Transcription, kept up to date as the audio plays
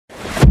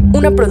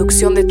una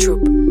producción de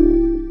Troop.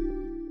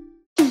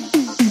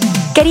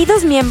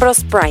 Queridos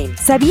miembros Prime,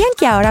 ¿sabían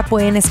que ahora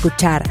pueden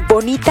escuchar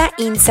Bonita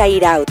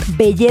Inside Out,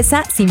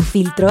 Belleza sin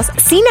filtros,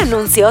 sin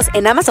anuncios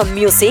en Amazon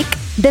Music?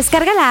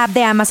 Descarga la app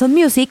de Amazon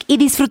Music y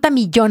disfruta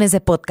millones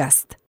de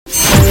podcasts.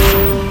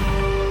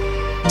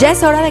 Ya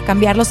es hora de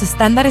cambiar los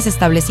estándares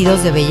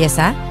establecidos de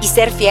belleza y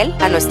ser fiel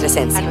a nuestra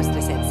esencia.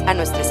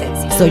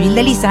 Soy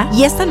Ildelisa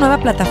y esta nueva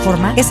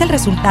plataforma es el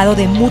resultado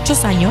de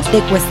muchos años de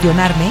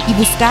cuestionarme y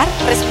buscar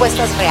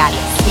respuestas reales.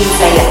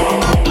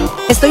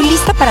 Estoy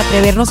lista para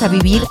atrevernos a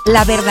vivir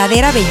la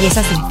verdadera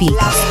belleza sin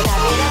filtros.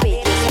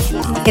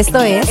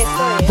 Esto es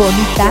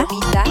Bonita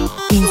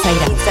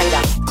Inside Out.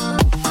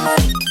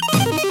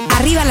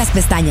 Arriba las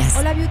pestañas.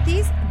 Hola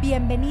beauties,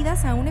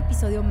 bienvenidas a un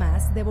episodio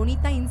más de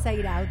Bonita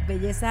Inside Out,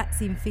 Belleza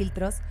sin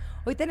filtros.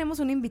 Hoy tenemos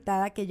una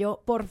invitada que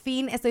yo por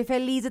fin estoy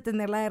feliz de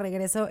tenerla de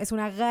regreso. Es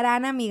una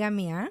gran amiga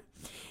mía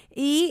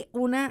y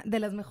una de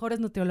las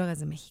mejores nutriólogas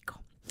de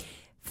México.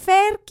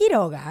 Fer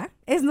Quiroga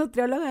es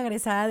nutrióloga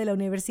egresada de la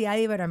Universidad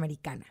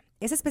Iberoamericana.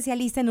 Es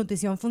especialista en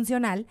nutrición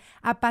funcional,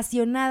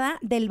 apasionada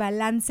del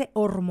balance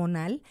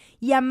hormonal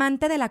y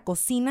amante de la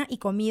cocina y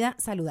comida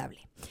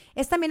saludable.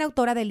 Es también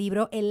autora del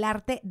libro El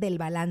arte del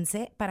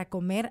balance para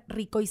comer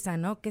rico y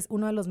sano, que es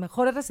uno de los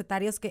mejores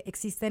recetarios que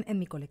existen en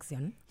mi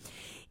colección.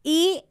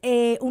 Y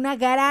una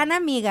gran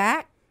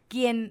amiga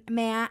quien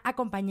me ha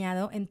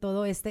acompañado en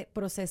todo este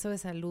proceso de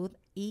salud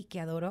y que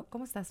adoro.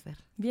 ¿Cómo estás,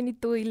 Fer? Bien, ¿y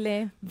tú,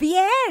 Ile?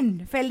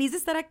 Bien, feliz de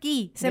estar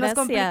aquí. Se Gracias.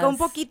 nos complicó un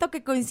poquito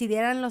que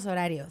coincidieran los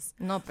horarios.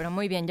 No, pero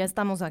muy bien, ya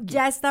estamos aquí.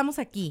 Ya estamos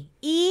aquí.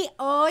 Y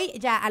hoy,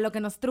 ya a lo que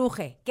nos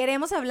truje,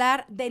 queremos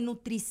hablar de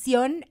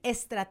nutrición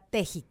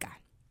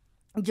estratégica.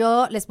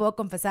 Yo les puedo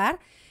confesar,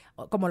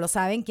 como lo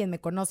saben, quien me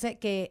conoce,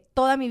 que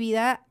toda mi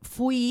vida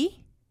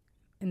fui,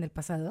 en el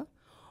pasado,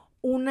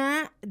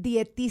 una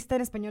dietista,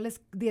 en español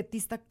es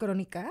dietista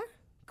crónica,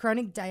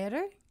 chronic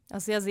dieter.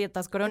 Hacías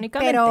dietas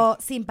crónicamente. Pero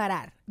sin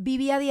parar.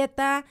 Vivía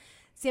dieta,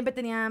 siempre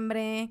tenía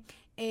hambre,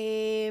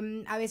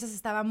 a veces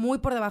estaba muy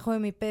por debajo de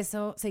mi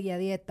peso, seguía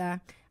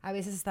dieta, a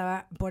veces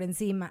estaba por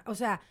encima. O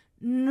sea,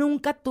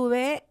 nunca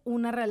tuve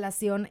una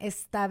relación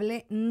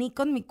estable ni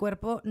con mi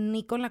cuerpo,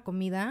 ni con la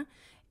comida,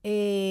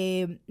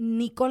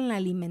 ni con la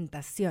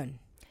alimentación.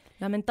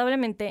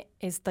 Lamentablemente,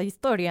 esta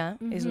historia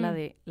es la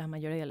de la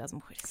mayoría de las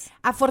mujeres.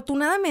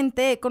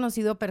 Afortunadamente he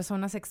conocido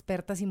personas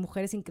expertas y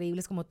mujeres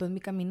increíbles como tú en mi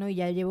camino y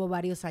ya llevo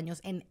varios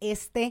años en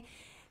este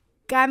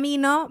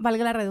camino,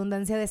 valga la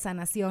redundancia, de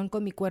sanación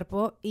con mi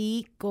cuerpo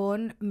y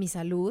con mi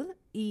salud,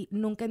 y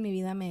nunca en mi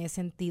vida me he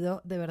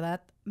sentido de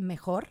verdad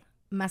mejor,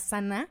 más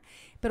sana,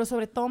 pero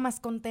sobre todo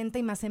más contenta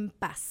y más en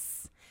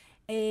paz.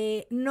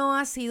 No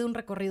ha sido un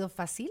recorrido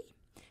fácil,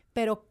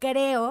 pero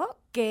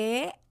creo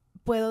que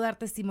puedo dar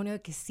testimonio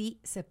de que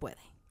sí se puede.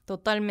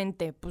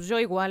 Totalmente. Pues yo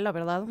igual, la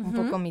verdad, un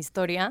poco mi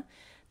historia.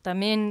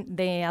 También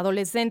de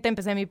adolescente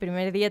empecé mi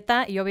primer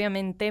dieta y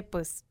obviamente,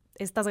 pues,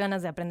 estas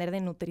ganas de aprender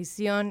de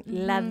nutrición,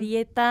 la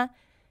dieta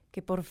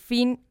que por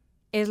fin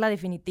es la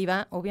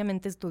definitiva.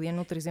 Obviamente estudié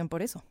nutrición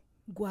por eso.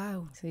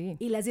 Wow. Sí.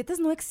 Y las dietas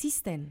no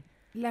existen.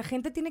 La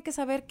gente tiene que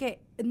saber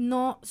que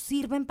no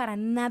sirven para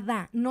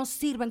nada, no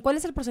sirven. ¿Cuál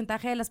es el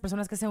porcentaje de las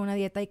personas que hacen una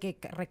dieta y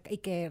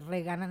que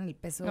reganan el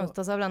peso? No,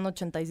 estás hablando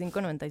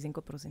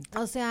 85-95%.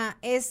 O sea,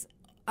 es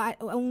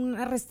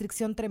una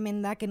restricción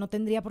tremenda que no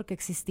tendría por qué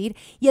existir.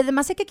 Y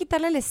además hay que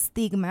quitarle el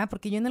estigma,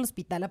 porque yo en el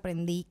hospital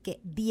aprendí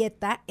que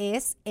dieta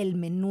es el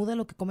menú de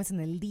lo que comes en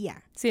el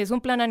día. Sí, es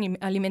un plan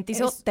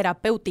alimenticio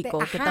terapéutico,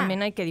 que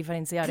también hay que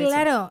diferenciar eso.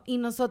 Claro, y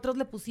nosotros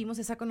le pusimos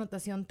esa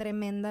connotación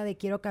tremenda de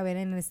quiero caber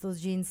en estos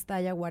jeans,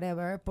 talla,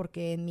 whatever,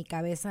 porque en mi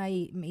cabeza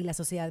y la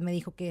sociedad me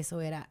dijo que eso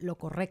era lo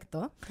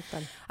correcto.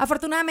 Total.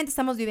 Afortunadamente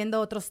estamos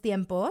viviendo otros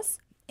tiempos.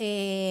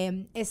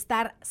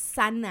 Estar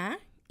sana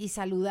y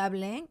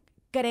saludable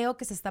creo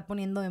que se está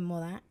poniendo de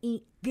moda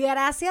y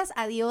gracias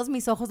a Dios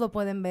mis ojos lo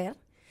pueden ver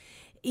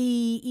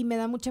y me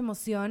da mucha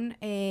emoción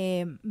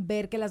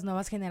ver que las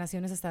nuevas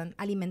generaciones están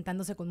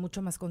alimentándose con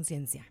mucho más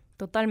conciencia.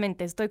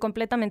 Totalmente, estoy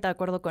completamente de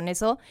acuerdo con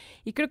eso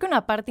y creo que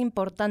una parte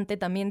importante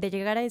también de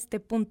llegar a este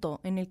punto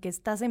en el que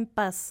estás en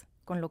paz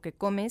con lo que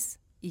comes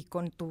y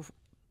con tu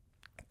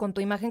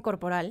imagen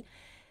corporal,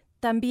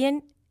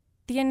 también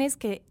tienes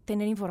que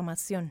tener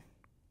información.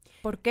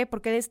 ¿Por qué?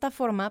 Porque de esta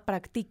forma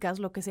practicas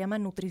lo que se llama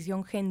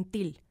nutrición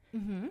gentil.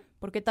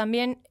 Porque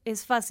también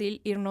es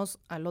fácil irnos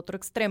al otro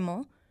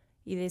extremo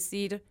y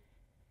decir,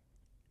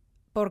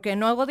 porque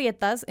no hago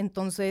dietas,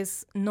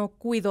 entonces no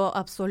cuido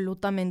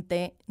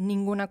absolutamente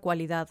ninguna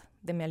cualidad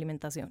de mi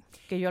alimentación.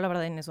 Que yo la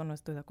verdad en eso no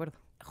estoy de acuerdo.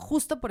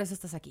 Justo por eso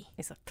estás aquí.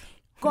 Exacto.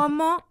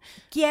 ¿Cómo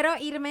quiero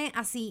irme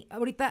así?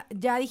 Ahorita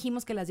ya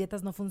dijimos que las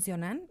dietas no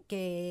funcionan,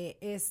 que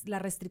es la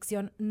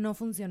restricción no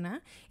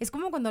funciona. Es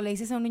como cuando le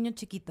dices a un niño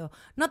chiquito,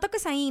 no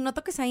toques ahí, no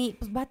toques ahí.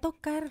 Pues va a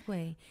tocar,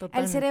 güey.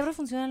 El cerebro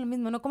funciona lo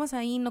mismo. No comas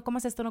ahí, no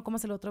comas esto, no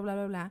comas el otro, bla,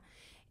 bla, bla.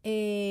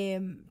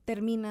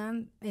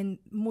 Terminan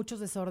en muchos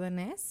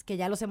desórdenes, que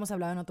ya los hemos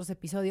hablado en otros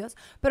episodios,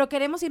 pero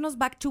queremos irnos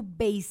back to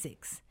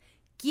basics.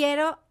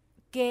 Quiero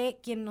que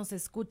quien nos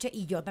escuche,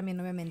 y yo también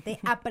obviamente,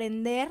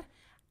 aprender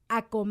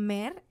a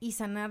comer y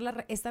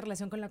sanar esta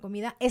relación con la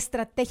comida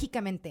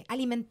estratégicamente,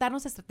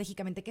 alimentarnos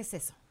estratégicamente. ¿Qué es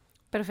eso?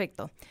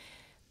 Perfecto.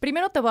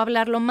 Primero te voy a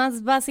hablar lo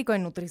más básico de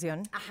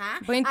nutrición. Ajá.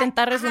 Voy a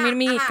intentar resumir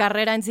mi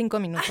carrera en 5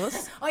 minutos.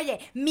 Oye,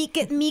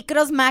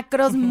 micros,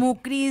 macros,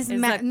 mucris,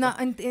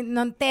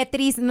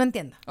 tetris, no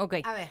entiendo. Ok.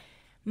 A ver.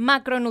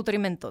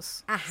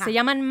 Macronutrimentos. Ajá. Se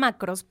llaman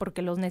macros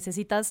porque los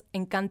necesitas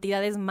en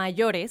cantidades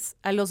mayores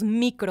a los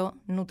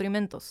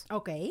micronutrimentos.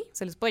 Ok.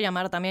 Se les puede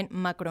llamar también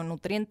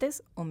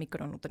macronutrientes o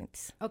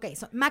micronutrientes. Ok,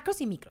 son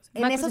macros y micros.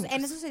 En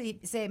eso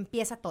se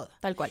empieza todo.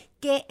 Tal cual.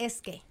 ¿Qué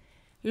es qué?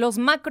 Los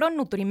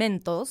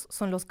macronutrimentos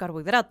son los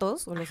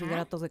carbohidratos o los Ajá.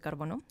 hidratos de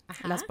carbono,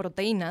 Ajá. las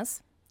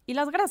proteínas y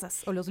las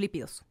grasas o los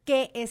lípidos.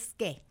 ¿Qué es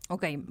qué?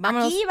 Ok,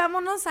 vámonos. Aquí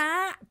vámonos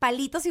a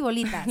palitos y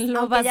bolitas, Lo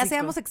aunque básico. ya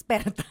seamos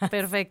expertas.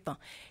 Perfecto.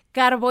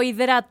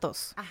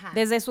 Carbohidratos, Ajá.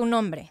 desde su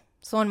nombre,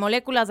 son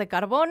moléculas de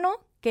carbono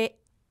que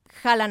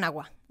jalan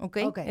agua, ¿ok?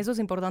 Ok. Eso es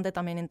importante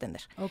también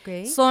entender.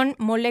 Ok. Son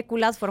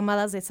moléculas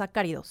formadas de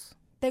sacáridos,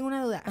 Tengo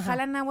una duda. Ajá.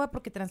 ¿Jalan agua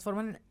porque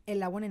transforman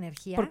el agua en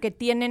energía? porque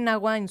tienen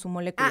agua en su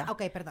molécula. Ah,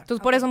 ok, perdón.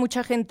 Entonces, por eso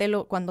mucha gente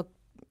cuando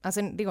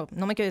hacen,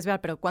 no me quiero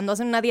desviar, pero cuando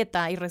hacen una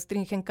dieta y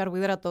restringen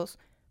carbohidratos,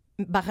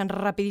 bajan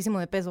rapidísimo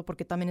de peso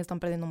porque también están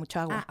perdiendo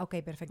mucha agua. Ah, ok,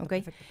 perfecto. Ok.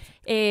 Perfecto,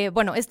 perfecto.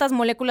 Bueno, estas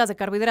moléculas de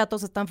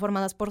carbohidratos están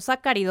formadas por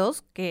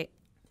sacáridos que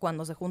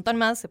cuando se juntan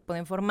más se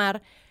pueden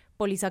formar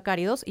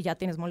polisacáridos y ya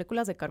tienes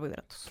moléculas de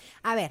carbohidratos.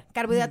 A ver,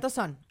 carbohidratos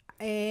son...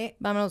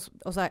 Vámonos,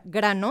 o sea,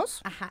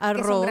 granos, Ajá. ¿Qué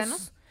arroz, son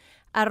granos?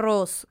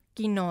 arroz,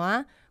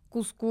 quinoa,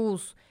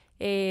 cuscús,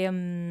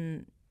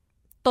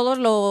 todos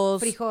los...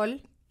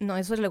 Frijol. No,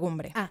 eso es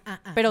legumbre. Ah.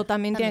 Pero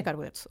también tiene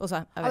carbohidratos. O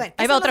sea, a ver,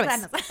 ¿qué ahí va son otra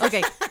los vez. granos?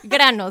 Ok,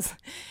 granos.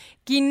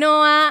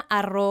 Quinoa,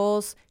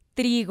 arroz,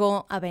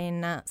 trigo,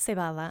 avena,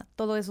 cebada,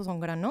 todo eso son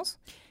granos.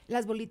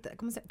 Las bolitas,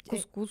 ¿cómo se llama?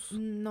 Cuscús.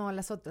 No,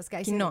 las otras que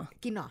hay. Quinoa.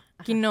 Quinoa.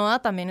 Ajá.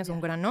 Quinoa también es un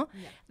grano.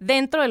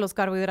 Dentro de los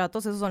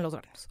carbohidratos, esos son los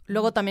granos.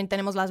 Luego también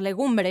tenemos las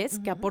legumbres,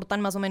 que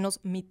aportan más o menos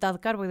mitad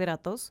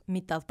carbohidratos,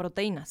 mitad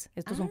proteínas.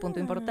 Esto es un punto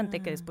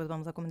importante que después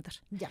vamos a comentar.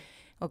 Ya.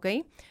 ¿Ok?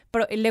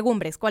 Pero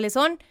legumbres, ¿cuáles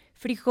son?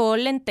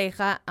 Frijol,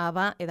 lenteja,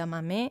 haba,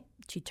 edamame,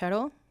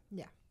 chícharo.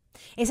 Ya.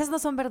 Esas no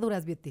son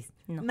verduras, beauties.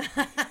 No.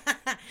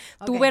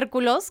 Ok.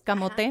 Tubérculos,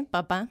 camote,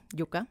 papa,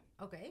 yuca.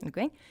 Ok.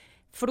 ¿Ok?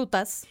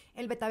 Frutas.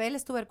 ¿El betabel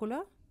es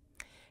tubérculo?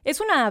 Es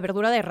una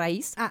verdura de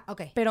raíz, Ah,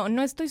 ok. pero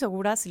no estoy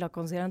segura si la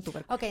consideran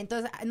tubérculo. Ok,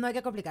 entonces no hay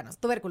que complicarnos.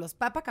 Tubérculos,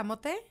 papa,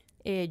 camote,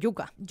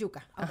 Yuca.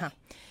 yuca. Ok. Ajá.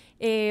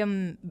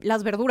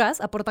 Las verduras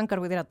aportan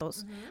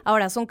carbohidratos.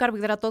 Ahora, son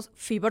carbohidratos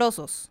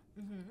fibrosos.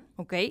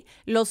 ¿Ok?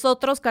 Los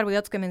otros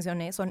carbohidratos que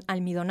mencioné son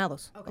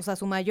almidonados. Ok. O sea,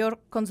 su mayor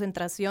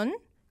concentración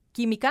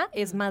química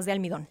es más de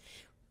almidón.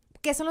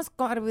 ¿Qué son los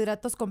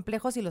carbohidratos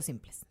complejos y los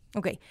simples?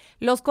 Ok.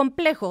 Los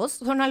complejos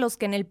son a los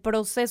que en el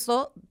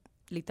proceso,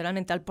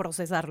 literalmente al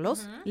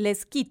procesarlos,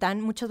 les quitan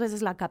muchas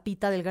veces la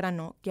capita del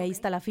grano, que ahí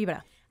está la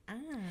fibra. Ah.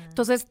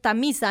 Entonces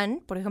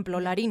tamizan, por ejemplo,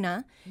 la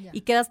harina Ya.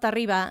 y queda hasta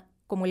arriba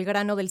como el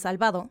grano del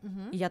salvado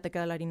y ya te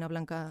queda la harina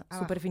blanca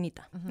Abajo. súper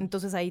finita.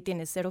 Entonces ahí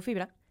tienes cero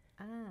fibra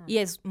Ah. y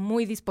es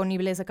muy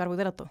disponible ese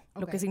carbohidrato.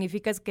 Lo Ok. que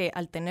significa es que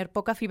al tener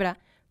poca fibra,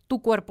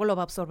 tu cuerpo lo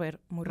va a absorber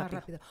muy Más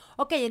rápido.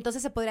 Ok,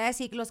 entonces se podría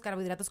decir que los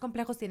carbohidratos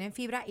complejos tienen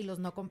fibra y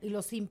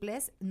los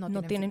simples no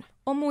tienen fibra.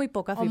 o muy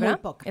poca O fibra. muy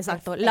poca,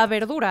 Exacto. perfecto. La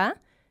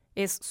verdura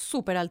es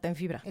súper alta en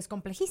fibra. Es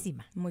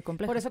complejísima. Muy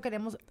compleja. Por eso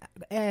queremos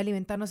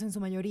alimentarnos en su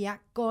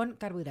mayoría con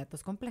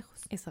carbohidratos complejos.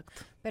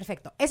 Exacto.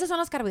 Perfecto. Esos son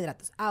los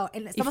carbohidratos.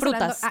 Estamos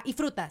frutas. hablando... y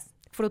frutas.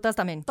 Frutas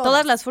también. Todas.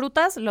 Todas las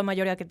frutas, la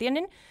mayoría que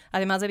tienen,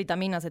 además de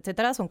vitaminas,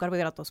 etcétera, son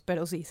carbohidratos,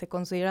 pero sí, se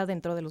considera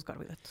dentro de los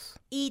carbohidratos.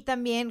 Y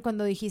también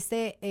cuando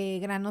dijiste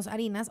granos,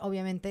 harinas,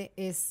 obviamente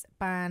es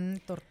pan,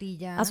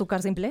 tortilla.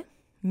 Azúcar simple,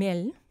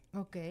 miel,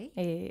 Ok,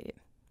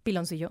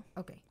 piloncillo,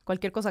 ok,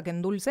 cualquier cosa que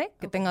endulce,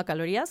 que Ok. tenga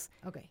calorías,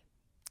 ok,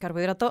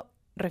 carbohidrato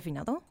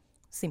refinado,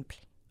 simple,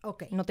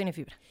 ok. no tiene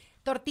fibra.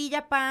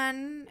 Tortilla,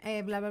 pan,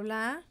 bla, bla,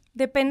 bla.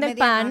 Depende del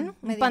Medianón, pan, un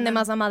pan de medianón.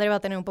 masa madre va a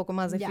tener un poco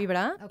más de Ya,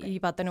 fibra ok. y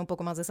va a tener un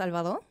poco más de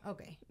salvado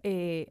Ok,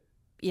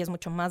 y es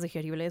mucho más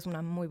digerible, es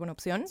una muy buena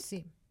opción.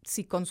 sí.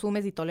 Si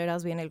consumes y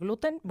toleras bien el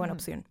gluten, buena Ujú.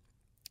 opción.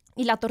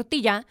 Y la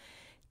tortilla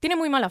tiene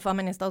muy mala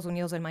fama en Estados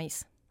Unidos el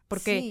maíz.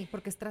 Porque, Sí,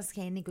 porque es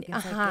transgénico y quién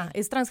sabe ajá, qué.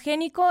 es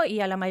transgénico y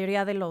a la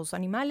mayoría de los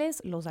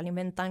animales los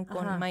alimentan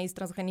con Ajá. maíz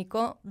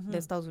transgénico Ujú. de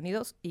Estados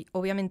Unidos. Y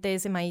obviamente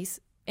ese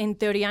maíz, en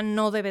teoría,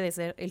 no debe de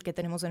ser el que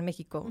tenemos en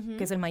México, Ujú.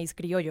 que es el maíz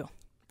criollo,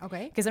 Ok.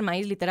 que es el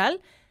maíz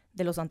literal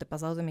de los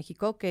antepasados de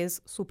México, que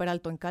es súper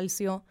alto en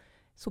calcio,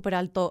 súper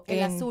alto El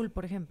en... azul,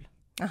 por ejemplo.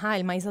 Ajá,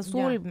 el maíz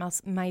azul, Ya.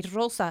 maíz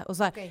rosa. O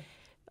sea, Ok.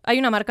 hay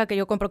una marca que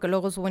yo compro que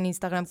luego subo en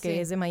Instagram que Sí.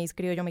 es de maíz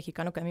criollo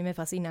mexicano que a mí me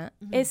fascina.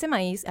 Ujú. Ese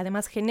maíz,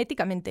 además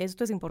genéticamente,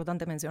 esto es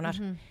importante mencionar,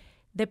 Ujú.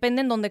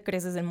 depende en dónde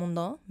creces del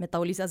mundo,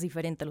 metabolizas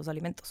diferente los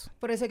alimentos.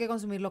 Por eso hay que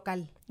consumir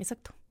local.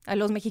 Exacto. A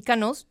los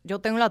mexicanos, yo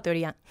tengo la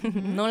teoría,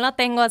 no la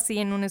tengo así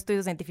en un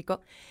estudio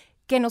científico,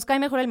 que nos cae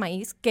mejor el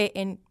maíz que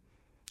en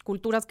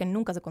culturas que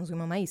nunca se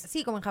consume maíz.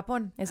 Sí, como en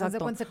Japón.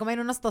 Exacto. Se comen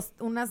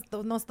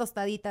unos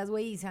tostaditas,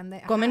 güey, y se han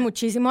de... Comen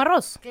muchísimo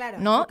arroz, claro,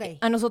 ¿no? ok.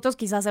 A nosotros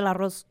quizás el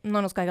arroz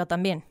no nos caiga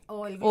tan bien.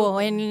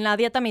 O en la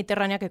dieta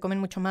mediterránea que comen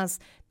mucho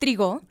más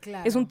trigo,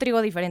 claro. es un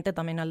trigo diferente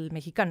también al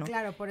mexicano.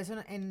 Claro, por eso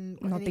no te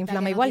Italia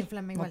inflama igual.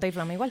 No te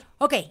inflama igual.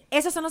 Ok,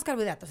 esos son los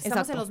carbohidratos. Estamos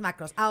Exacto. en los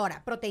macros.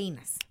 Ahora,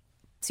 proteínas.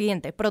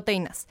 Siguiente,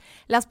 proteínas.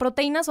 Las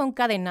proteínas son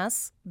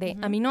cadenas de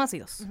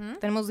aminoácidos.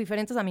 Tenemos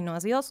diferentes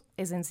aminoácidos,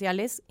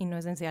 esenciales y no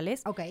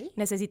esenciales. Ok.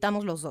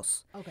 Necesitamos los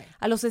dos. Okay.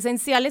 A los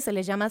esenciales se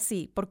les llama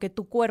así porque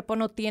tu cuerpo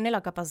no tiene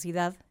la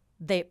capacidad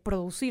de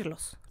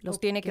producirlos. Los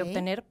tiene que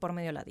obtener por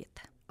medio de la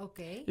dieta.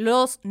 Okay.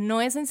 Los no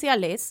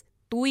esenciales,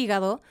 tu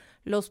hígado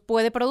los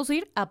puede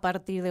producir a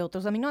partir de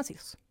otros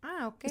aminoácidos.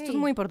 Ah, ok. Esto es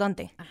muy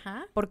importante.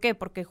 Ajá. ¿Por qué?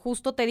 Porque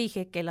justo te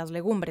dije que las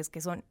legumbres,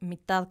 que son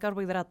mitad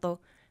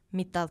carbohidrato,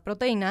 mitad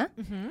proteína,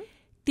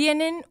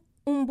 tienen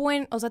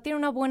tienen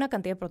una buena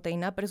cantidad de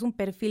proteína, pero es un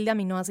perfil de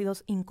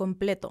aminoácidos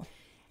incompleto.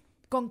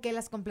 ¿Con qué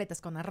las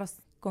completas? ¿Con arroz?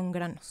 Con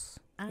granos.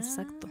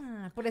 Exacto.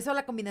 Por eso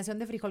la combinación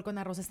de frijol con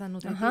arroz es tan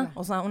nutritiva. Ajá.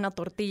 O sea, una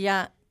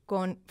tortilla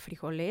con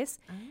frijoles,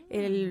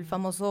 el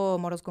famoso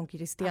moros con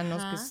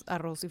cristianos, que es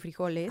arroz y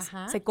frijoles.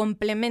 Se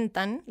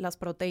complementan las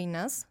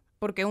proteínas,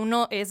 porque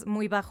uno es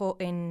muy bajo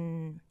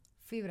en...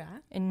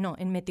 ¿Fibra?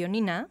 En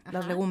metionina,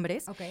 las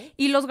legumbres, Okay.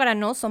 y los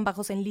granos son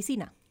bajos en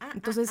lisina.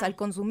 Entonces, al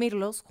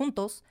consumirlos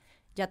juntos,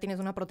 ya tienes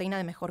una proteína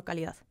de mejor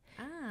calidad.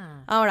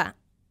 Ahora,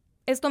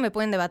 esto me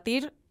pueden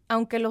debatir,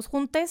 aunque los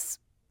juntes,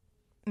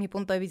 mi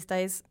punto de vista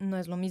no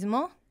es lo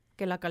mismo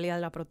que la calidad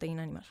de la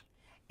proteína animal.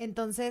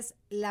 Entonces,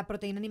 la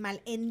proteína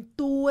animal, en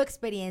tu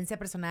experiencia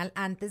personal,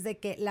 antes de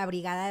que la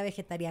brigada de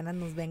vegetarianas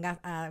nos venga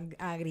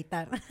a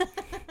gritar,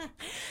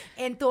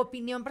 en tu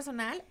opinión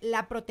personal,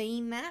 la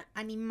proteína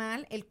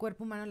animal, el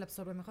cuerpo humano la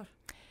absorbe mejor.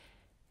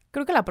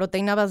 Creo que la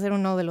proteína va a ser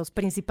uno de los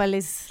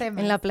principales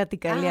temas en la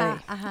plática del día de hoy.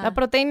 La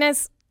proteína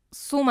es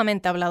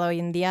sumamente hablada hoy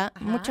en día.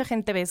 Mucha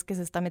gente ves que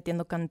se está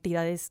metiendo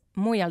cantidades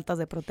muy altas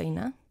de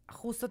proteína.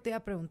 Justo te iba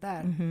a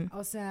preguntar,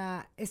 o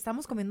sea,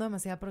 ¿estamos comiendo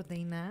demasiada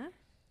proteína?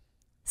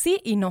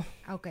 Sí y no.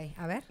 Ok,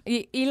 a ver.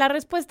 Y la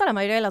respuesta a la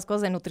mayoría de las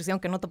cosas de nutrición,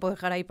 que no te puedo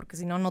dejar ahí porque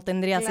si no, no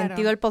tendría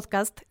sentido el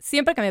podcast,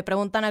 siempre que me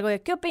preguntan algo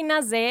de ¿qué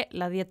opinas de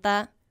la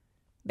dieta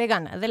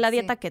vegana, de la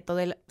dieta keto?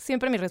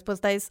 Siempre mi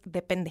respuesta es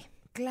depende.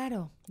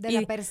 Claro, de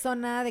la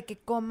persona, de que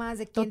comas,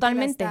 de quién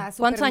totalmente. te la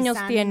está ¿Cuántos años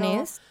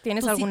supervisando,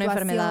 ¿Tienes alguna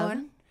enfermedad?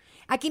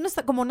 Aquí,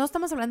 como no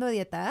estamos hablando de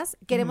dietas,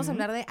 queremos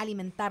hablar de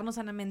alimentarnos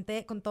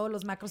sanamente con todos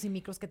los macros y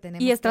micros que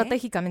tenemos. Y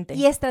estratégicamente.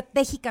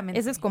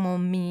 Ese es como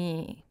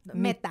mi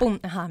meta.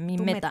 Mi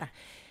meta.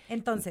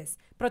 Entonces,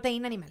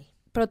 proteína animal.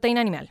 Proteína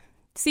animal.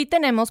 Sí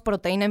tenemos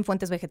proteína en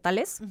fuentes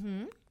vegetales,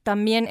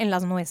 también en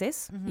las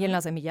nueces y en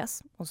las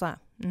semillas. O sea,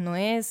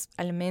 nuez,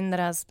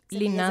 almendras,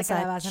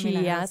 linaza,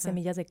 chía,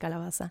 semillas de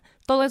calabaza.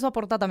 Todo eso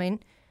aporta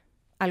también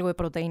algo de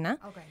proteína.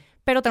 Okay.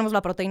 Pero tenemos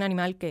la proteína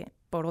animal que,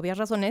 por obvias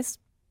razones,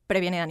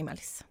 previene de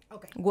animales.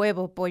 Okay.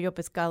 Huevo, pollo,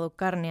 pescado,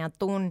 carne,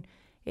 atún,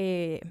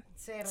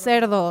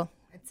 cerdo,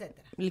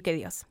 etcétera. El que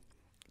digas.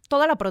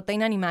 Toda la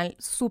proteína animal,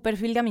 su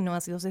perfil de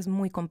aminoácidos es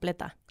muy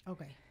completa.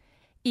 Okay.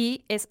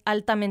 Y es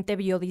altamente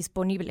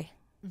biodisponible.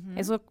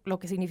 Eso lo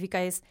que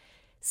significa es,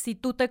 si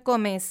tú te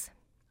comes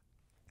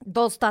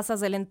 2 tazas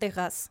de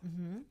lentejas,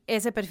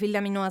 ese perfil de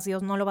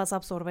aminoácidos no lo vas a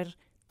absorber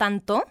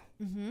tanto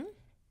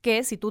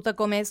que si tú te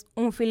comes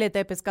un filete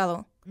de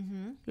pescado,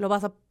 lo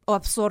vas a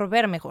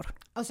absorber mejor.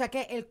 O sea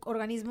que el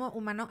organismo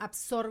humano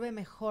absorbe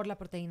mejor la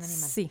proteína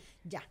animal. Sí.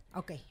 Ya,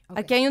 ok.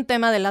 Aquí hay un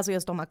tema del ácido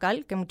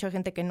estomacal, que mucha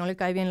gente que no le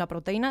cae bien la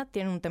proteína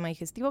tiene un tema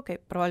digestivo que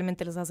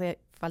probablemente les hace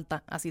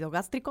falta ácido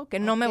gástrico, que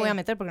no me voy a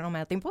meter porque no me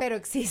da tiempo. Pero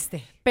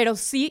existe. Pero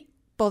sí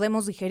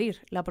podemos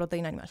digerir la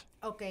proteína animal.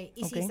 Ok,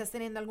 y si estás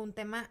teniendo algún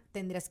tema,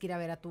 tendrías que ir a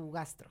ver a tu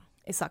gastro.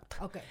 Exacto.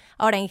 Okay.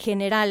 Ahora, en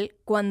general,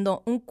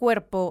 cuando un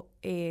cuerpo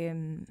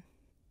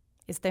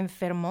está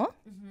enfermo,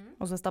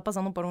 o sea, está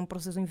pasando por un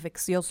proceso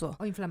infeccioso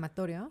o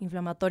inflamatorio,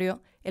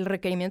 el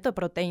requerimiento de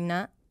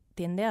proteína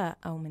tiende a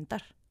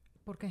aumentar.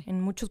 ¿Por qué?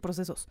 En muchos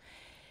procesos.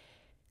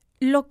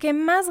 Lo que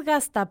más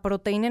gasta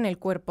proteína en el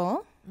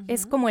cuerpo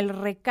es como el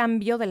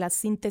recambio de la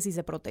síntesis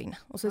de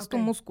proteína. O sea, es tu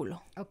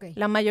músculo. Okay.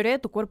 La mayoría de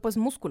tu cuerpo es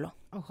músculo.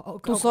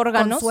 Tus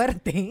órganos. Con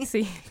suerte.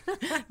 Sí.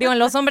 Digo,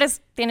 los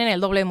hombres tienen el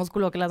doble de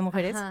músculo que las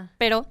mujeres,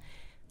 pero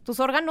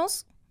tus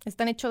órganos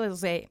están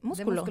hechos de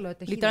músculo. De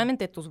tejido.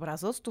 Literalmente tus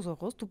brazos, tus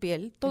ojos, tu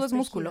piel, todo es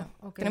músculo.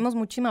 Okay. Tenemos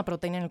muchísima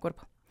proteína en el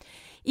cuerpo.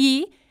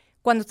 Y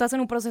cuando estás en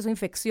un proceso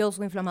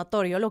infeccioso,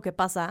 inflamatorio, lo que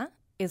pasa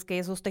es que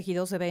esos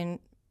tejidos se ven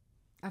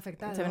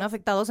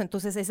afectados,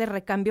 entonces ese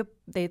recambio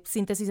de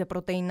síntesis de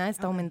proteína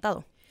está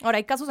aumentado. Ahora,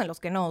 hay casos en los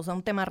que no, o sea,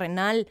 un tema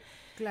renal.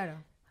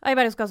 Claro. Hay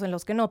varios casos en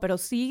los que no, pero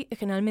sí,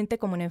 generalmente,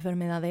 como en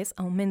enfermedades,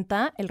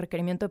 aumenta el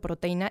requerimiento de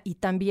proteína y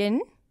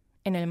también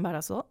en el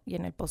embarazo y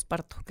en el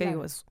posparto, que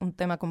digo, es un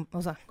tema,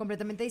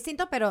 completamente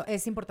distinto, pero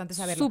es importante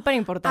saberlo. Súper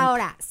importante.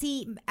 Ahora,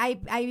 sí,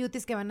 hay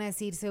beauties que van a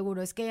decir,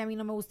 seguro, es que a mí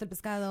no me gusta el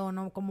pescado o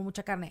no como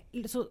mucha carne.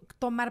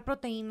 Tomar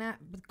proteína,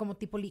 como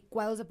tipo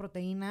licuados de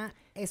proteína,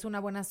 es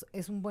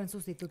un buen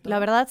sustituto. La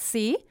verdad,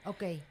 sí.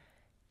 Ok.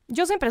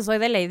 Yo siempre soy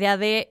de la idea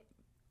de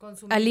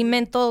Consumir.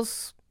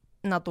 alimentos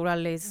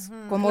naturales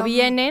como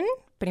vienen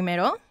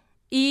primero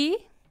y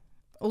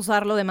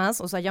usar lo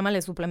demás, o sea,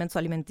 llámale suplementos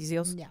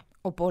alimenticios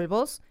o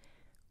polvos,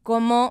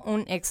 como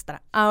un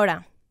extra.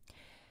 Ahora,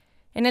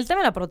 en el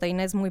tema de la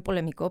proteína es muy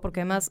polémico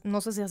porque además,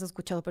 no sé si has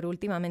escuchado, pero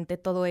últimamente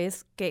todo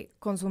es que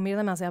consumir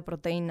demasiada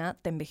proteína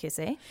te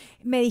envejece.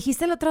 Me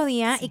dijiste el otro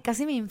día y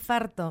casi me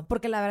infarto,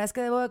 porque la verdad es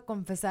que debo de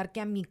confesar que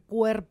a mi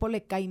cuerpo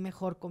le cae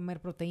mejor comer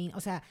proteína.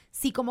 O sea,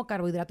 sí como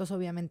carbohidratos,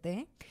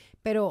 obviamente,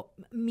 pero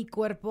mi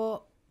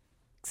cuerpo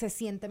se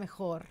siente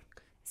mejor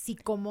si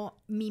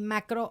como mi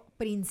macro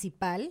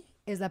principal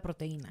es la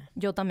proteína.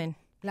 Yo también.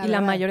 La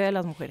mayoría de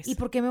las mujeres. ¿Y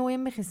por qué me voy a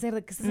envejecer?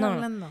 ¿De qué estás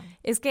hablando?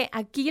 Es que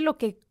aquí lo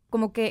que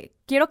como que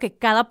quiero que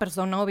cada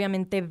persona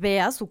obviamente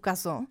vea su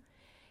caso.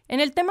 En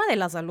el tema de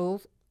la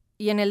salud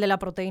y en el de la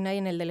proteína y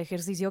en el del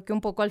ejercicio, que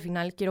un poco al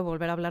final quiero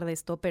volver a hablar de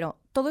esto, pero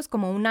todo es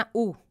como una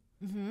U.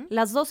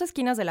 Las dos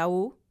esquinas de la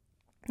U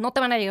no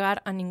te van a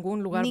llegar a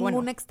ningún lugar bueno.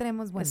 Ningún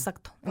extremo es bueno.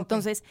 Exacto. Okay.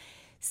 Entonces,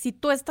 si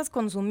tú estás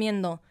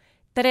consumiendo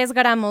 3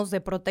 gramos de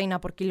proteína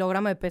por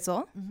kilogramo de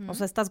peso, o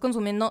sea, estás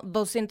consumiendo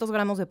 200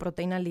 gramos de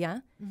proteína al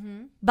día,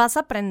 vas a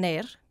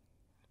aprender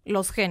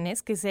los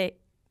genes que se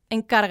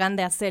encargan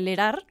de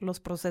acelerar los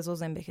procesos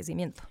de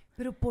envejecimiento.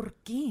 ¿Pero por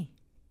qué?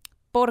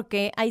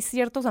 Porque hay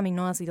ciertos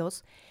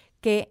aminoácidos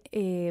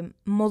que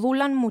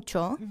modulan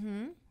mucho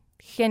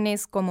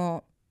genes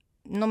como,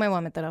 no me voy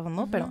a meter a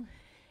fondo, pero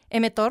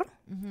mTOR,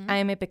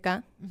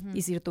 AMPK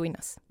y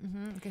sirtuinas.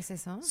 ¿Qué es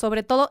eso?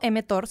 Sobre todo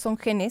mTOR son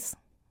genes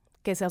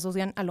que se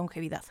asocian a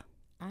longevidad.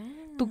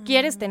 Tú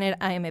quieres tener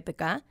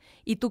AMPK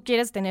y tú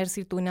quieres tener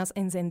sirtuinas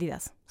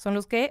encendidas. Son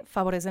los que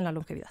favorecen la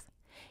longevidad.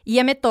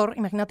 Y mTOR,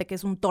 imagínate que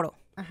es un toro.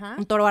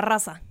 Un toro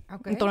arrasa.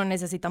 Un toro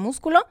necesita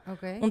músculo.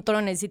 Un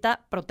toro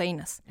necesita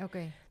proteínas.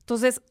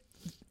 Entonces,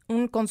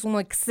 un consumo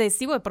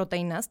excesivo de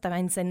proteínas te va a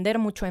encender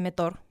mucho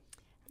mTOR.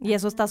 Y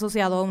eso está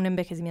asociado a un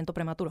envejecimiento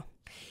prematuro.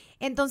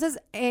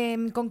 Entonces,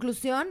 en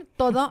conclusión,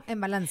 todo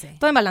en balance.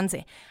 Todo en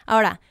balance.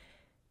 Ahora,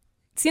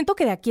 siento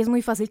que de aquí es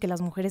muy fácil que las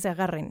mujeres se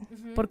agarren.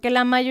 Porque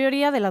la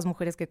mayoría de las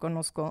mujeres que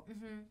conozco,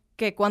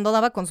 que cuando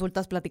daba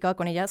consultas, platicaba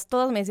con ellas,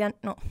 todas me decían,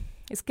 no,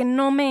 es que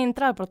no me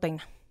entra la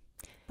proteína.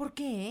 ¿Por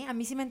qué? A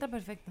mí sí me entra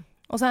perfecto.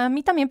 O sea, a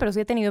mí también, pero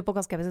sí he tenido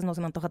épocas que a veces no se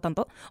me antoja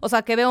tanto. O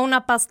sea, que veo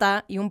una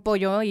pasta y un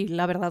pollo y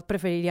la verdad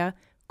preferiría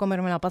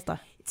comerme la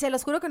pasta. Se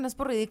los juro que no es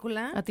por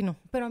ridícula. A ti no.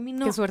 Pero a mí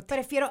no. Qué suerte.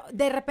 Prefiero,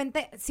 de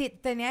repente, sí,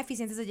 tenía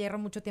deficiencias de hierro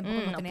mucho tiempo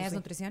cuando tenía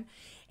desnutrición.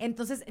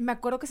 Entonces, me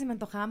acuerdo que se me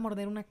antojaba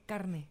morder una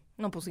carne.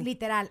 No, pues sí.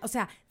 Literal. O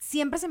sea,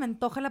 siempre se me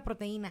antoja la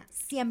proteína.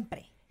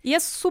 Siempre. Y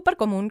es súper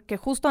común que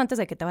justo antes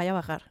de que te vaya a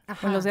bajar,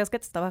 o en los días que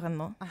te está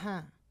bajando,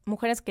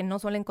 mujeres que no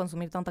suelen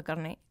consumir tanta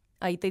carne,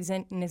 ahí te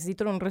dicen,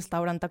 necesito ir a un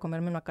restaurante a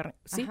comerme una carne.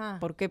 ¿Sí?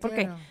 ¿Por qué?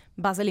 Porque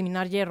vas a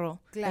eliminar hierro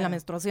en la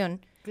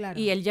menstruación.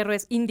 Y el hierro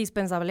es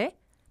indispensable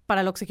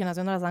para la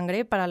oxigenación de la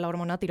sangre, para la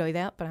hormona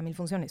tiroidea, para 1000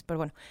 funciones. Pero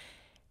bueno,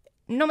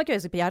 no me quiero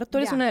desviar. Tú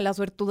eres una de las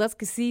suertudas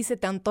que sí se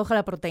te antoja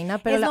la proteína.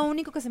 Pero es lo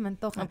único que se me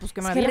antoja. Pues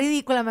qué maravilla. Es que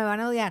ridícula, me van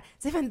a odiar.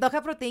 Se me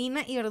antoja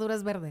proteína y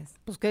verduras verdes.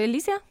 Pues qué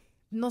delicia.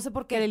 No sé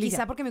por qué,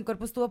 quizá porque mi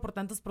cuerpo estuvo por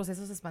tantos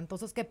procesos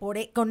espantosos que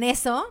con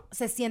eso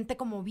se siente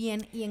como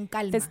bien y en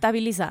calma. Te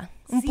estabiliza.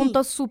 Un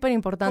punto súper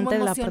importante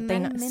de la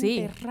proteína.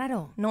 Sí. Es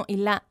raro. No,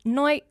 y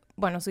no hay,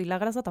 bueno, sí, la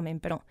grasa también,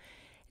 pero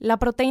la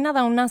proteína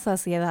da una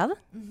saciedad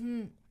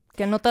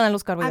que no te dan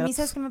los carbohidratos. A mí,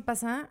 ¿sabes qué me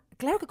pasa?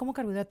 Claro que como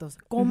carbohidratos.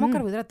 Como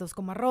carbohidratos,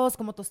 como arroz,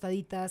 como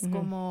tostaditas,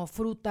 como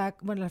fruta.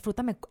 Bueno, la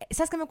fruta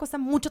 ¿sabes qué me cuesta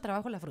mucho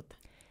trabajo la fruta?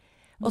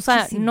 O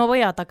sea, no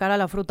voy a atacar a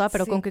la fruta,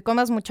 pero con que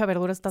comas mucha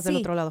verdura estás del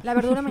otro lado. La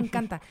verdura me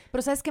encanta.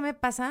 Pero ¿sabes qué me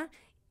pasa?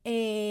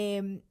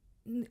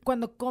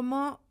 Cuando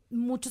como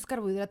muchos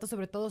carbohidratos,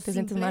 sobre todo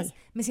simples,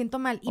 me siento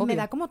mal y me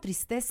da como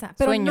tristeza.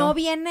 Pero no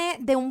viene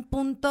de un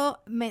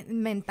punto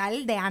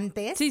mental de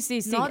antes,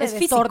 ¿no?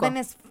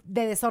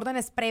 De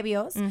desórdenes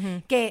previos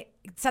que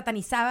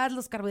satanizabas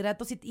los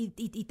carbohidratos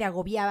y te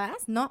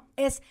agobiabas, ¿no?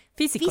 Es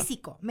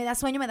físico. Me da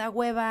sueño, me da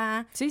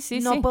hueva.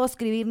 No puedo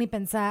escribir ni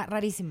pensar.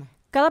 Rarísimo.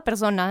 Cada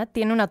persona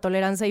tiene una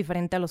tolerancia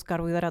diferente a los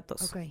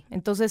carbohidratos.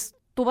 Entonces,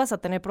 tú vas a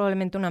tener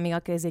probablemente una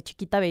amiga que desde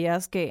chiquita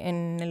veías que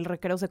en el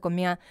recreo se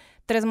comía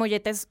 3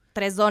 molletes,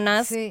 3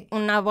 donas,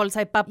 una bolsa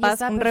de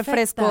papas, un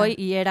refresco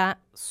y era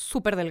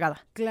súper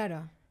delgada.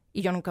 Claro.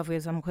 Y yo nunca fui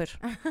esa mujer.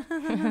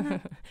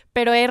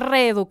 Pero he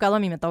reeducado a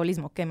mi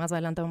metabolismo, que más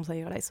adelante vamos a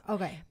llegar a eso.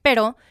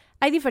 Pero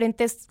hay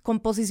diferentes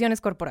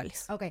composiciones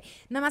corporales.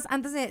 Nada más,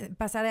 antes de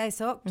pasar a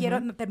eso,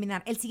 quiero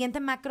terminar. El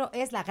siguiente macro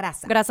es la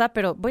grasa. Grasa,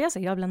 pero voy a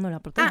seguir hablando de la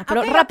proteína.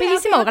 Pero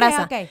rapidísimo,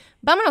 grasa.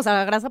 Vámonos a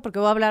la grasa porque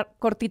voy a hablar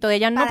cortito de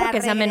ella, no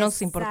porque sea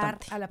menos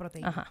importante. A la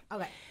proteína.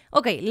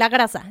 La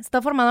grasa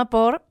está formada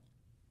por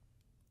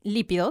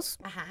lípidos,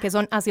 que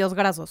son ácidos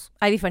grasos.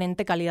 Hay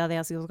diferente calidad de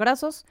ácidos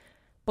grasos.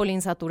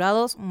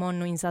 Poliinsaturados,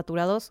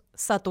 monoinsaturados,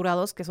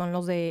 saturados, que son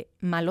los de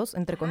malos,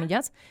 entre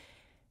comillas.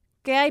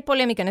 Que hay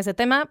polémica en ese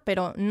tema,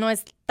 pero no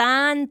es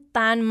tan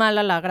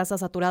mala la grasa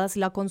saturada si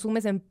la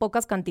consumes en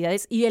pocas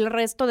cantidades y el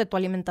resto de tu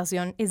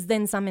alimentación es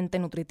densamente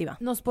nutritiva.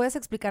 ¿Nos puedes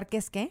explicar qué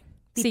es qué?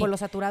 Tipo lo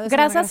saturado es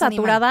grasa grasa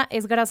saturada animal.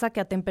 es grasa que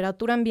a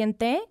temperatura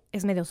ambiente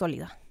es medio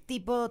sólida.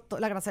 Tipo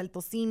la grasa del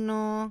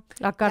tocino.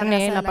 La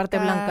carne, la parte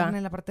blanca.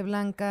 La parte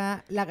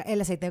blanca.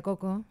 El aceite de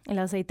coco. El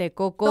aceite de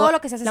coco. Todo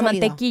lo que se hace sólido. La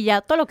mantequilla.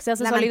 Todo lo que se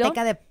hace sólido. La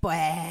manteca de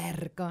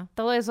puerco.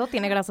 Todo eso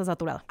tiene grasa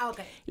saturada.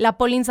 Okay. La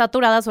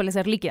poliinsaturada suele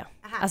ser líquida.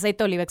 Ajá.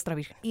 Aceite de oliva extra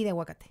virgen. Y de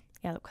aguacate.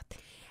 Y aguacate.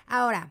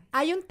 Ahora,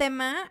 hay un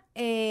tema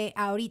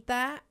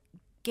ahorita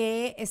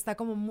que está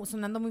como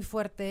sonando muy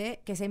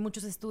fuerte, que sí hay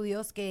muchos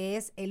estudios, que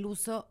es el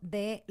uso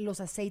de los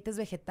aceites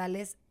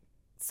vegetales.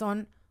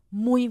 Son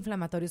muy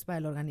inflamatorios para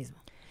el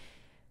organismo.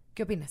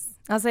 ¿Qué opinas?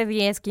 Hace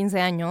 10,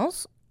 15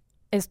 años,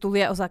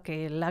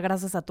 que la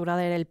grasa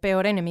saturada era el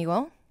peor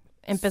enemigo.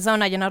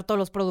 Empezaron a llenar todos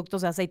los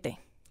productos de aceite.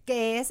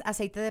 Que es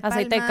aceite de palma.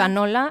 Aceite de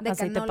canola,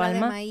 aceite de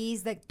palma. De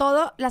maíz, de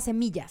todo, las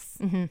semillas.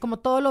 Como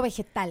todo lo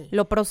vegetal.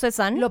 Lo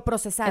procesan. Lo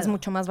procesado. Es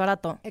mucho más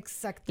barato.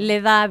 Exacto.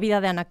 Le da vida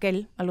de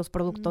anaquel a los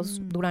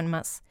productos, duran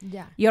más.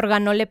 Ya. Y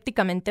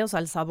organolépticamente, o sea,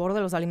 el sabor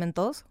de los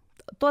alimentos,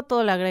 tú a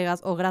todo le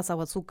agregas o grasa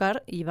o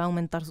azúcar y va a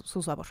aumentar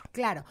su sabor.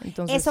 Claro.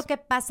 Entonces, ¿eso qué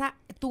pasa?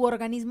 ¿Tu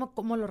organismo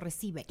cómo lo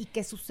recibe? ¿Y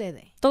qué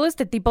sucede? Todo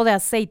este tipo de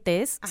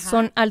aceites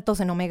son altos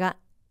en omega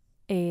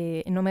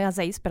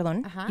 6,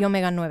 y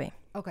omega 9.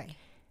 Ok.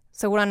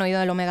 Seguro han oído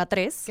del omega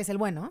 3. Que es el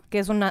bueno. Que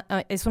es un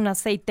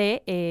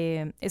aceite,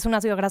 es un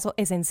ácido graso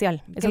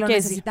esencial. Que lo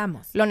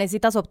necesitamos. Lo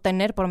necesitas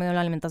obtener por medio de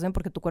la alimentación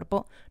porque tu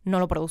cuerpo no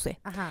lo produce.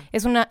 Ajá.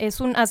 Es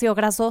un ácido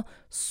graso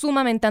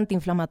sumamente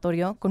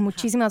antiinflamatorio, con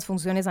muchísimas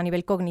funciones a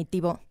nivel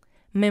cognitivo,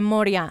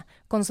 memoria,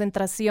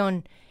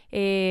 concentración,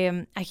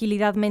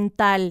 agilidad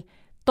mental,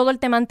 todo el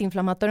tema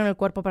antiinflamatorio en el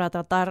cuerpo para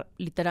tratar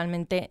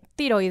literalmente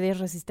tiroides,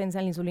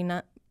 resistencia a la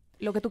insulina,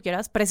 lo que tú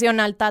quieras,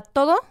 presión alta,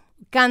 todo,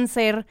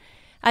 cáncer,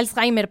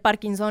 Alzheimer,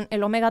 Parkinson.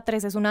 El omega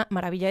 3 es una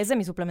maravilla, es de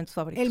mis suplementos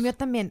favoritos. El mío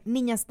también.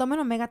 Niñas, tomen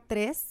omega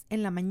 3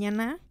 en la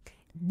mañana.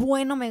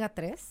 Buen omega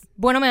 3.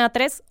 Buen omega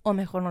 3 o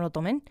mejor no lo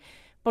tomen.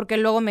 Porque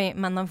luego me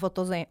mandan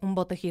fotos de un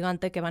bote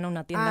gigante que van a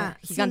una tienda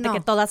gigante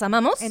que todas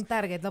amamos. En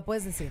Target, lo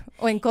puedes decir.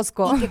 O en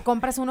Costco. Y que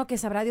compras uno que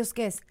sabrá Dios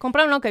qué es.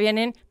 Compra uno que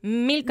vienen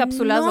 1,000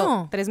 cápsulas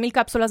o 3,000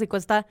 cápsulas y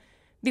cuesta,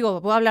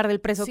 voy a hablar del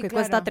precio que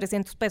cuesta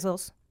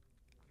 $300.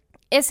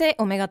 Ese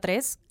omega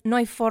 3 no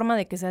hay forma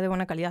de que sea de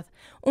buena calidad.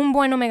 Un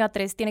buen omega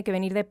 3 tiene que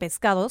venir de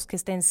pescados que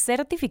estén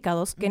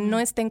certificados, que no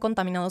estén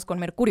contaminados con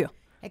mercurio.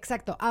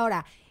 Exacto.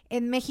 Ahora,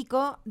 en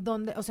México,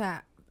 donde,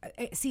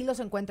 sí los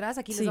encuentras,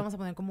 aquí les vamos a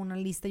poner como una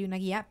lista y una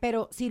guía,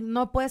 pero si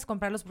no puedes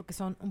comprarlos porque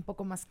son un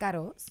poco más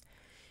caros,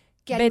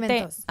 ¿qué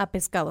alimentos? Vete a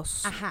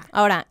pescados. Ajá.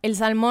 Ahora, el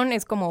salmón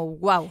es como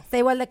wow. Está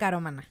igual de caro,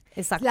 mana.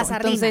 Exacto. Las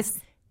sardinas.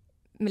 Entonces,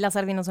 las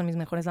sardinas son mis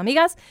mejores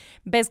amigas.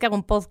 Ves que hago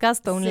un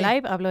podcast o un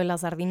live, hablo de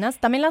las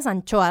sardinas. También las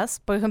anchoas,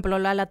 por ejemplo,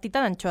 la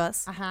latita de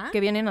anchoas, que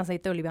viene en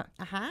aceite de oliva.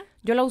 Ajá.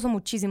 Yo la uso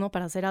muchísimo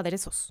para hacer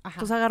aderezos. Ajá.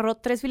 Entonces agarro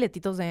 3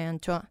 filetitos de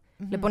anchoa,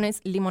 le pones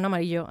limón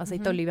amarillo,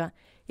 aceite de oliva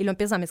y lo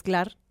empiezas a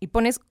mezclar y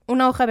pones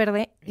una hoja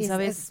verde y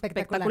sabes,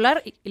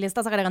 espectacular y le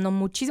estás agregando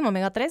muchísimo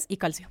omega 3 y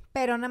calcio.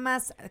 Pero nada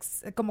más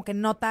como que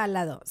nota al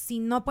lado, si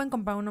no pueden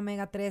comprar un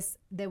omega 3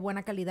 de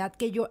buena calidad,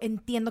 que yo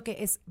entiendo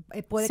que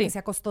puede que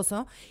sea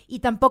costoso, y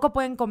tampoco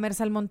pueden comer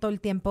salmón todo el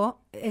tiempo,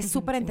 es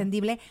súper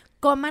entendible,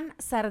 coman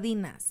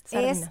sardinas.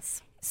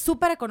 Es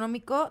súper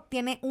económico,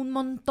 tiene un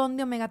montón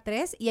de omega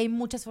 3 y hay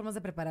muchas formas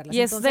de prepararlas.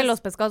 Y es de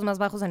los pescados más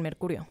bajos en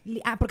mercurio.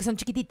 Porque son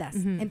chiquititas,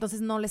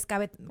 entonces no les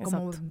cabe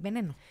como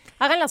veneno.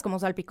 Háganlas como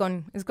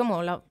salpicón, es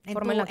como la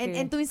forma en la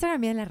que... En tu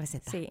Instagram viene la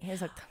receta. Sí,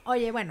 exacto.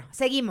 Oye, bueno,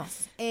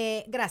 seguimos.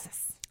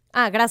 Grasas.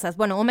 Grasas.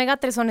 Bueno, omega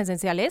 3 son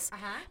esenciales.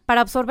 Ajá. Para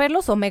absorber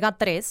los omega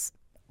 3,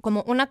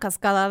 como una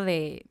cascada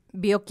de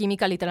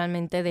bioquímica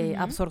literalmente de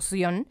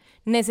absorción,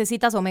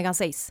 necesitas omega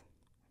 6,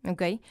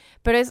 ¿ok?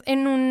 Pero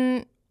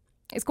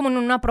es como en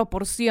una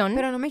proporción.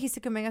 Pero no me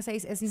dijiste que omega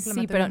 6 es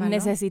inflamatorio. Sí, pero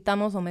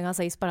necesitamos omega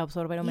 6 para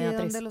absorber omega 3.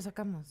 ¿Y de dónde lo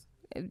sacamos?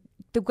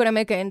 Tú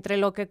créeme que entre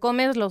lo que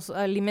comes, los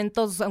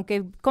alimentos,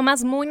 aunque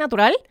comas muy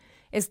natural,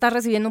 estás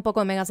recibiendo un poco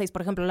de omega 6.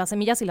 Por ejemplo, las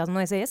semillas y las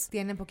nueces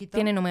 ¿tienen poquito?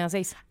 Tienen omega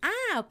 6.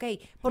 Ah, ok.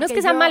 No es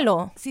que sea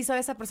malo. Sí soy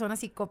esa persona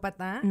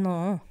psicópata.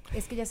 No.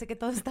 Es que ya sé que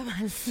todo está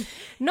mal.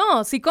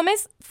 No, si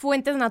comes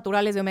fuentes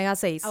naturales de omega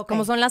 6,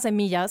 como son las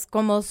semillas,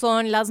 como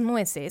son las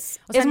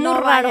nueces, o sea, es muy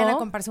raro. Vayan a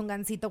comprarse un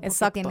gansito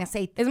porque tiene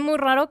aceite. Es muy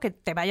raro que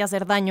te vaya a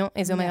hacer daño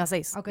ese omega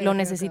 6. Lo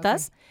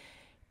necesitas.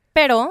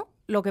 Pero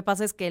lo que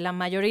pasa es que la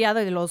mayoría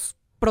de los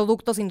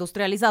productos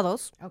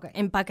industrializados,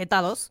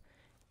 empaquetados,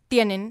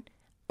 tienen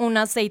un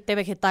aceite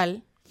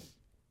vegetal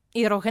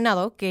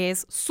hidrogenado que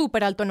es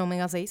súper alto en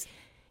omega 6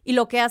 y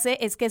lo que hace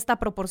es que esta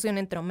proporción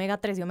entre omega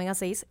 3 y omega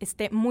 6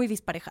 esté muy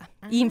dispareja.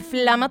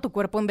 Inflama tu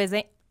cuerpo en vez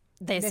de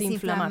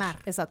desinflamar.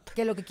 Exacto.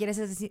 Que lo que quieres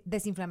es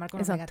desinflamar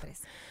con omega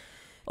 3.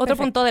 Otro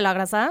punto de la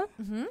grasa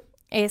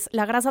es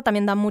la grasa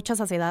también da mucha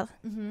saciedad.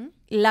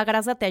 La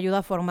grasa te ayuda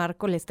a formar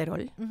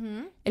colesterol.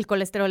 El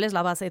colesterol es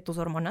la base de tus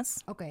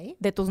hormonas,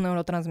 de tus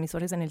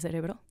neurotransmisores en el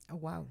cerebro.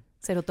 Wow.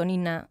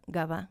 Serotonina,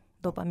 GABA,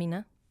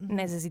 dopamina.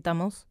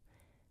 Necesitamos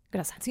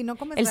grasa. Si no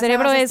comes el grasa,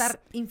 cerebro vas a es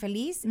estar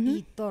infeliz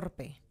y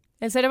torpe.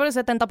 El cerebro es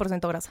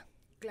 70% grasa.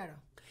 Claro.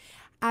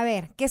 A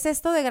ver, ¿qué es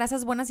esto de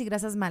grasas buenas y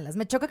grasas malas?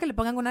 Me choca que le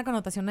pongan una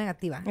connotación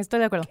negativa. Estoy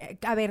de acuerdo.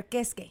 A ver, ¿qué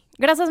es qué?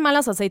 Grasas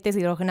malas, aceites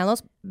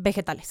hidrogenados,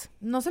 vegetales.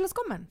 No se los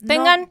coman.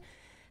 Tengan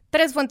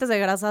 3 fuentes de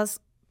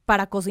grasas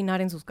para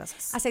cocinar en sus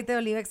casas. Aceite de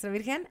oliva extra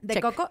virgen, de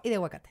check. Coco y de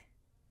aguacate.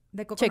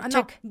 De coco. Check,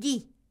 check.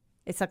 Ghee.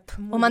 Exacto.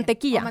 Muy o bien.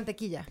 mantequilla. O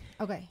mantequilla.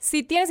 Ok.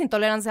 Si tienes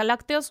intolerancia a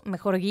lácteos,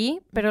 mejor ghee.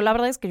 Pero la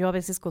verdad es que yo a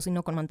veces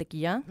cocino con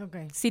mantequilla. Ok.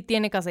 Sí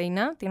tiene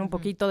caseína, tiene un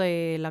poquito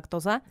de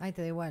lactosa. Ay,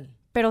 te da igual.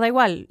 Pero da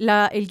igual.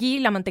 El ghee y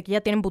la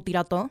mantequilla tienen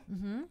butirato.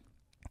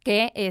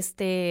 Que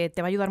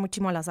te va a ayudar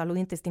muchísimo a la salud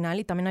intestinal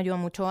y también ayuda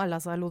mucho a la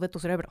salud de tu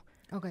cerebro.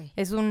 Okay.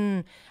 Es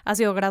un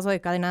ácido graso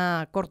de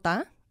cadena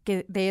corta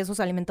que de eso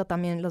se alimenta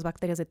también las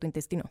bacterias de tu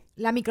intestino.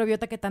 La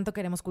microbiota que tanto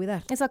queremos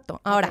cuidar.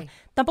 Exacto. Ahora,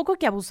 tampoco hay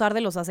que abusar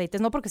de los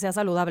aceites, no porque sea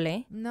saludable.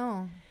 ¿Eh?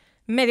 No.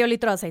 Medio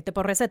litro de aceite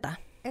por receta.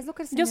 Es lo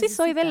que se Yo sí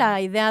soy de la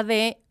idea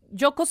de...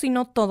 Yo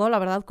cocino todo, la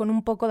verdad, con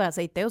un poco de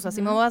aceite. O sea,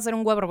 si me voy a hacer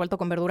un huevo revuelto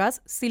con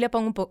verduras, sí le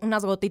pongo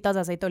unas gotitas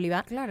de aceite de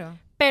oliva. Claro.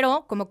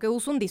 Pero como que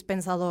uso un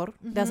dispensador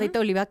de aceite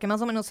de oliva, que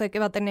más o menos sé que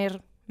va a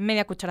tener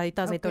media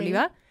cucharadita de aceite de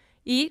oliva.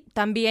 Y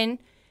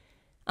también,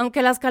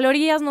 aunque las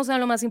calorías no sean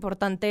lo más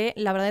importante,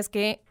 la verdad es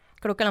que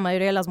creo que la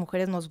mayoría de las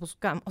mujeres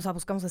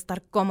buscamos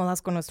estar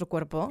cómodas con nuestro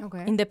cuerpo,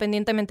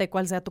 independientemente de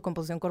cuál sea tu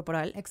composición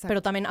corporal. Exacto.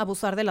 Pero también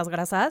abusar de las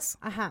grasas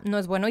no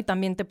es bueno y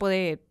también te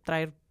puede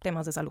traer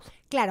temas de salud.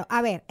 Claro,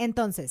 a ver,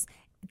 entonces,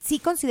 ¿sí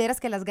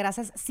consideras que las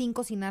grasas sin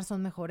cocinar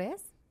son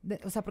mejores?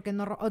 O sea, porque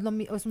no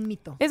es un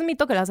mito. Es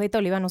mito que el aceite de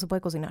oliva no se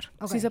puede cocinar.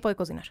 Sí se puede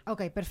cocinar.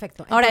 Ok,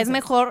 perfecto. Ahora, es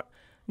mejor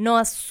no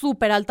a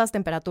súper altas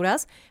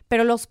temperaturas,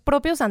 pero los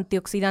propios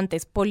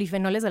antioxidantes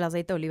polifenoles del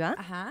aceite de oliva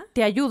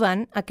te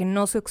ayudan a que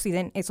no se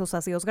oxiden esos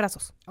ácidos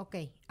grasos. Ok,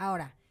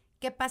 ahora,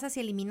 ¿qué pasa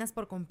si eliminas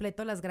por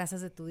completo las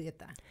grasas de tu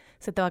dieta?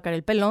 Se te va a caer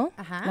el pelo,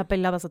 la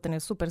piel la vas a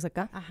tener súper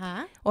seca,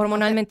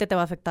 hormonalmente te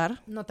va a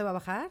afectar. ¿No te va a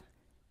bajar?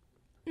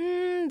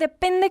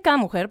 Depende de cada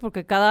mujer,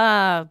 porque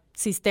cada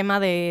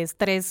sistema de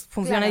estrés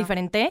funciona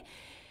diferente,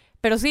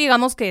 pero sí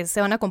digamos que se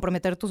van a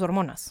comprometer tus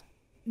hormonas.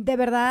 De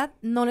verdad,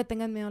 no le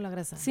tengan miedo a la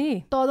grasa.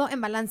 Sí. Todo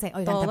en balance.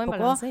 Oigan, todo tampoco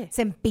en balance.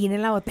 Se empine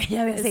la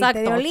botella de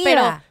aceite de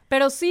oliva.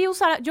 Pero sí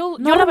usar... Yo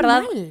la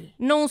verdad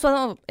no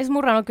uso... Es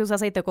muy raro que use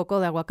aceite de coco o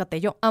de aguacate.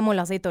 Yo amo el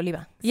aceite de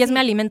oliva. Y es mi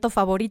alimento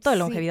favorito de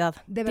longevidad.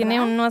 ¿De verdad?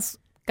 Tiene una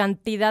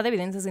cantidad de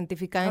evidencia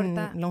científica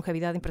en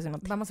longevidad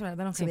impresionante. Vamos a hablar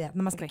de longevidad.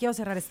 Nomás que quiero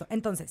cerrar esto.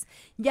 Entonces,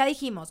 ya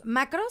dijimos,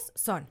 macros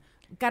son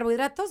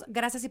carbohidratos,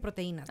 grasas y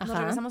proteínas. Nos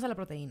regresamos a la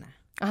proteína.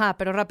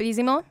 Pero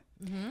rapidísimo...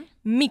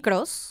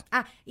 Micros.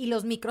 ¿Y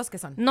los micros qué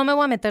son? No me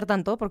voy a meter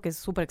tanto porque es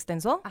súper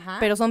extenso,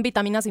 pero son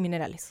vitaminas y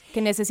minerales que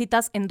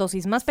necesitas en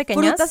dosis más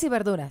pequeñas. Frutas y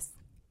verduras.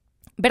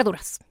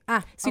 Verduras.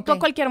 Si tú a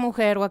cualquier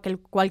mujer o a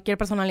cualquier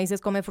persona le dices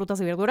come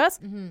frutas y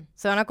verduras,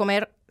 se van a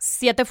comer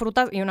 7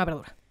 frutas y una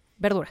verdura.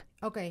 Verdura.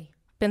 Ok.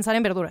 Pensar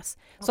en verduras.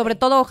 Sobre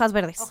todo hojas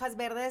verdes. Hojas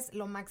verdes,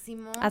 lo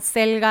máximo.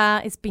 Acelga,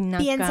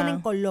 espinaca. Piensen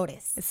en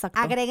colores. Exacto.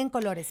 Agreguen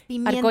colores.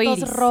 Pimientos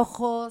Arcoíris.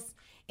 Rojos.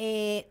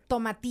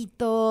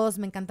 Tomatitos,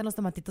 me encantan los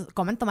tomatitos.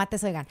 Comen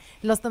tomates, oigan.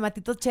 Los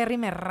tomatitos cherry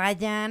me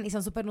rayan y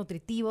son súper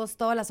nutritivos.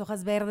 Todas las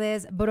hojas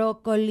verdes,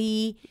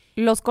 brócoli.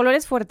 Los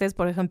colores fuertes,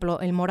 por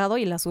ejemplo, el morado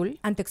y el azul.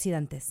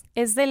 Antioxidantes.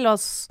 Es de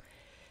los...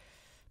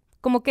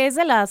 Como que es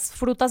de las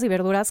frutas y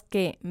verduras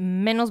que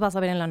menos vas a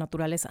ver en la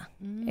naturaleza.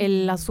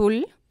 El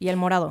azul y el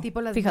morado.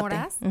 ¿Tipo las Fíjate.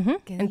 moras?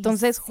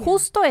 Entonces,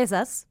 justo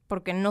esas,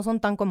 porque no son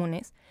tan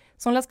comunes,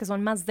 son las que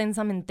son más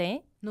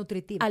densamente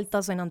nutritivas,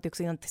 altas en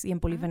antioxidantes y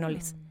en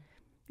polifenoles.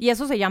 Y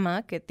eso se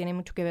llama, que tiene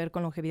mucho que ver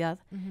con longevidad,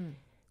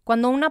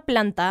 cuando una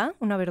planta,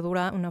 una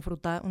verdura, una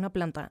fruta, una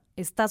planta,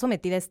 está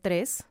sometida a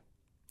estrés,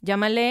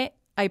 llámale,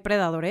 hay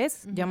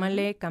predadores,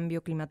 llámale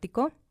cambio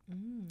climático,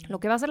 lo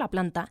que va a hacer la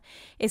planta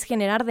es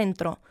generar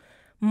dentro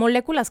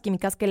moléculas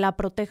químicas que la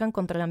protejan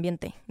contra el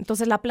ambiente.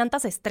 Entonces la planta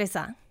se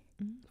estresa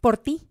por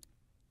ti.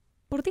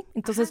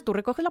 Entonces tú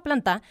recoges la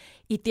planta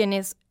y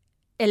tienes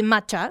el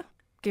matcha,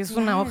 que es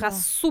una hoja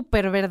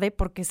súper verde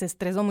porque se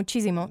estresó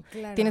muchísimo.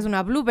 Claro. Tienes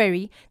una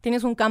blueberry,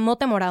 tienes un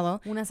camote morado.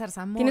 Una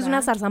zarzamora. Tienes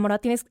una zarzamora,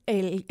 tienes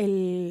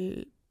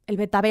el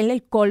betabel,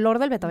 el color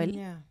del betabel.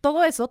 Yeah.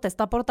 Todo eso te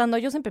está aportando.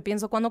 Yo siempre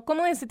pienso, cuando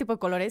como este tipo de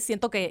colores,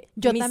 siento que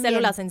mis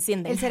células se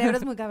encienden. El cerebro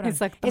es muy cabrón.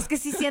 Exacto. Es que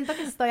sí siento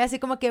que estoy así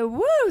como que,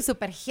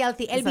 súper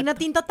healthy. El vino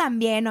tinto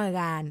también,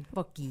 oigan.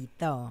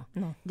 Poquito.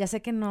 No. Ya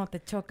sé que no, te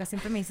choca.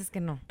 Siempre me dices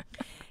que no.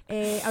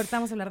 Ahorita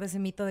vamos a hablar de ese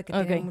mito de que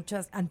tiene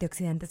muchos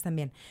antioxidantes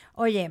también.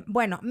 Oye,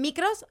 bueno,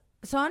 micros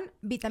son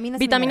vitaminas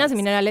y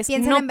minerales.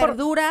 Piensen en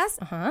verduras,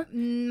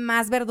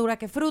 más verdura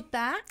que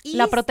fruta. Y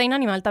la proteína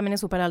animal también es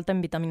súper alta en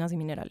vitaminas y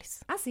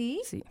minerales. ¿Ah,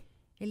 sí? Sí.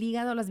 El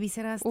hígado, las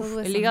vísceras, todo eso,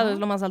 el hígado es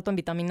lo más alto en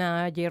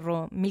vitamina A,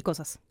 hierro, 1000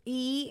 cosas.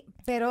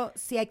 Pero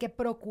sí hay que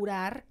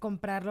procurar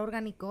comprarlo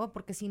orgánico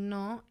porque si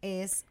no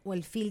es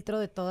el filtro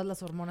de todas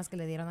las hormonas que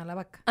le dieron a la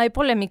vaca. Hay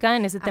polémica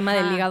en ese tema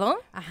del hígado.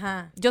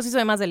 Ajá. Yo sí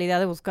soy más de la idea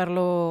de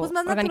buscarlo pues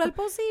más orgánico. Natural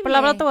posible. Pero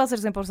la verdad te voy a ser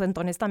 100%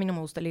 honesta, a mí no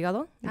me gusta el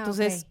hígado.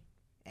 Entonces...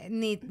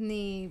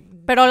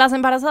 Pero las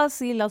embarazadas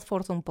sí las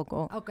forzo un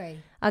poco. Ok.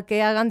 A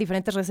que hagan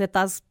diferentes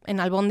recetas en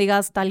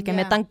albóndigas, tal, que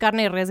metan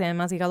carne de res y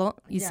además hígado,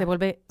 y se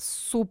vuelve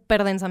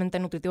súper densamente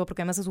nutritivo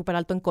porque además es súper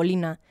alto en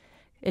colina.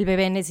 El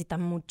bebé necesita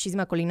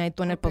muchísima colina y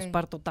tú en el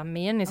posparto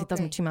también necesitas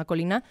muchísima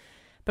colina.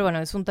 Pero bueno,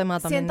 es un tema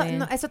también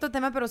no, es otro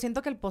tema, pero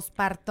siento que el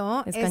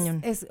posparto es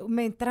cañón.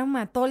 Me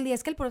trauma todo el día.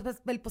 Es que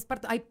el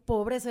posparto, ay,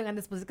 pobres, oigan,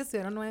 después es que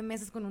estuvieron 9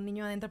 meses con un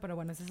niño adentro, pero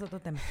bueno, ese es otro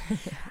tema.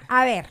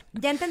 A ver,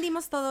 ya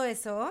entendimos todo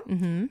eso.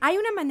 Hay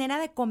una manera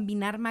de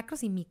combinar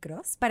macros y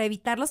micros para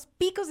evitar los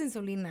picos de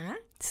insulina.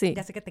 Sí.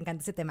 Ya sé que te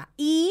encanta ese tema.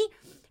 Y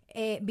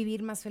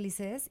vivir más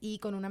felices y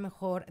con una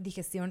mejor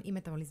digestión y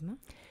metabolismo.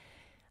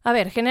 A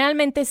ver,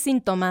 generalmente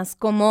síntomas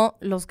como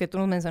los que tú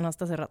nos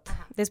mencionaste hace rato.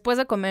 Ajá. Después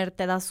de comer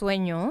te da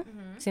sueño,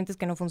 sientes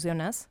que no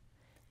funcionas.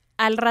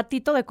 Al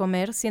ratito de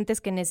comer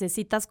sientes que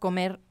necesitas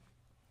comer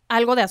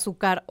algo de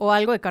azúcar o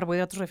algo de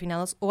carbohidratos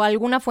refinados o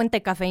alguna fuente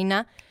de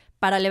cafeína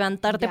para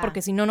levantarte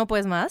porque si no, no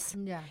puedes más.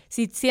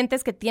 Si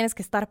sientes que tienes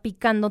que estar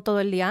picando todo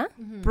el día,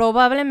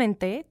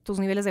 probablemente tus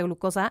niveles de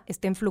glucosa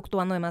estén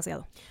fluctuando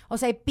demasiado. O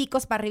sea, hay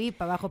picos para arriba y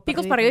para abajo.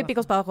 Picos para arriba y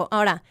picos para abajo.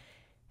 Ahora,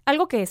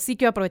 algo que sí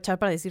quiero aprovechar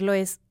para decirlo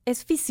es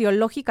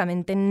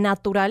fisiológicamente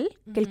natural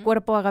que el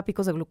cuerpo haga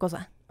picos de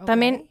glucosa.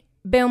 También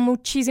veo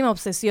muchísima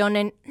obsesión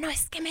en, no,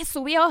 es que me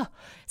subió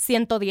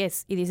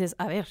 110. Y dices,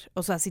 a ver,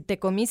 o sea, si te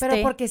comiste...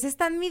 Pero ¿por qué se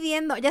están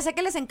midiendo? Ya sé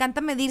que les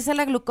encanta medirse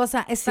la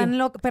glucosa. Están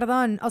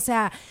perdón, o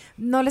sea,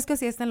 no les que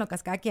sí están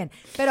locas cada quien.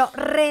 Pero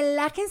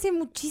relájense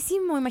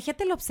muchísimo.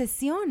 Imagínate la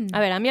obsesión.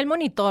 A ver, a mí el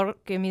monitor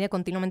que mide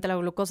continuamente la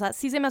glucosa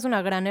sí se me hace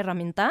una gran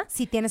herramienta.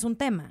 Si tienes un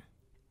tema.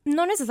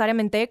 No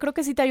necesariamente, creo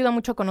que sí te ayuda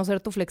mucho a conocer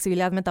tu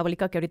flexibilidad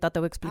metabólica, que ahorita te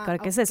voy a explicar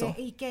qué es eso.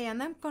 ¿Y que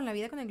andan con la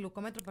vida con el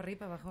glucómetro para arriba y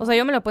para abajo? O sea,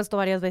 yo me lo he puesto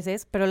varias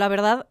veces, pero la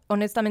verdad,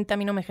 honestamente, a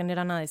mí no me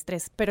genera nada de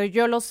estrés. Pero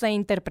yo lo sé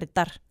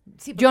interpretar.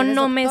 Sí, yo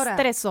no me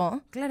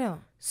estreso. Claro.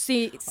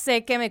 Si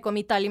sé que me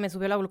comí tal y me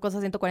subió la glucosa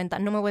a 140,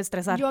 no me voy a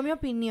estresar. Yo, mi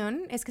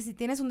opinión es que si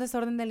tienes un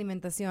desorden de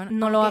alimentación...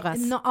 No lo hagas.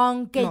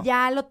 Aunque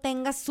ya lo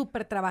tengas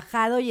súper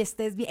trabajado y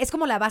estés bien. Es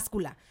como la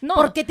báscula. No.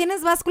 ¿Por qué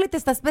tienes báscula y te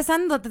estás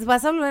pesando? Te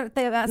vas a morir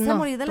de la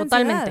ansiedad.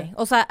 Totalmente.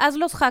 O sea, haz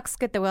los hacks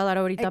que te voy a dar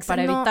ahorita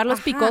para evitar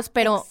los picos,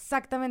 pero...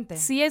 Exactamente.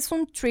 Si es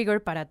un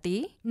trigger para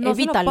ti, no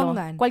evítalo. Se lo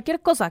pongan.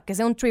 Cualquier cosa que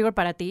sea un trigger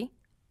para ti,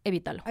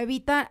 evítalo.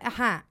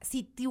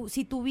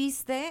 Si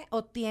tuviste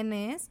o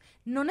tienes,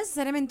 no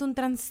necesariamente un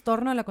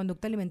trastorno de la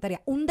conducta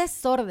alimentaria, un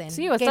desorden.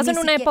 Sí, o estás en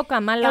una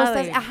época mala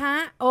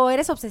o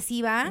eres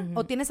obsesiva,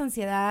 o tienes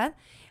ansiedad,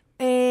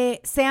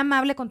 sé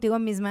amable contigo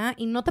misma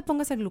y no te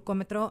pongas el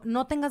glucómetro,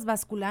 no tengas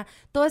báscula.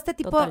 Todo este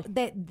tipo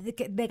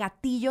de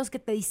gatillos que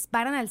te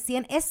disparan al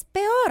 100 es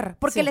peor,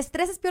 porque el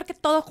estrés es peor que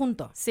todo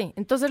junto. Sí,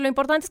 entonces lo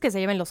importante es que se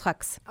lleven los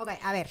hacks. Ok,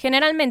 a ver.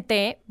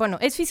 Generalmente, bueno,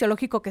 es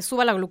fisiológico que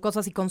suba la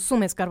glucosa si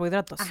consumes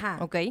carbohidratos.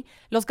 ¿Ok?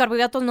 Los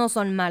carbohidratos no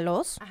son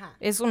malos.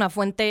 Es una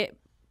fuente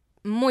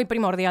muy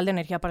primordial de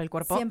energía para el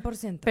cuerpo.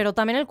 100%. Pero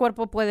también el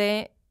cuerpo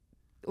puede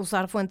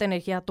usar fuente de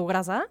energía tu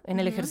grasa. En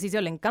el ejercicio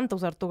le encanta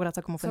usar tu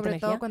grasa como fuente de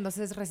energía. Sobre todo cuando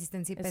haces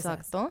resistencia y pesas.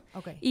 Exacto.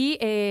 Y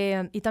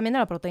también de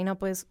la proteína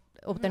puedes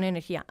obtener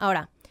energía.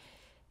 Ahora,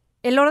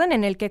 el orden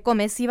en el que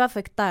comes sí va a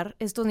afectar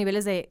estos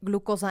niveles de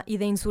glucosa y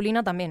de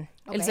insulina también.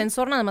 El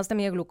sensor nada más te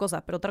mide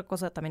glucosa, pero otra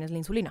cosa también es la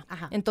insulina.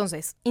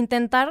 Entonces,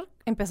 intentar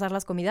empezar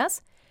las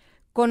comidas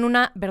con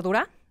una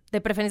verdura, de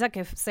preferencia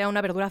que sea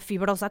una verdura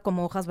fibrosa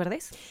como hojas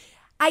verdes.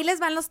 Ahí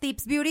les van los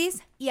tips,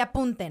 beauties, y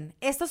apunten.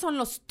 Estos son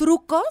los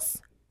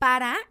trucos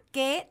para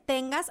que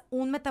tengas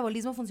un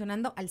metabolismo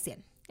funcionando al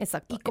 100.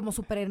 Exacto. Y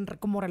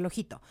como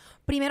relojito.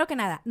 Primero que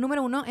nada,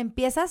 número 1,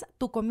 empiezas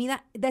tu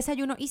comida,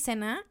 desayuno y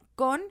cena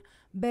con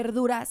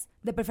verduras,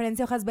 de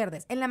preferencia hojas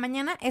verdes. En la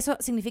mañana eso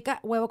significa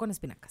huevo con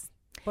espinacas,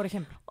 por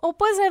ejemplo. O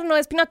puede ser no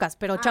espinacas,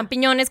 pero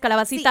champiñones,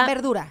 calabacita. Sí,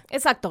 verdura.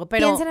 Exacto,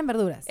 pero piensen en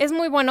verduras. Es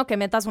muy bueno que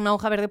metas una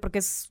hoja verde porque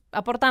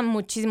aporta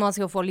muchísimo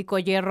ácido fólico,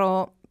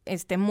 hierro,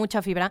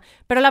 mucha fibra,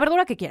 pero la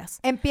verdura que quieras.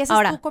 Empiezas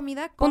ahora, tu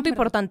comida con punto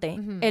importante,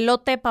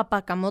 elote,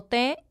 papa,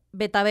 camote,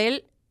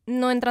 betabel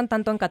no entran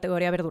tanto en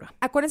categoría verdura.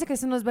 Acuérdense que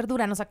eso no es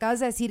verdura, nos acabas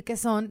de decir que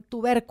son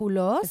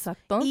tubérculos.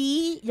 Exacto.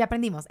 Y ya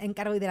aprendimos, en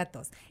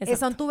carbohidratos.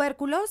 Son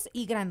tubérculos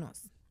y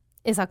granos.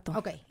 Exacto.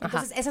 Ok,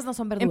 entonces esas no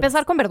son verduras.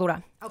 Empezar con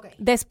verdura. Ok.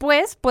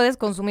 Después puedes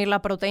consumir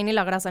la proteína y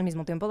la grasa al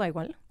mismo tiempo, da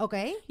igual. Ok.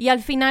 Y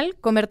al final,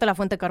 comerte la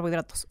fuente de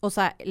carbohidratos. O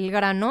sea, el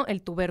grano,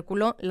 el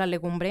tubérculo, la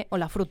legumbre o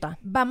la fruta.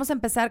 Vamos a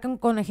empezar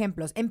con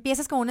ejemplos.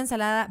 Empiezas con una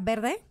ensalada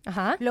verde.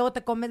 Luego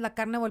te comes la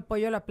carne o el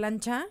pollo a la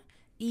plancha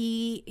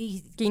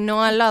y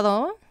quinoa al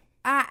lado.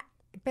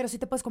 Pero sí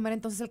te puedes comer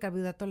entonces el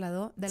carbohidrato al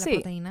lado de la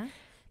proteína.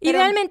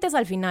 Idealmente es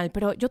al final,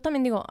 pero yo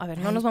también digo, a ver,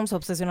 no nos vamos a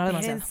obsesionar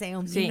demasiado. Espérense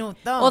un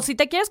minuto. O si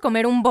te quieres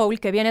comer un bowl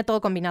que viene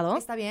todo combinado.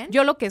 ¿Está bien?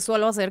 Yo lo que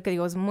suelo hacer, que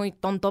digo es muy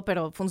tonto,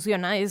 pero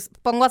funciona, es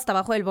pongo hasta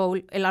abajo del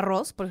bowl el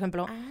arroz, por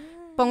ejemplo.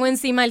 Pongo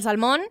encima el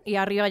salmón y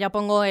arriba ya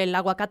pongo el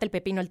aguacate, el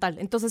pepino, el tal.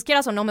 Entonces,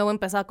 quieras o no, me voy a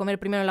empezar a comer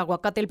primero el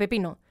aguacate y el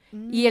pepino.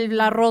 Y el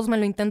arroz me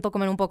lo intento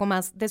comer un poco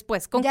más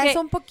después. Es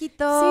un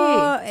poquito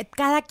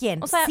cada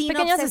quien. O sea, sin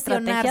pequeñas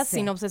estrategias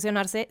sin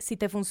obsesionarse. Si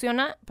te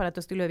funciona para tu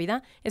estilo de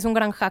vida, es un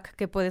gran hack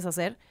que puedes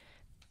hacer.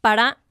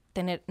 para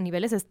tener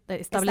niveles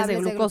estables de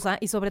glucosa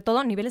y sobre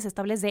todo niveles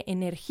estables de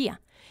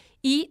energía.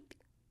 Y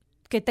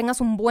que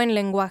tengas un buen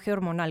lenguaje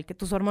hormonal, que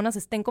tus hormonas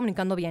estén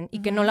comunicando bien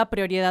y que no la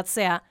prioridad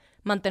sea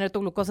mantener tu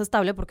glucosa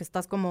estable porque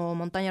estás como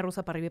montaña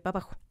rusa para arriba y para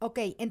abajo. Ok,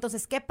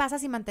 entonces, ¿qué pasa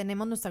si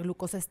mantenemos nuestra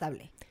glucosa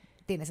estable?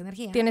 ¿Tienes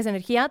energía? Tienes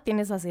energía,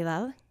 tienes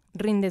saciedad,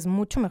 rindes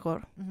mucho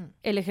mejor,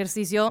 el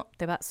ejercicio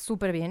te va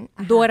súper bien,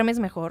 duermes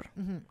mejor,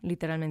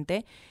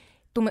 literalmente,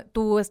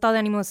 tu estado de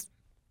ánimo es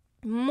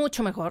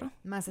mucho mejor.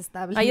 Más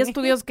estable. Hay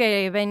estudios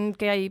que ven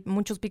que hay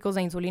muchos picos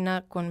de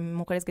insulina con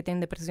mujeres que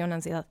tienen depresión,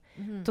 ansiedad.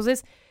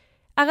 Entonces,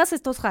 hagas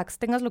estos hacks,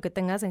 tengas lo que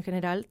tengas, en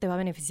general te va a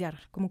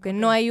beneficiar. Como que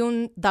no hay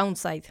un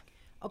downside.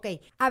 Ok,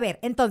 a ver,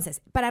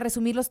 entonces, para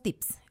resumir los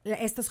tips,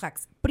 estos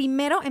hacks.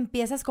 Primero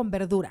empiezas con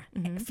verdura,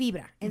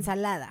 fibra,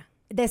 ensalada.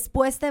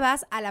 Después te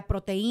vas a la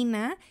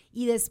proteína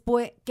y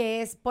después,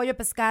 que es pollo,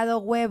 pescado,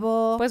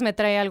 huevo. Pues me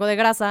trae algo de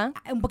grasa.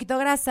 Un poquito de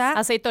grasa.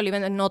 Aceite de oliva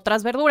en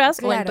otras verduras,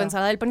 claro. O en tu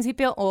ensalada del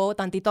principio, o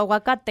tantito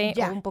aguacate,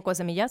 o un poco de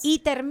semillas. Y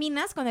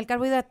terminas con el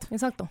carbohidrato.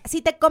 Exacto.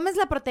 Si te comes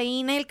la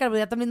proteína y el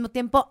carbohidrato al mismo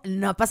tiempo,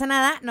 no pasa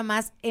nada,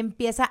 nomás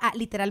empieza a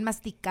literal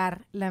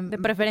masticar la... De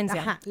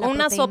preferencia.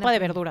 Una sopa de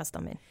verduras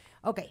también.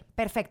 Ok,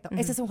 perfecto.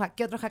 Ese es un hack.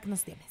 ¿Qué otro hack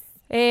nos tienes?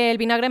 El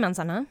vinagre de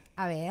manzana.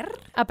 A ver.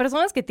 A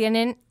personas que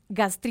tienen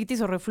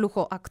gastritis o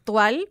reflujo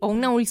actual o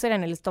una úlcera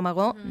en el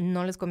estómago,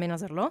 no les conviene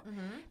hacerlo.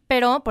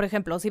 Pero, por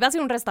ejemplo, si vas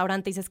a un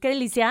restaurante y dices, qué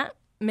delicia,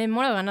 me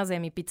muero de ganas de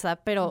mi pizza,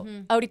 pero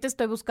ahorita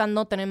estoy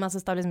buscando tener más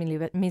estables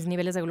mis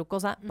niveles de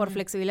glucosa por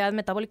flexibilidad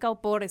metabólica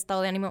o por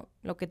estado de ánimo,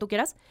 lo que tú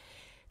quieras.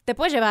 Te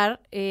puedes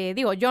llevar,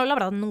 yo la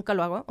verdad nunca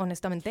lo hago,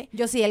 honestamente.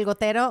 Yo sí, el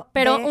gotero.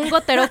 Pero un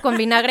gotero con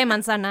vinagre de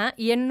manzana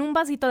y en un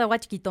vasito de agua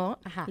chiquito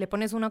le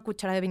pones una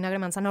cuchara de vinagre de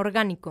manzana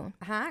orgánico.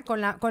 Ajá,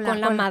 con la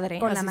madre,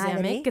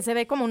 que se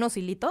ve como unos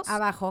hilitos.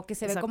 Abajo, que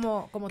se ve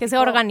como que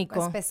sea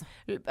orgánico. Espeso.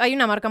 Hay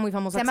una marca muy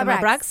famosa que se llama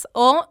Brax.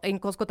 O en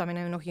Costco también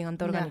hay uno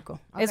gigante orgánico.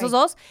 Okay. Esos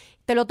dos,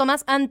 te lo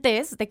tomas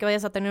antes de que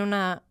vayas a tener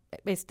una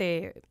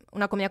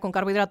comida con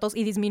carbohidratos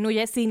y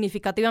disminuye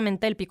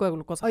significativamente el pico de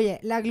glucosa. Oye,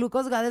 la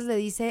Glucose Goddess le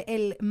dice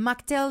el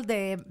mocktail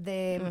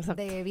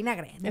de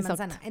vinagre, de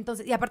manzana.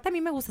 Entonces, y aparte a mí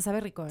me gusta, sabe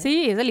rico, ¿eh?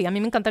 Sí, es deli. A mí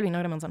me encanta el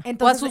vinagre de manzana.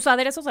 Entonces, o a sus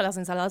aderezos a las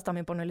ensaladas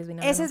también ponerles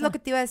vinagre de manzana. Eso es lo que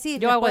te iba a decir.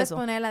 Yo hago puedes eso.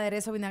 Poner el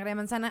aderezo vinagre de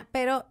manzana,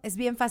 pero es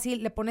bien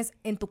fácil. Le pones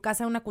en tu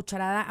casa una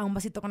cucharada a un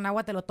vasito con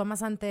agua, te lo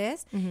tomas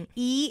antes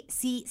y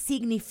sí,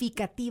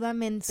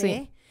 significativamente...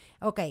 Sí.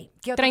 Ok.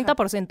 ¿Qué otro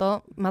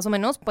 30% más o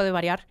menos puede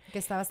variar. Que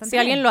está bastante Si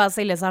alguien lo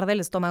hace y les arde el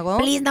estómago...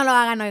 Please, no lo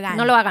hagan, oigan.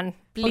 No lo hagan,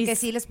 please. Porque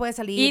sí les puede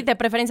salir... Y de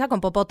preferencia con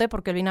popote,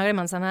 porque el vinagre de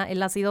manzana,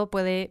 el ácido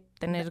puede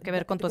tener que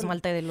ver con tu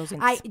esmalte de los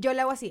dientes. Ay, yo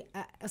le hago así.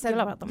 O sea, yo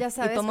la ya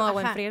sabes. Y tomo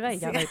agua en friega y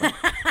ya da igual.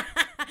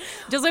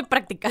 Yo soy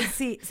práctica.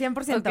 Sí,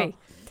 100%. Okay.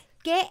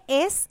 ¿Qué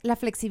es la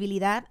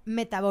flexibilidad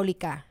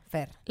metabólica,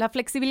 Fer? La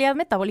flexibilidad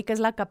metabólica es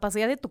la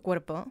capacidad de tu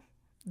cuerpo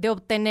de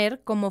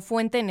obtener como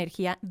fuente de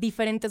energía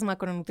diferentes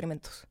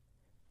macronutrientes.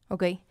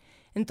 ¿Ok?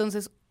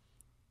 Entonces,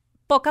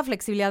 poca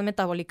flexibilidad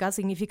metabólica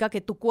significa que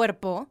tu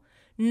cuerpo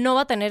no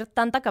va a tener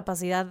tanta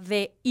capacidad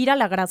de ir a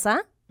la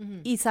grasa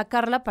y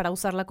sacarla para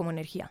usarla como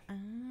energía.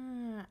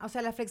 O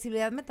sea, la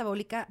flexibilidad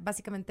metabólica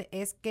básicamente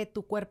es que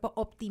tu cuerpo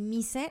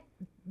optimice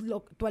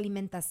tu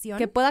alimentación.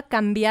 Que pueda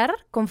cambiar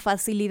con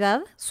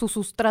facilidad su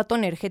sustrato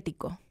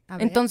energético.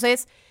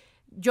 Entonces,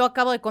 yo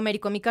acabo de comer y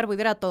comí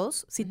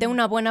carbohidratos. Si tengo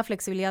una buena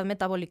flexibilidad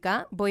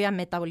metabólica, voy a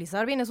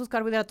metabolizar bien esos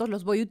carbohidratos,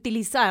 los voy a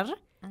utilizar...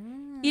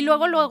 Y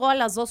luego a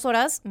las 2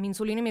 horas, mi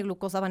insulina y mi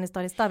glucosa van a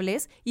estar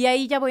estables y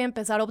ahí ya voy a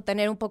empezar a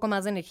obtener un poco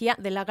más de energía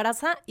de la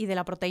grasa y de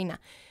la proteína.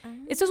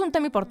 Esto es un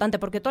tema importante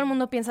porque todo el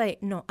mundo piensa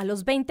no, a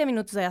los 20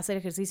 minutos de hacer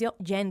ejercicio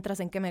ya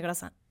entras en quema de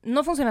grasa.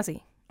 No funciona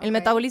así. El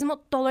metabolismo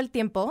todo el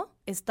tiempo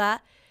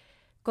está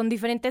con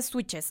diferentes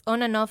switches,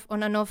 on and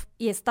off,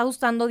 y está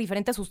usando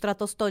diferentes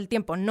sustratos todo el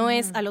tiempo. No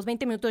es a los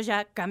 20 minutos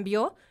ya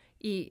cambió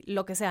y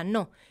lo que sea,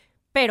 no.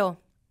 Pero...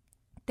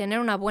 tener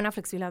una buena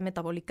flexibilidad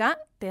metabólica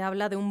te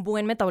habla de un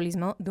buen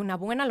metabolismo, de una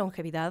buena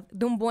longevidad,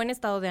 de un buen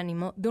estado de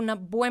ánimo, de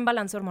un buen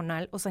balance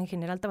hormonal. O sea, en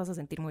general te vas a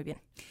sentir muy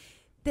bien.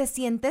 Te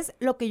sientes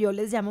lo que yo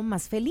les llamo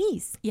más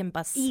feliz. Y en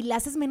paz. Y la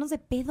haces menos de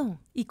pedo.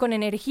 Y con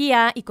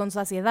energía y con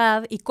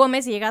saciedad. Y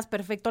comes y llegas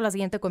perfecto a la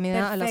siguiente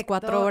comida a las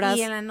 4 horas.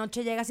 Y en la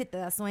noche llegas y te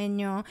da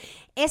sueño.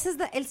 Ese es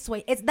el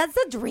sueño. That's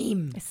the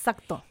dream.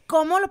 Exacto.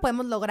 ¿Cómo lo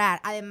podemos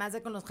lograr? Además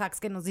de con los hacks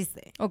que nos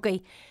diste. Ok.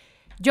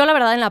 Yo, la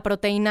verdad, en la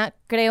proteína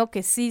creo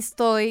que sí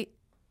estoy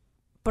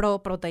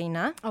pro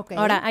proteína. Okay.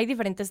 Ahora, hay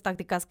diferentes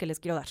tácticas que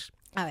les quiero dar.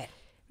 A ver.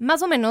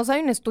 Más o menos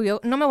hay un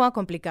estudio, no me voy a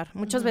complicar.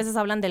 Muchas veces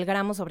hablan del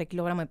gramo sobre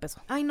kilogramo de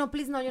peso. Ay, no,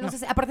 please, no, yo no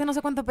sé. Aparte no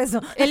sé cuánto peso.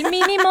 El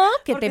mínimo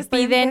que te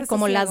piden,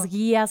 como las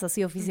guías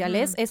así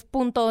oficiales, es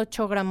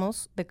 0.8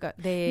 gramos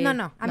de...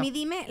 No. A mí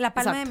dime la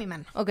palma de mi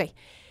mano. Ok.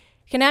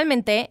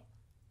 Generalmente,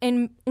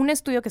 en un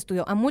estudio que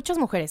estudió a muchas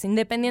mujeres,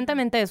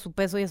 independientemente de su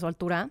peso y de su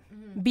altura,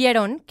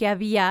 vieron que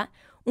había...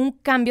 un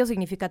cambio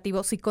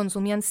significativo si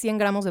consumían 100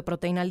 gramos de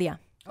proteína al día.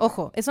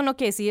 Ojo, eso no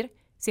quiere decir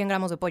 100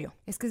 gramos de pollo.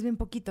 Es que es bien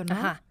poquito, ¿no?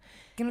 Ajá.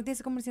 ¿Que no tienes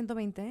que comer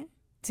 120?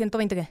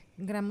 ¿120 qué?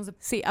 Gramos de...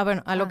 Sí,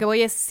 bueno, a lo que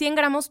voy es 100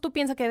 gramos. Tú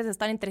piensas que debes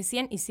estar entre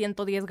 100 y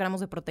 110 gramos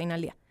de proteína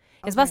al día.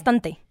 Okay.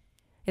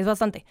 Es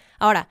bastante.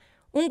 Ahora,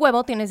 un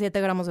huevo tiene 7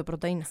 gramos de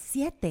proteína.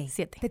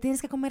 ¿7? ¿Te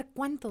tienes que comer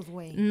cuántos,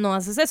 güey? No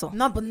haces eso.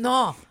 No, pues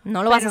no.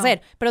 No lo vas a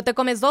hacer. Pero te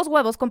comes 2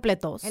 huevos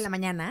completos. ¿En la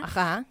mañana?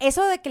 Ajá.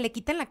 Eso de que le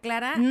quiten la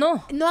clara.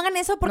 No. No hagan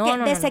eso porque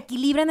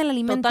desequilibran el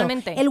alimento.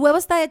 Totalmente. El huevo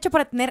está hecho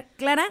para tener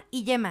clara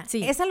y yema.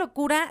 Sí. Esa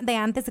locura de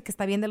antes, de que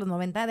está bien, de los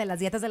 90, de las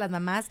dietas de las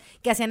mamás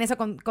que hacían eso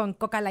con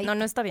Coca Light.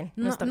 No está bien.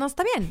 No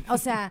está bien. O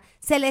sea,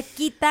 le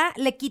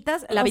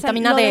quitas la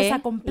vitamina D,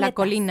 la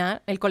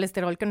colina, el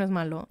colesterol, que no es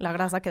malo, la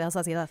grasa que da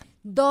saciedad.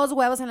 2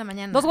 huevos en la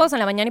mañana. 2 huevos en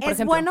la mañana y, por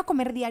ejemplo... ¿Es bueno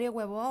comer diario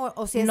huevo?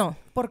 O si es... No.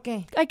 ¿Por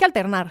qué? Hay que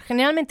alternar.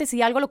 Generalmente,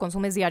 si algo lo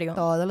consumes diario.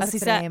 Todos los así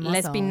sea la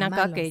espinaca,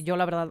 malos. que yo,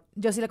 la verdad...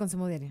 Yo sí la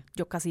consumo diario.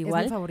 Yo casi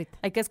igual. Es mi favorita.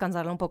 Hay que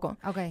descansarla un poco.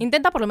 Okay.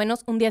 Intenta por lo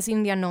menos un día sí,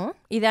 un día no.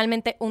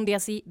 Idealmente, un día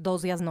sí,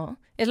 2 días no.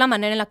 Es la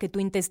manera en la que tu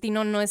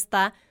intestino no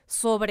está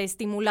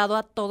sobreestimulado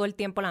a todo el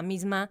tiempo la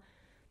misma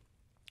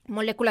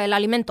molécula del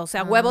alimento,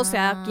 sea huevo,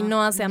 sea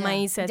quinoa, sea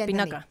maíz, sea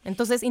espinaca. Entendí.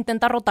 Entonces,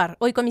 intenta rotar.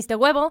 Hoy comiste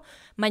huevo,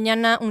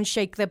 mañana un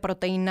shake de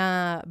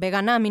proteína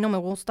vegana. A mí no me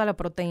gusta la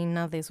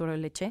proteína de suero de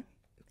leche.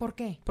 ¿Por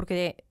qué?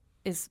 Porque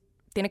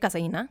tiene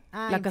caseína.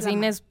 La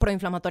caseína es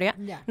proinflamatoria.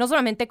 No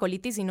solamente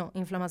colitis, sino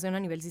inflamación a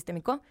nivel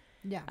sistémico.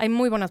 Hay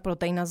muy buenas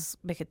proteínas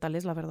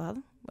vegetales, la verdad,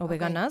 o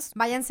veganas.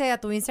 Váyanse a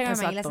tu Instagram.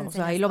 Exacto, ahí las enseñas. O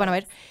sea, ahí lo van a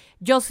ver.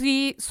 Yo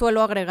sí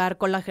suelo agregar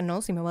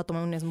colágeno si me voy a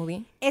tomar un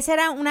smoothie. Esa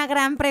era una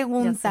gran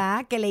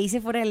pregunta que le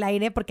hice fuera del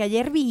aire, porque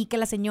ayer vi que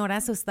la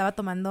señora se estaba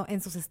tomando en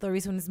sus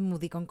stories un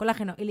smoothie con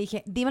colágeno. Y le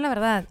dije, dime la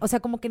verdad. O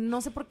sea, como que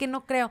no sé por qué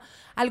no creo.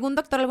 Algún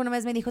doctor alguna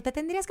vez me dijo, te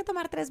tendrías que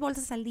tomar 3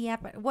 bolsas al día,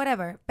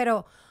 whatever.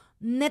 Pero...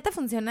 ¿neta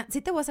funciona? Sí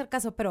te voy a hacer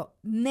caso, pero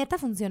 ¿neta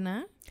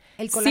funciona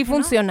el colágeno? Sí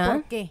funciona.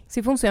 ¿Por qué?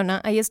 Sí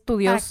funciona. Hay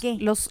estudios. ¿Para qué?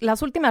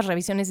 Las últimas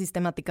revisiones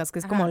sistemáticas, que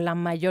es como la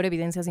mayor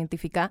evidencia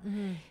científica,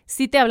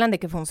 sí te hablan de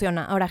que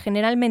funciona. Ahora,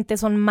 generalmente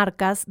son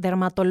marcas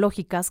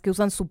dermatológicas que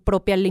usan su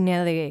propia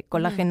línea de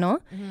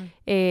colágeno,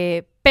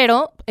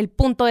 pero el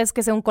punto es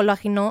que sea un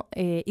colágeno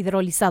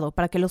hidrolizado,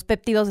 para que los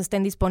péptidos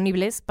estén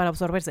disponibles para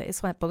absorberse.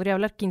 Podría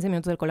hablar 15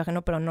 minutos del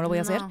colágeno, pero no lo voy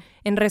a hacer.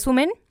 En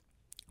resumen...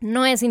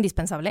 no es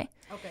indispensable.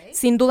 Okay.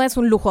 Sin duda es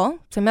un lujo.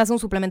 Se me hace un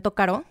suplemento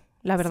caro,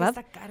 la verdad. Sí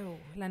está caro,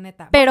 la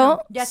neta. Pero...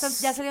 bueno, ya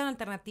salieron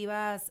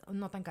alternativas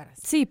no tan caras.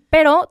 Sí,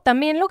 pero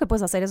también lo que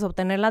puedes hacer es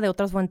obtenerla de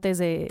otras fuentes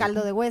de...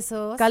 caldo de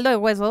huesos. Caldo de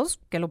huesos,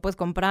 que lo puedes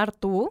comprar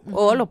tú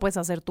o lo puedes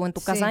hacer tú en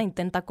tu casa.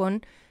 Intenta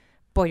con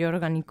pollo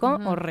orgánico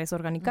o res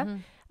orgánica.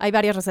 Hay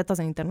varias recetas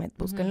en internet,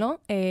 búsquenlo.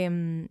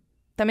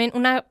 También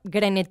una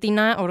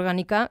grenetina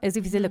orgánica, es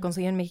difícil de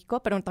conseguir en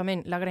México, pero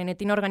también la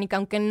grenetina orgánica,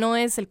 aunque no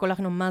es el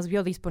colágeno más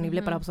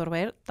biodisponible para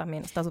absorber,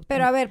 también estás obteniendo.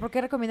 Pero a ver, ¿por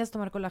qué recomiendas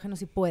tomar colágeno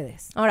si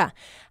puedes? Ahora,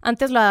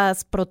 antes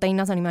las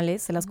proteínas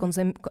animales las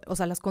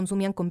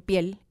consumían con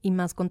piel y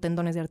más con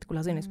tendones y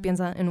articulaciones.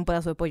 Piensa en un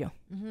pedazo de pollo.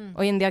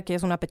 Hoy en día que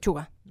es una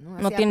pechuga.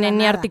 No tiene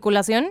ni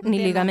articulación, ni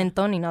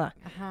ligamento, ni nada.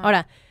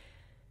 Ahora,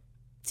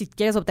 si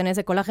quieres obtener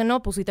ese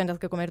colágeno, pues sí tendrás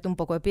que comerte un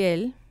poco de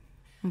piel.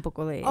 Un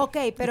poco de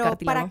pero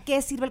 ¿para qué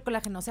sirve el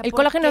colágeno? O sea, el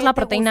colágeno es la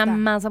proteína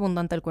más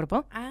abundante del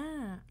cuerpo.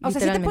 O sea,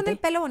 si te pone el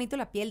pelo bonito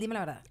la piel, dime la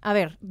verdad. A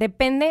ver,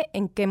 depende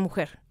en qué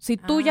mujer. Si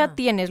tú ya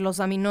tienes los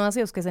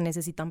aminoácidos que se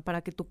necesitan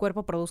para que tu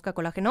cuerpo produzca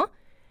colágeno,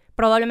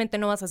 probablemente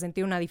no vas a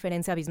sentir una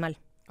diferencia abismal.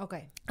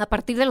 A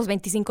partir de los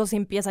 25 sí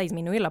empieza a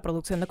disminuir la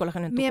producción de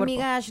colágeno en tu cuerpo. Mi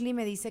amiga Ashley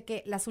me dice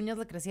que las uñas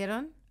le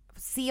crecieron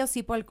sí o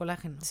sí por el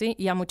colágeno. Sí,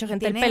 y a mucha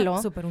gente el pelo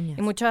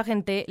y mucha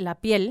gente la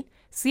piel.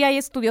 Sí hay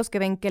estudios que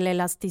ven que la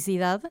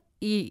elasticidad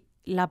y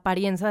la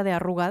apariencia de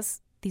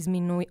arrugas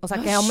disminuye, o sea,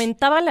 que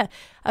aumentaba la...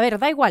 A ver,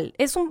 da igual,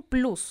 es un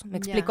plus, me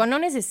explico. No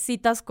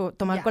necesitas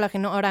tomar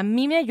colágeno. Ahora, a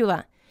mí me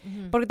ayuda,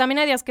 porque también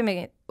hay días que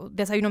me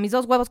desayuno mis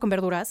 2 huevos con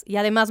verduras y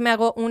además me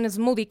hago un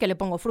smoothie que le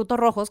pongo frutos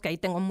rojos, que ahí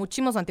tengo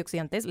muchísimos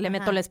antioxidantes, le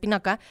meto la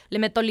espinaca, le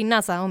meto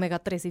linaza, omega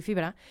 3 y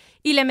fibra,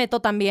 y le meto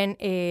también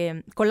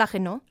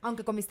colágeno.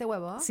 ¿Aunque comiste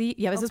huevo? Sí,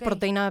 y a veces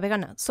proteína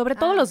vegana. Sobre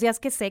todo los días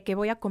que sé que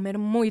voy a comer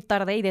muy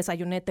tarde y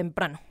desayuné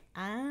temprano.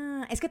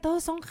 Es que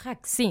todos son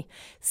hacks.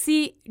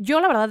 Sí, yo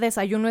la verdad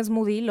desayuno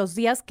smoothie los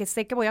días que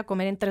sé que voy a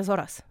comer en 3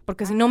 horas,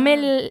 porque si no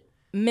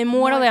me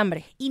muero de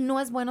hambre. Y no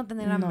es bueno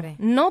tener hambre.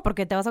 No,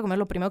 porque te vas a comer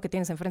lo primero que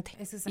tienes enfrente.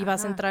 Y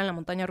vas a entrar en la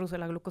montaña rusa de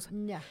la glucosa.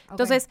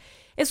 Entonces,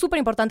 es súper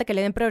importante que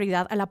le den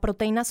prioridad a la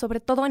proteína, sobre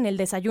todo en el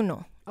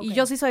desayuno. Y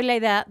yo sí soy la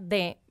idea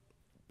de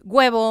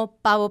huevo,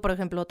 pavo, por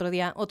ejemplo, otro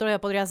día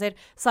podría ser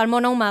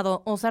salmón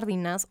ahumado o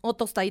sardinas o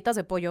tostaditas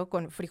de pollo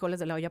con frijoles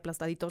de la olla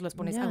aplastaditos, les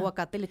pones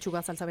aguacate,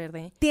 lechuga, salsa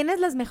verde. Tienes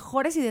las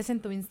mejores ideas en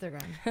tu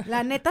Instagram.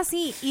 La neta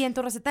sí, y en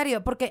tu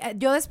recetario, porque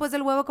yo después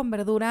del huevo con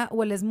verdura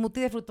o el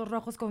smoothie de frutos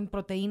rojos con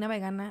proteína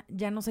vegana,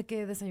 ya no sé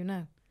qué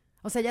desayunar.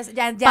 O sea, ya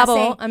pavo,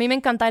 sé. A mí me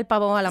encanta el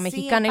pavo a la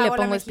mexicana y le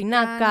pongo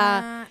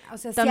espinaca. O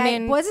sea,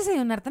 también, puedes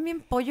desayunar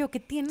también pollo, ¿qué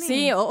tiene?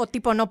 Sí, o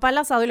tipo nopal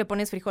asado y le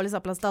pones frijoles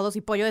aplastados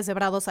y pollo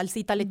deshebrado,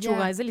 salsita,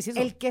 lechuga, es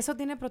delicioso. ¿El queso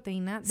tiene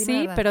proteína?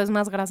 Sí, pero es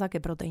más grasa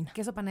que proteína.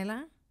 ¿Queso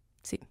panela?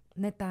 Sí.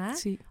 ¿Neta?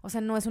 Sí. O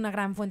sea, no es una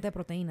gran fuente de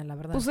proteína, la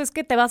verdad. Pues es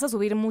que te vas a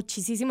subir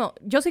muchísimo.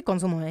 Yo sí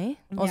consumo,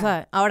 O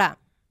sea, ahora,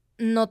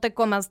 no te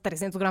comas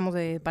 300 gramos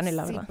de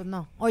panela, ¿verdad? Sí, pues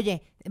no.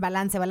 Oye,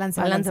 balance.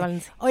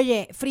 Balance.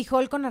 Oye,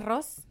 ¿frijol con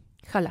arroz?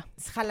 Jala.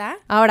 ¿Jala?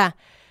 Ahora,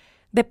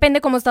 depende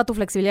cómo está tu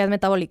flexibilidad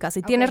metabólica.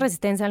 Si tienes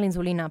resistencia a la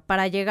insulina,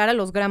 para llegar a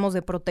los gramos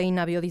de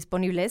proteína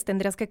biodisponibles,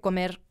 tendrías que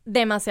comer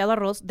demasiado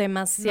arroz,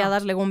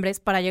 demasiadas legumbres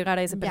para llegar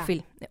a ese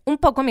perfil. Un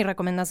poco mi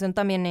recomendación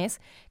también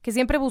es que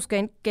siempre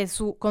busquen que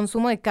su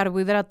consumo de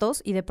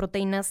carbohidratos y de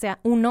proteína sea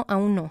 1 a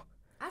 1.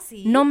 ¿Ah,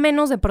 sí? No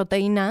menos de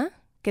proteína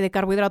que de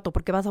carbohidrato,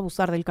 porque vas a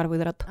abusar del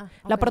carbohidrato.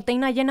 La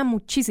proteína llena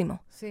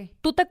muchísimo. Sí.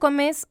 Tú te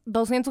comes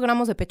 200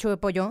 gramos de pechuga de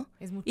pollo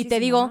y te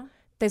digo, ¿no?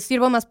 ¿te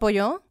sirvo más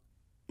pollo?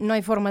 No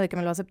hay forma de que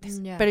me lo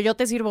aceptes. Pero yo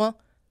te sirvo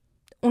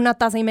 1,5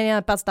 tazas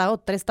de pasta o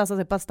 3 tazas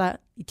de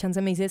pasta y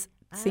chance me dices,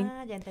 sí.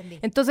 Ya entendí.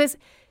 Entonces,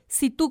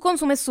 si tú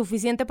consumes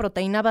suficiente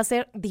proteína, va a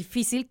ser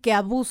difícil que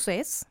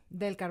abuses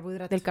del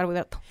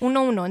carbohidrato.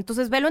 1-1.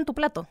 Entonces, velo en tu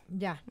plato.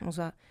 Ya. O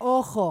sea,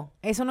 ojo,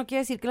 eso no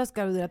quiere decir que los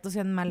carbohidratos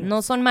sean malos.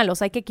 No son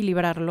malos, hay que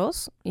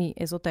equilibrarlos y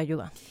eso te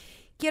ayuda.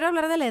 Quiero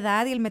hablar de la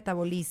edad y el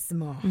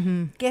metabolismo.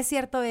 ¿Qué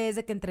cierto es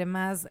de que entre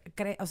más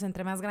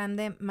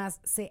grande, más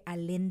se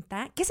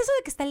alenta? ¿Qué es eso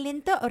de que está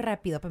lento o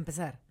rápido, para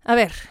empezar? A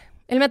ver,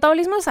 el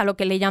metabolismo es a lo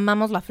que le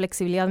llamamos la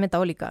flexibilidad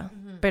metabólica,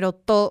 pero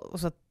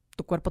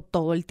tu cuerpo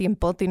todo el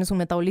tiempo tienes un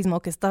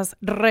metabolismo que estás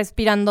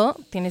respirando,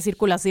 tienes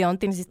circulación,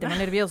 tienes sistema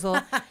nervioso,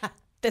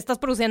 te estás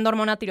produciendo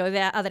hormona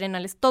tiroidea,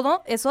 adrenales,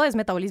 todo eso es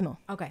metabolismo.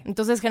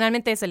 Entonces,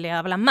 generalmente se le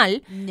habla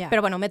mal,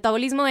 pero bueno,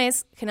 metabolismo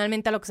es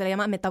generalmente a lo que se le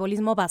llama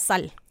metabolismo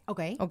basal.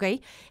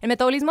 El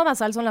metabolismo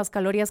basal son las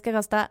calorías que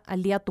gasta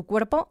al día tu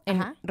cuerpo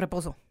en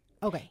reposo.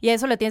 Y a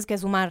eso le tienes que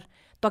sumar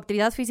tu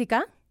actividad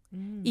física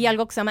y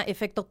algo que se llama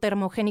efecto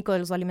termogénico de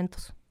los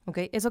alimentos.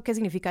 ¿Eso qué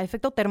significa?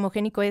 Efecto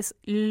termogénico es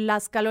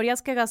las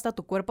calorías que gasta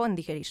tu cuerpo en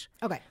digerir.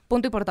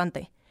 Punto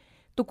importante.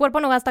 Tu cuerpo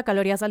no gasta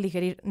calorías al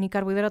digerir ni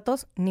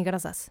carbohidratos ni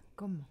grasas.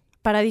 ¿Cómo?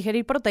 Para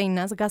digerir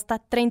proteínas gasta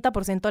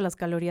 30% de las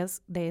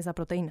calorías de esa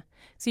proteína.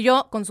 Si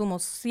yo consumo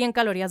 100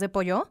 calorías de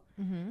pollo,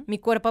 mi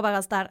cuerpo va a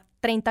gastar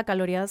 30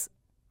 calorías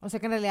o sea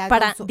que en realidad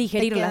para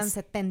digerirlas. Te quedan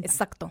 70.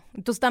 Exacto.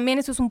 Entonces también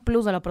eso es un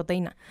plus de la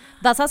proteína.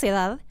 Da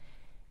saciedad,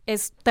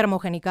 es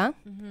termogénica,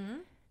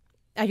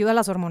 ayuda a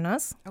las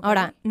hormonas.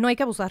 Ahora, no hay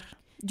que abusar.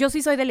 Yo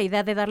sí soy de la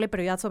idea de darle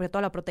prioridad sobre todo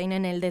a la proteína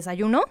en el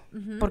desayuno,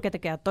 porque te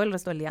queda todo el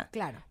resto del día.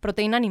 Claro.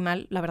 Proteína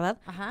animal, la verdad.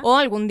 O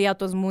algún día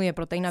tú es muy de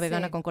proteína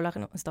vegana con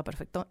colágeno. Está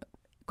perfecto.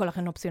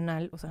 Colágeno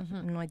opcional, o sea,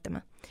 no hay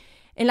tema.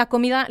 En la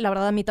comida, la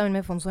verdad, a mí también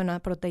me funciona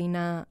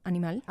proteína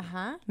animal.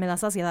 Me da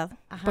saciedad.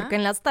 Porque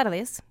en las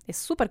tardes es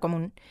súper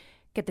común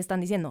que te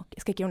están diciendo,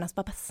 es que quiero unas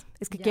papas,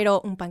 es que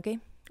quiero un panqué,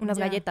 unas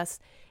galletas.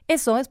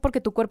 Eso es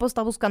porque tu cuerpo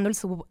está buscando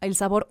el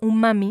sabor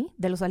umami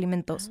de los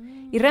alimentos.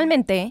 Y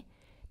realmente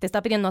te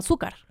está pidiendo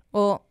azúcar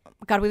o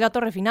carbohidrato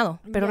refinado.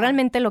 Pero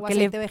realmente lo que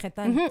aceite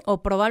vegetal.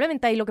 O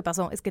probablemente ahí lo que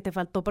pasó es que te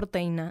faltó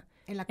proteína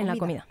en la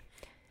comida.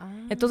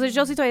 Entonces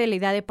yo sí soy de la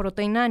idea de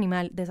proteína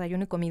animal,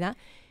 desayuno y comida.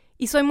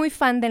 Y soy muy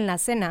fan de en la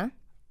cena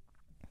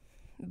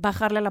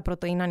bajarle a la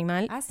proteína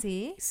animal. ¿Ah,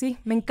 sí? Sí,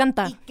 me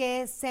encanta. ¿Y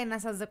qué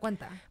cenas haz de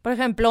cuenta? Por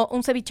ejemplo,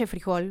 un ceviche de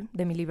frijol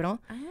de mi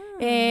libro.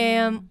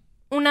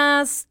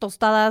 Unas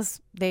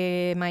tostadas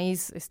de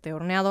maíz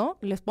horneado.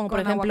 Les pongo,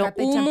 por ejemplo,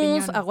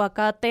 hummus,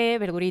 aguacate,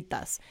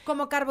 verduritas.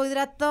 Como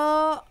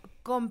carbohidrato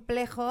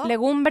complejo.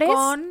 Legumbres,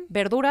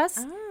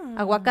 verduras.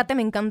 Aguacate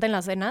me encanta en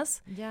las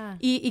cenas.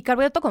 Y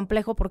carbohidrato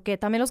complejo porque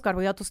también los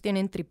carbohidratos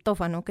tienen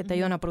triptófano que te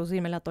ayudan a producir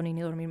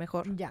melatonina y dormir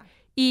mejor.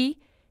 Y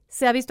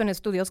se ha visto en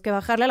estudios que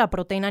bajarle a la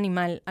proteína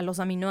animal, a los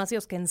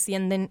aminoácidos que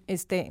encienden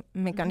este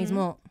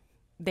mecanismo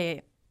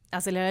de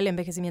acelerar el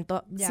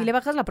envejecimiento, si le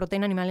bajas la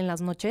proteína animal en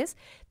las noches,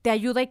 te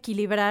ayuda a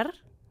equilibrar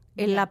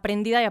la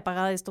prendida y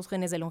apagada de estos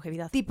genes de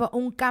longevidad. Tipo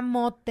un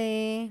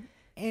camote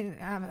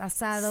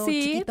asado,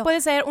 chiquito. Sí,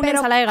 puede ser una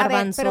ensalada de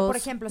garbanzos. Pero, por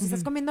ejemplo, si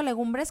estás comiendo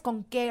legumbres,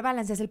 ¿con qué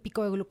balanceas el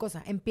pico de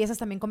glucosa? ¿Empiezas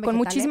también con vegetales?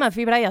 Con muchísima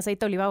fibra y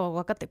aceite de oliva o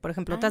aguacate. Por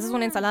ejemplo, te haces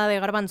una ensalada de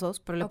garbanzos,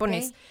 pero le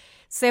pones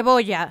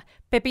cebolla,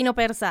 pepino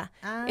persa,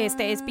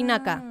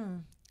 espinaca,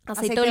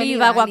 aceite de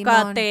oliva,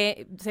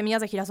 aguacate,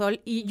 semillas de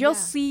girasol. Y yo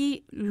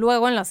sí,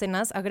 luego en las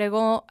cenas,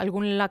 agrego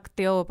algún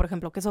lácteo, por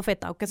ejemplo, queso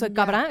feta o queso de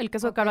cabra. El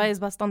queso de cabra es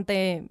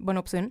bastante buena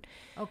opción.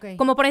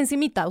 Como por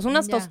encimita,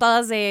 unas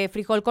tostadas de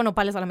frijol con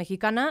nopales a la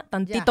mexicana,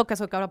 tantito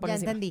queso de cabra por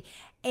encima. Ya entendí.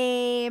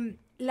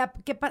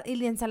 ¿Y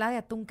la ensalada de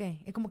atún qué?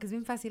 Como que es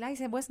bien fácil. Ay,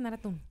 voy a cenar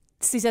atún.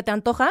 Si se te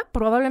antoja,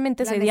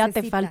 probablemente ese día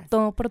te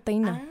faltó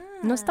proteína.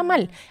 No está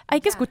mal. Hay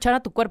que escuchar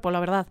a tu cuerpo, la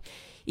verdad.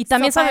 Y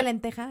también ¿Sopa de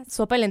lentejas?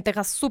 Sopa de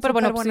lentejas, súper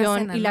buena opción.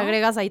 Cena, y le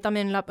agregas ahí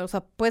también, o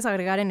sea, puedes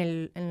agregar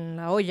en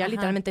la olla,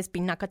 literalmente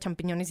espinaca,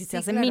 champiñones y se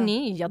hace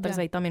mini y ya traes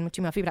ahí también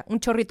muchísima fibra. Un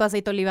chorrito de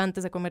aceite de oliva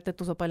antes de comerte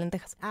tu sopa de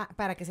lentejas.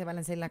 Para que se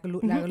balancee la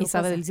glucosa. Y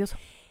sabe delicioso.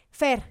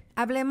 Fer,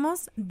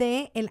 hablemos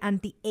del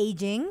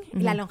anti-aging,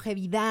 la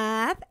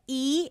longevidad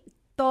y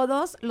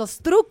todos los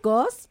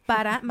trucos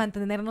para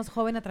mantenernos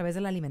joven a través de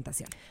la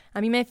alimentación.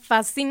 A mí me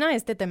fascina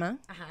este tema.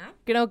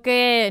 Creo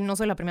que no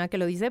soy la primera que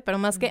lo dice, pero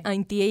más que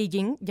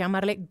anti-aging,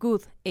 llamarle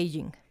good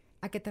aging.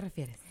 ¿A qué te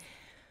refieres?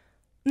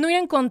 No ir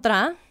en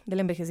contra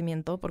del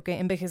envejecimiento, porque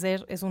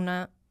envejecer es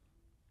una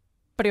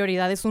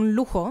prioridad, es un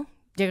lujo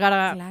llegar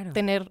a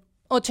tener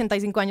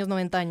 85 años,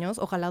 90 años.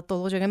 Ojalá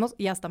todos lleguemos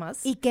y hasta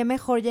más. Y qué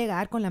mejor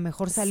llegar con la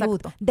mejor salud.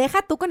 Exacto.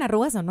 Deja tú con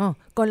arrugas o no,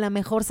 con la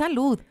mejor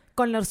salud.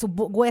 Con los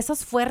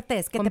huesos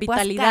fuertes, que con te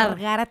vitalidad, puedas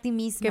cargar a ti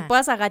misma. Que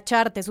puedas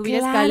agacharte, subir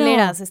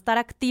escaleras, estar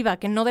activa,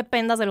 que no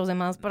dependas de los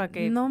demás para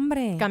que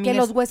camines. Que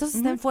los huesos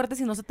estén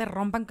fuertes y no se te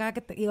rompan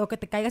o que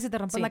te caigas y te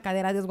rompas la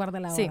cadera, Dios guarde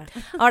la hora. Sí.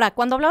 Ahora,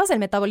 cuando hablabas del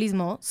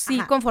metabolismo,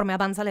 conforme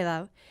avanza la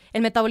edad,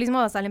 el metabolismo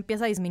basal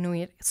empieza a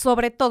disminuir,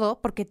 sobre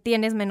todo porque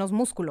tienes menos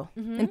músculo.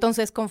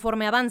 Entonces,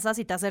 conforme avanzas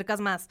y te acercas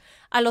más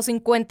a los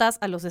 50,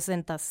 a los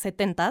 60,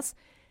 70,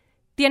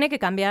 tiene que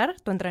cambiar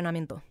tu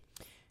entrenamiento.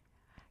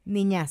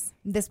 Niñas,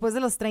 después de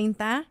los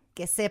 30,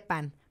 que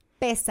sepan,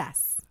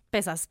 pesas.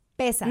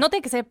 No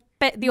tiene que ser,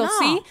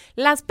 sí,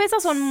 las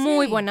pesas son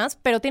muy buenas,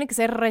 pero tiene que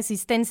ser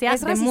resistencia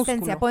de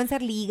músculo. Pueden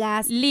ser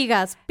ligas.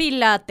 Ligas,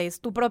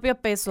 pilates, tu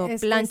propio peso,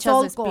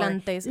 planchas,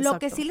 desplantes. Lo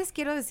que sí les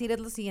quiero decir es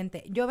lo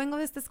siguiente. Yo vengo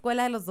de esta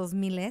escuela de los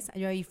 2000,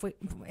 yo ahí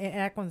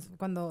era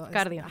cuando...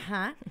 Cardio.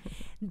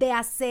 De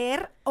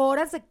hacer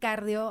horas de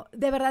cardio.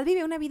 De verdad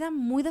viví una vida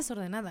muy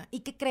desordenada.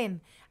 ¿Y qué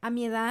creen? A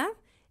mi edad...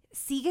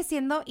 sigue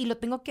siendo, y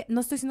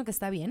no estoy diciendo que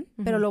está bien,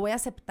 pero lo voy a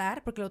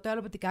aceptar, porque lo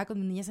platicaba con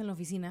mis niñas en la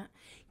oficina.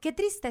 Qué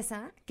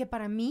tristeza que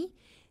para mí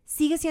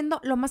sigue siendo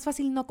lo más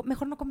fácil,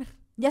 mejor no comer.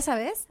 ¿Ya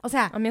sabes? O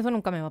sea... A mí eso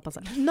nunca me va a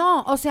pasar.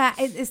 No, o sea,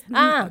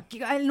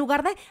 en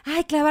lugar de,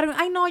 clavarme,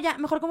 no, ya,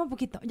 mejor como un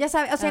poquito. Ya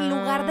sabes, o sea, en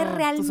lugar de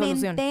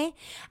realmente...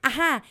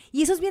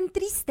 Y eso es bien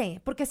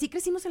triste, porque así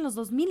crecimos en los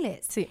 2000.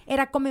 Sí.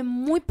 Era come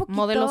muy poquito.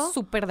 Modelos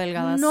súper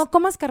delgadas. No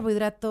comas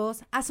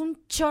carbohidratos, haz un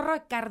chorro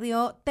de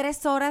cardio,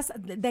 3 horas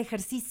de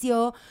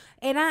ejercicio.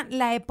 Era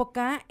la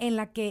época en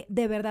la que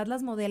de verdad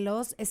las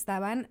modelos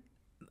estaban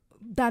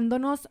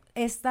dándonos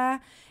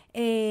esta...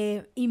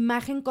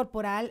 imagen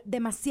corporal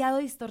demasiado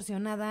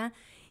distorsionada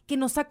que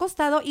nos ha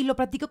costado, y lo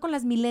platico con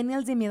las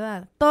millennials de mi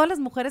edad. Todas las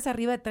mujeres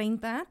arriba de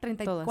 30,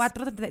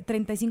 34,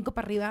 35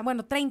 para arriba,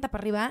 30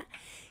 para arriba,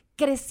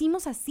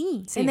 crecimos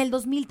así. Sí. En el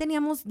 2000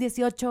 teníamos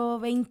 18,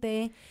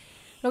 20.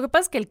 Lo que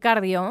pasa es que el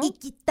cardio... Y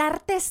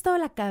quitarte esto de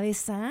la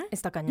cabeza...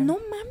 Está cañón. No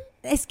mames,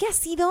 es que ha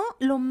sido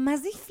lo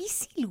más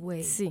difícil,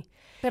 güey. Sí.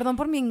 Perdón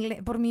por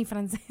mi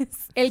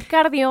francés. El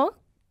cardio...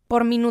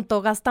 por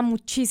minuto gasta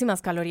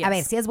muchísimas calorías. A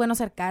ver, sí es bueno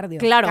hacer cardio.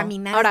 Claro.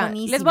 Caminar ahora, es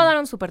buenísimo. Les voy a dar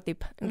un super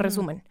tip, en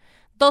resumen.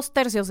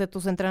 2/3 de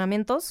tus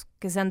entrenamientos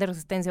que sean de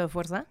resistencia o de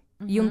fuerza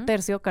y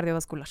 1/3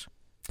 cardiovascular.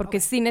 Porque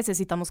sí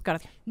necesitamos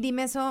cardio.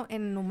 Dime eso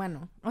en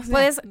humano. O sea,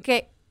 puedes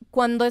que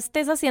cuando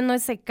estés haciendo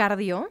ese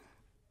cardio,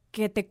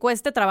 que te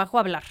cueste trabajo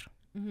hablar.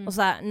 O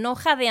sea, no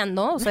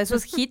jadeando, o sea, eso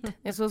es HIIT,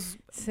 eso es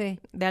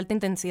de alta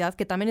intensidad,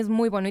 que también es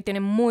muy bueno y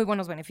tiene muy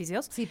buenos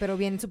beneficios. Sí, pero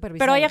bien supervisado.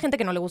 Pero hay gente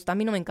que no le gusta, a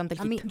mí no me encanta el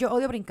HIIT. A mí, yo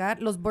odio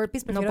brincar, los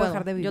burpees prefiero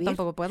dejar de vivir. Yo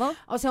tampoco puedo.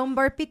 O sea, un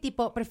burpee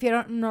tipo,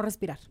 prefiero no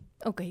respirar.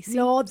 Ok, sí.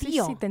 Lo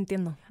odio. Sí, te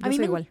entiendo. A mí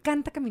me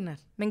encanta caminar.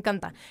 Me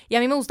encanta. Y a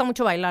mí me gusta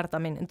mucho bailar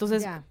también.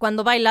 Entonces,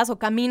 cuando bailas o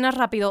caminas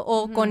rápido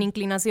o con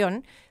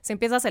inclinación, se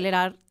empieza a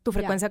acelerar tu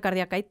frecuencia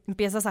cardíaca y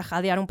empiezas a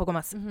jadear un poco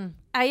más.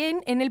 Ahí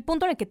en el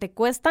punto en el que te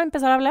cuesta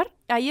empezar a hablar,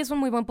 ahí es un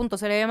muy buen punto.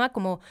 Se le llama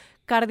como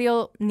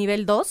cardio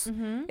nivel 2.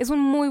 Es un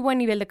muy buen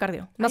nivel de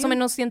cardio. Más o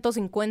menos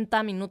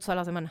 150 minutos a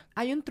la semana.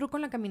 Hay un truco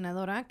en la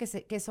caminadora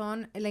que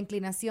son la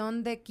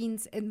inclinación de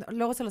 15...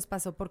 luego se los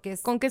paso porque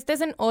es... Con que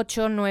estés en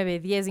 8, 9,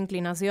 10 de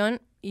inclinación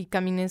y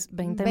camines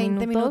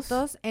 20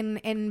 minutos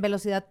en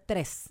velocidad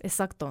 3.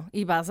 Exacto.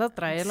 Y vas a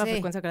traer la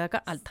frecuencia cardíaca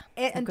alta.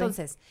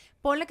 Entonces,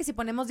 ponle que si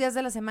ponemos días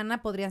de la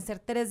semana, podrían ser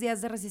 3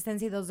 días de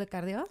resistencia y 2 de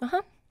cardio.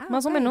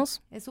 Más o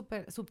menos. Es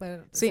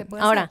súper... Sí.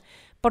 Ahora,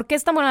 ¿por qué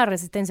es tan buena la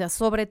resistencia?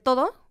 Sobre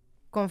todo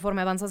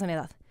conforme avanzas en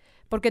edad.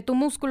 Porque tu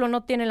músculo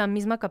no tiene la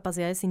misma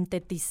capacidad de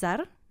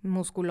sintetizar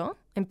músculo.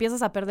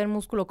 Empiezas a perder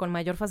músculo con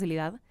mayor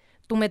facilidad.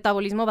 Tu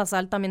metabolismo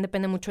basal también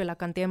depende mucho de la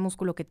cantidad de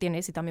músculo que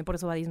tienes y también por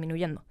eso va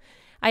disminuyendo.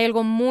 Hay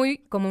algo muy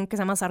común que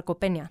se llama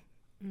sarcopenia,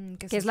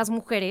 que es las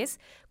mujeres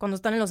cuando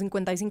están en los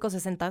 55,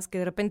 60, que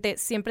de repente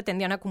siempre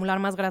tendían a acumular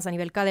más grasa a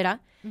nivel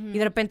cadera y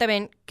de repente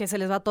ven que se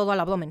les va todo al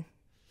abdomen.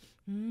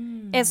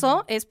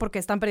 Eso es porque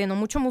están perdiendo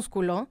mucho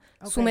músculo,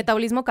 su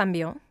metabolismo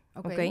cambió,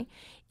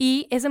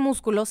 y ese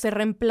músculo se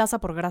reemplaza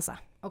por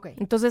grasa.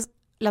 Entonces,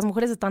 las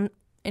mujeres están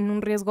en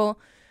un riesgo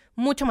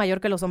mucho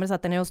mayor que los hombres a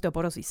tener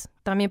osteoporosis,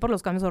 también por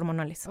los cambios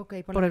hormonales,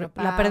 por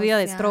la pérdida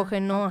de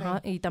estrógeno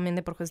y también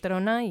de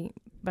progesterona y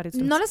varios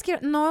temas. No les quiero,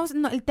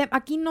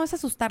 aquí no es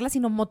asustarlas,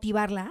 sino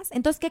motivarlas.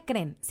 Entonces, ¿qué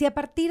creen? Si a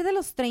partir de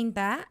los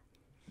 30,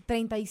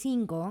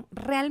 35,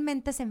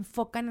 realmente se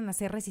enfocan en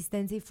hacer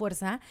resistencia y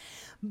fuerza,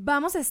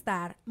 vamos a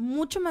estar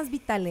mucho más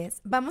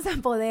vitales, vamos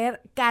a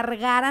poder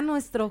cargar a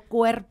nuestro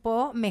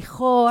cuerpo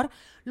mejor,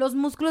 los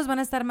músculos van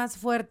a estar más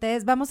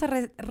fuertes, vamos a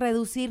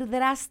reducir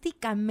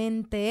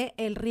drásticamente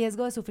el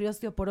riesgo de sufrir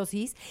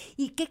osteoporosis.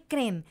 ¿Y qué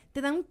creen?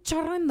 Te da un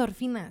chorro de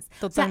endorfinas.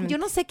 Totalmente. O sea, yo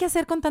no sé qué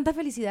hacer con tanta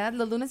felicidad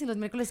los lunes y los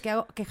miércoles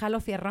que jalo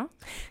fierro.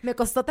 Me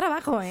costó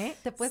trabajo,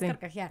 te puedes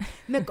carcajear.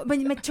 Me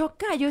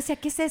choca, yo decía,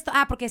 ¿qué es esto?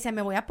 Porque decía,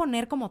 me voy a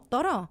poner como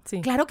toro.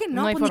 Sí. Claro que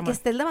no, pues forma. Ni que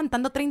estés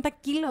levantando 30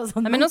 kilos.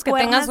 A menos que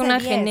tengas una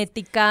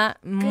genética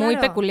muy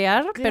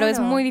peculiar, pero es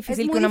muy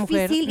difícil que una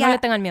mujer no le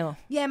tengan miedo.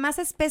 Y además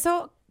es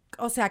peso,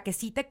 o sea, que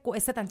sí te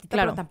cuesta tantito,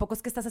 pero tampoco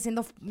es que estás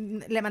haciendo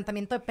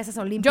levantamiento de pesas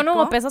olímpico. Yo no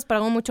hago pesas, pero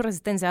hago mucho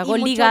resistencia. Hago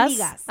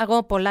ligas,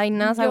 hago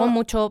polainas, hago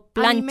mucho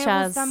planchas. A mí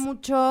me gusta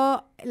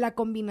mucho la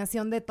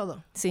combinación de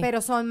todo. Sí.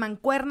 Pero son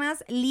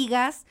mancuernas,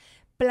 ligas,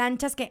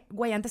 planchas que,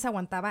 güey, antes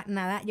aguantaba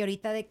nada y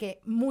ahorita de que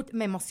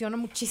me emociono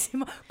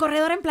muchísimo.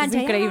 Corredor en plancha.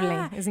 Es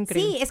increíble, es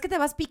increíble. Sí, es que te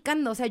vas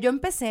picando. O sea, yo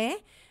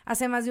empecé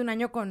hace más de un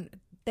año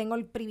tengo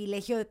el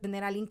privilegio de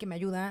tener a alguien que me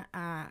ayuda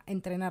a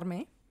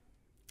entrenarme.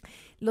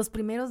 Los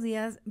primeros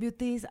días,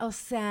 beauties, o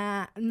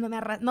sea,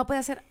 no podía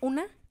hacer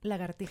una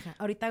lagartija.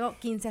 Ahorita hago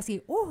 15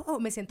 así.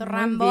 Me siento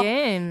Rambo. Muy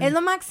bien. Es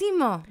lo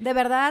máximo. De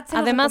verdad, se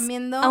Además, los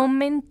recomiendo.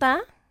 Aumenta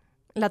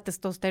la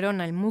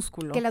testosterona, el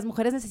músculo. Que las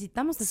mujeres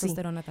necesitamos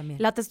testosterona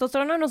también. La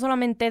testosterona no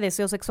solamente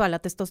deseo sexual, la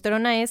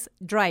testosterona es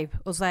drive,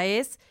 o sea,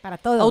 es para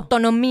todo.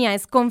 Autonomía,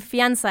 es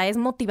confianza, es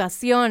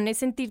motivación, es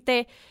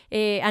sentirte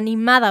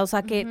animada, o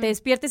sea, que te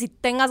despiertes y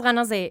tengas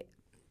ganas de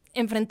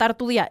enfrentar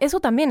tu día.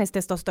 Eso también es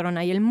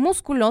testosterona y el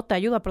músculo te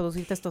ayuda a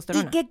producir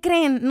testosterona. ¿Y qué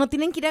creen? No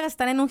tienen que ir a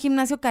gastar en un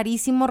gimnasio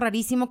carísimo,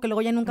 rarísimo, que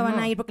luego ya nunca van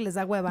a ir porque les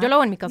da hueva. Yo lo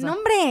hago en mi casa. No,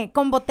 hombre,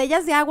 con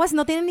botellas de agua,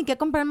 no tienen ni que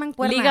comprar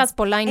mancuernas. Ligas,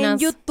 polainas.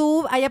 En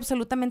YouTube hay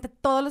absolutamente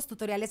todos los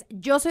tutoriales.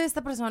 Yo soy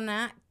esta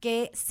persona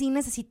que sí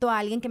necesito a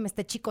alguien que me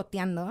esté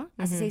chicoteando.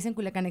 Así se dice en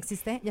Culiacán,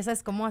 ¿existe? Ya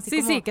sabes cómo, así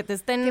como... Sí, que me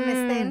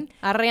estén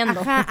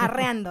arreando. Ajá,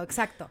 arreando,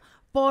 exacto.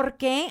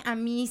 Porque a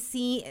mí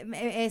sí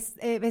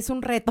es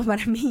un reto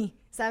para mí,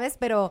 ¿sabes?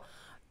 Pero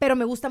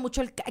me gusta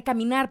mucho el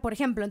caminar, por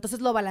ejemplo. Entonces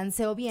lo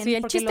balanceo bien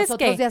porque los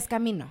otros días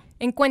camino.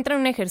 Encuentren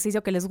un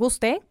ejercicio que les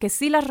guste, que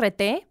sí las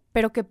rete,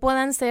 pero que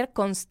puedan ser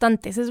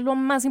constantes. Es lo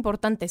más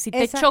importante. Si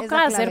te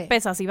choca hacer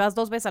pesas y vas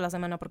 2 veces a la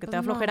semana porque te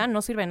da flojera,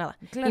 no sirve de nada.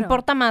 Claro.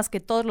 Importa más que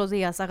todos los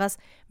días hagas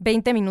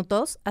 20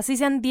 minutos. Así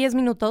sean 10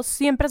 minutos,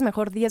 siempre es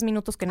mejor 10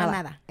 minutos que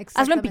nada.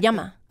 Hazlo en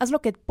pijama. Haz lo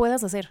que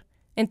puedas hacer.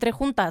 Entre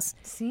juntas.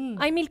 Sí.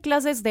 Hay 1000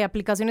 clases de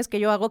aplicaciones que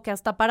yo hago que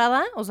hasta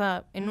parada, o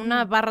sea, en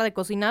una barra de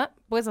cocina,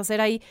 puedes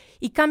hacer ahí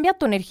y cambia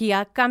tu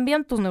energía,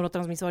 cambian tus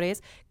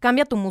neurotransmisores,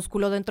 cambia tu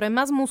músculo. Dentro de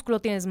más músculo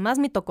tienes más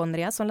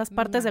mitocondrias, son las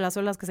partes de las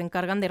células que se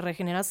encargan de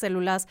regenerar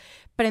células,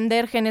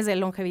 prender genes de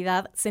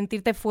longevidad,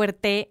 sentirte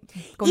fuerte,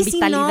 con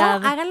vitalidad.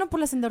 Si no, háganlo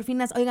por las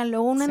endorfinas.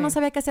 Óiganlo, uno no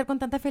sabía qué hacer con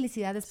tanta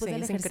felicidad después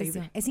del ejercicio.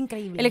 Increíble. Es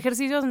increíble. El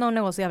ejercicio es no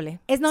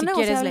negociable. Es no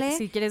negociable.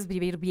 Si quieres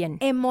vivir bien.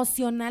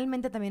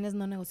 Emocionalmente también es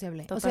no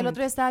negociable. Totalmente. O sea, el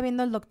otro día estaba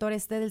viendo el doctor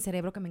del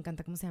cerebro que me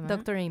encanta, ¿cómo se llama?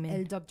 Dr. Amen.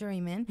 El Dr.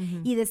 Amen.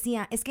 Y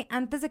decía, es que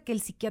antes de que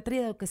el psiquiatra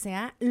diga lo que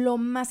sea, lo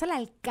más al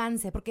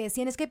alcance, porque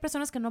decían, es que hay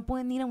personas que no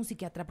pueden ir a un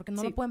psiquiatra porque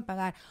no lo pueden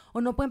pagar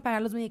o no pueden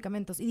pagar los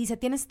medicamentos. Y dice,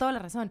 tienes toda la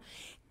razón.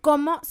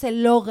 ¿Cómo se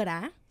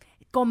logra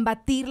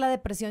combatir la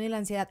depresión y la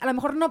ansiedad? A lo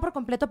mejor no por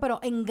completo, pero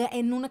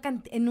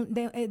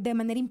de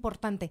manera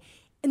importante.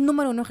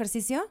 Número 1,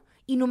 ejercicio.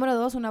 Y número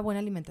 2, una buena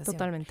alimentación.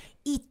 Totalmente.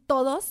 Y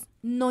todos,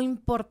 no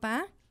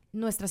importa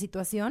nuestra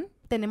situación,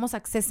 tenemos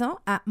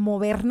acceso a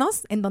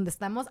movernos en donde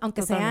estamos,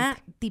 aunque sea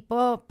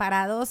tipo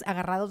parados,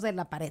 agarrados de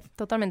la pared.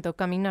 Totalmente, o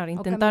caminar,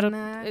 intentar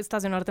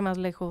estacionarte más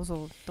lejos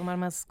o tomar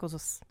más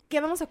cosas.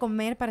 ¿Qué vamos a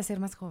comer para ser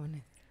más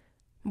jóvenes?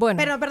 Bueno.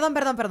 Pero,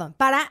 perdón.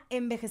 Para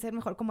envejecer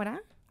mejor, ¿cómo era?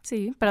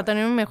 Sí, para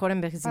tener un mejor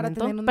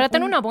envejecimiento. Para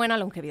tener una buena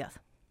longevidad.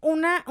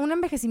 Un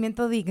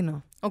envejecimiento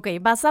digno. Ok,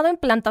 basado en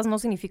plantas no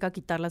significa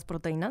quitar las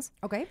proteínas.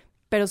 Ok.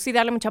 Pero sí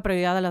darle mucha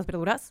prioridad a las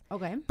verduras.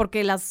 Ok.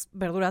 Porque las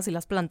verduras y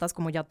las plantas,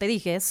 como ya te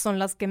dije, son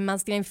las que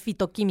más tienen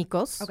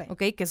fitoquímicos,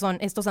 okay, que son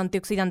estos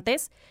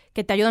antioxidantes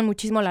que te ayudan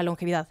muchísimo a la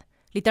longevidad.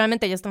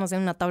 Literalmente ya estamos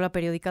haciendo una tabla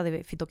periódica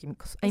de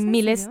fitoquímicos. Hay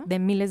miles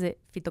de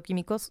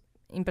fitoquímicos.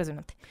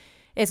 Impresionante.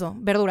 Eso,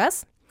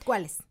 verduras.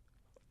 ¿Cuáles?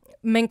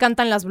 Me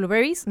encantan las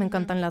blueberries, me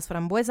encantan las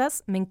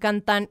frambuesas, me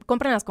encantan...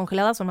 Compren las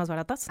congeladas, son más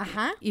baratas.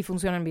 Ajá. Y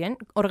funcionan bien.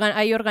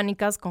 Hay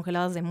orgánicas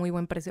congeladas de muy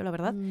buen precio, la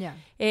verdad. Yeah.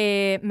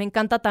 Me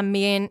encanta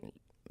también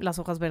las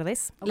hojas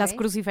verdes, las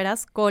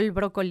crucíferas, col,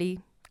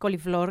 brócoli,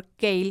 coliflor,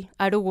 kale,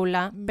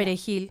 arúgula,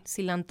 perejil,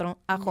 cilantro,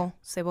 ajo,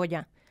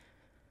 cebolla.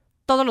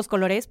 Todos los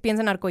colores,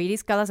 piensa en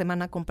arcoíris, cada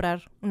semana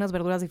comprar unas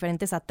verduras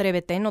diferentes,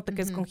 atrévete, no te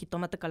quedes con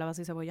jitomate,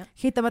 calabaza y cebolla.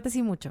 Jitomate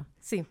sí mucho.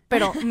 Sí,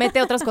 pero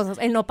mete otras cosas.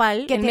 El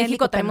nopal, en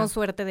México tenemos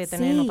suerte de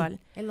tener el nopal.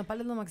 El nopal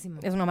es lo máximo.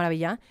 Es una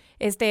maravilla.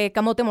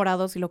 Camote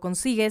morado, si lo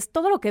consigues,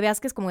 todo lo que veas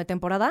que es como de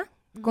temporada,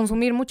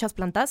 consumir muchas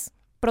plantas,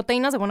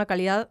 proteínas de buena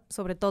calidad,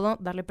 sobre todo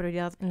darle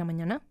prioridad en la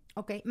mañana.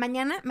 Ok,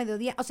 mañana,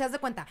 mediodía, o sea, haz de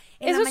cuenta.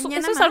 Eso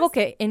es algo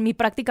que en mi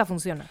práctica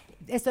funciona.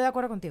 Estoy de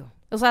acuerdo contigo.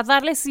 O sea,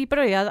 darle sí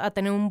prioridad a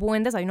tener un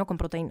buen desayuno con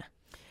proteína.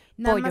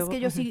 Nada más que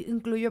yo sí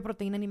incluyo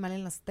proteína animal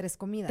en las 3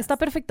 comidas. Está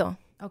perfecto.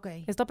 Ok.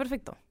 Está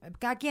perfecto.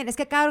 Cada quien, es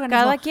que cada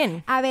organismo... Cada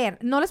quien. A ver,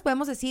 no les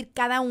podemos decir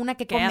cada una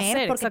qué comer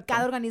hacer, porque exacto.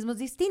 cada organismo es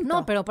distinto.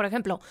 No, pero por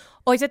ejemplo,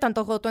 hoy se te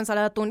antojó tu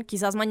ensalada de atún,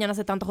 quizás mañana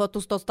se te antojó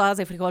tus tostadas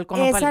de frijol con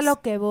nopales. Es a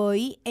lo que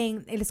voy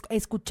en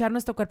escuchar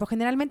nuestro cuerpo.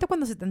 Generalmente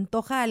cuando se te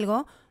antoja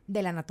algo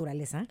de la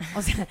naturaleza,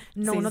 o sea,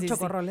 no unos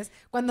chocorroles,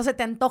 cuando se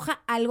te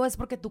antoja algo es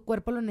porque tu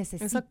cuerpo lo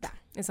necesita.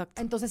 Exacto.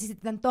 Entonces, si se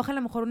te antoja a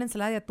lo mejor una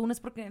ensalada de atún es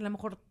porque a lo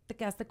mejor te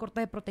quedaste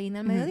corta de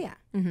proteína al mediodía.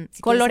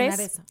 Si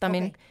colores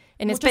también.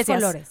 En muchos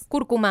especias. Colores.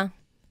 Cúrcuma.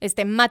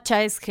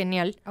 Matcha es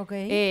genial.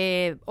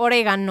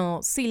 Orégano,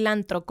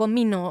 cilantro,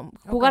 comino.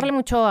 Jugarle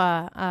mucho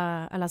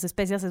a las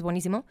especias es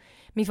buenísimo.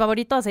 Mi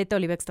favorito, aceite de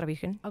oliva extra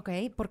virgen.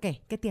 ¿Por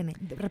qué? ¿Qué tiene?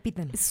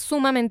 Repítanlo. Es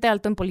sumamente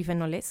alto en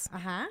polifenoles.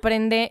 Ajá.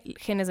 Prende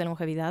genes de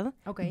longevidad.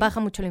 Baja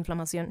mucho la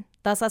inflamación.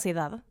 Da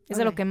saciedad. Es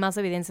de lo que más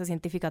evidencia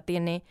científica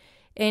tiene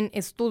en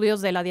estudios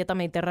de la dieta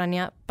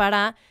mediterránea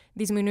para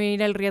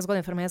disminuir el riesgo de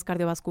enfermedades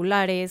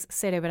cardiovasculares,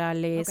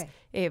 cerebrales,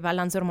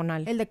 balance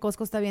hormonal. El de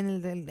Costco está bien,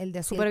 el de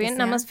azul. Súper bien,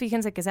 nada más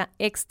fíjense que sea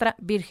extra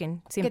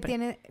virgen, siempre. ¿Qué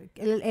tiene?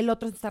 El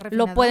otro está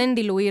refinado. Lo pueden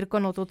diluir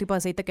con otro tipo de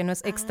aceite que no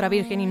es extra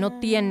virgen y no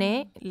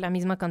tiene la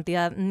misma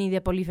cantidad ni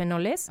de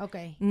polifenoles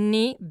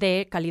ni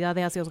de calidad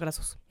de ácidos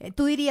grasos.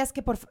 Tú dirías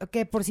que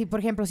por si, por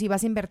ejemplo, si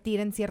vas a invertir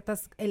en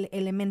ciertos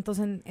elementos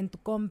en tu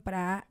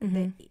compra,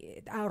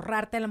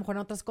 ahorrarte a lo mejor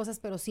en otras cosas,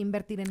 pero sí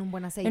invertir en un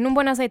buen aceite. En un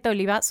buen aceite de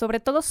oliva,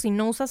 sobre todo si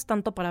no usas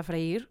tanto para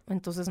freír,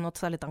 entonces no te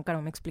sale tan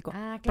caro, ¿me explico?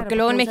 Claro, porque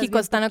luego en México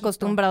están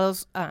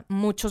acostumbrados a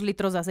muchos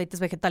litros de aceites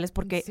vegetales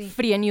porque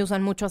fríen y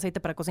usan mucho aceite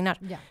para cocinar.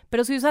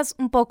 Pero si usas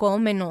un poco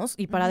menos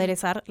y para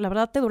aderezar, la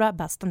verdad te dura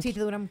bastante. Sí,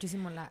 te dura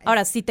muchísimo.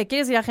 Ahora, si te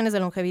quieres ir a genes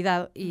de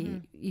longevidad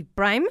y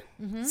Prime,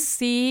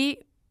 sí,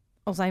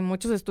 o sea, hay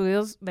muchos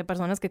estudios de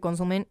personas que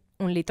consumen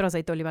 1 litro de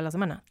aceite de oliva a la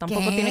semana.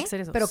 Tampoco tiene que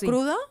ser eso. ¿Pero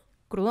crudo?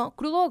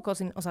 Crudo o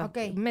cocinado, o sea,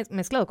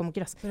 mezclado como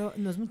quieras. Pero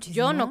no es muchísimo.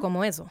 Yo no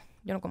como eso.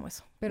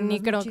 Pero no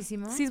es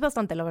muchísimo. Sí es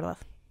bastante, la verdad.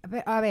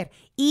 A ver,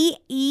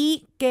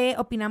 ¿y qué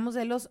opinamos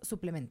de los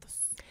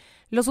suplementos?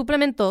 Los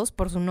suplementos,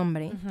 por su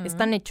nombre,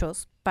 están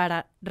hechos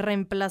para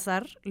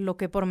reemplazar lo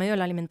que por medio de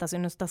la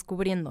alimentación no estás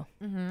cubriendo.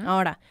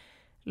 Ahora,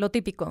 lo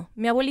típico.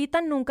 Mi abuelita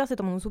nunca se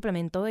tomó un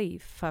suplemento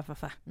y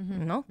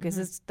 ¿no? Que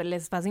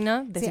les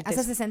fascina decirte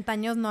hace 60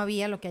 años no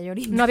había lo que hay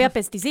ahorita. No había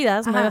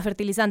pesticidas, no había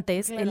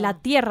fertilizantes. Claro. La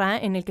tierra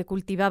en el que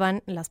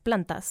cultivaban las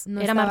plantas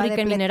era más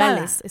rica en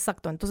minerales.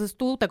 Exacto. Entonces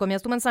tú te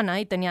comías tu manzana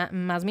y tenía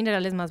más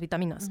minerales, más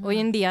vitaminas. Hoy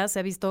en día se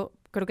ha visto,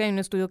 creo que hay un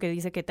estudio que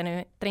dice que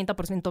tiene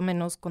 30%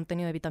 menos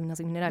contenido de vitaminas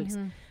y minerales.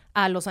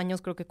 A los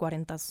años creo que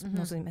 40,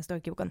 no sé si me estoy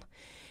equivocando.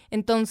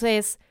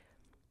 Entonces,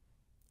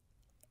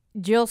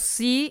 yo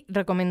sí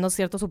recomiendo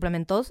ciertos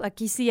suplementos.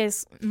 Aquí sí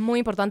es muy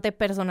importante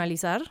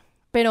personalizar,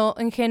 pero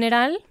en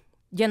general,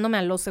 yéndome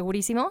a lo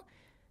segurísimo,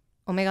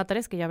 omega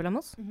 3, que ya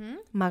hablamos,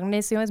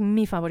 magnesio es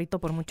mi favorito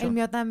por mucho. El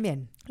mío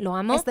también. Lo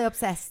amo. Estoy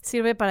obsessed.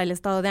 Sirve para el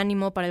estado de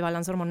ánimo, para el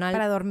balance hormonal.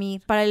 Para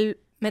dormir. Para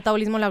el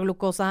metabolismo de la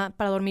glucosa,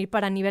 para dormir,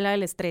 para nivelar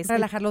el estrés.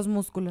 Relajar los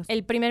músculos.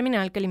 El primer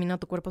mineral que elimina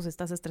tu cuerpo si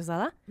estás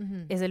estresada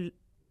es el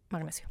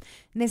magnesio.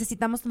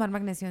 ¿Necesitamos tomar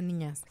magnesio,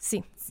 niñas?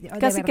 Sí.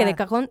 Casi que de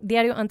cajón,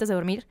 diario antes de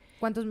dormir.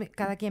 ¿Cuántos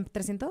cada quien?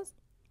 ¿300?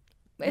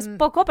 Es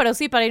poco, pero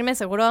sí, para irme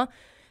seguro.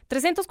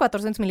 300,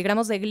 400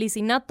 miligramos de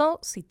glicinato,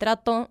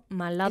 citrato,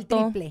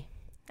 malato. El triple.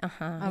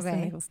 Ajá, eso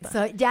me gusta.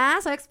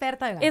 Soy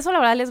experta. ¿Verdad? Eso la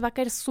verdad les va a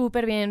caer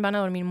súper bien, van a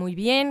dormir muy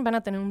bien, van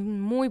a tener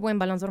un muy buen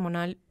balance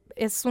hormonal.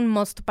 Es un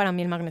must para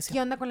mí el magnesio.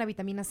 ¿Qué onda con la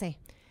vitamina C?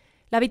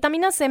 La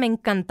vitamina C me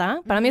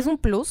encanta. Para mí es un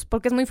plus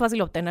porque es muy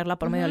fácil obtenerla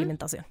por medio de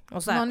alimentación.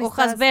 O sea,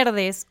 hojas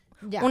verdes,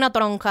 una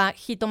toronja,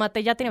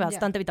 jitomate, ya tiene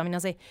bastante vitamina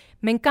C.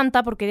 Me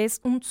encanta porque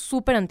es un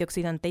súper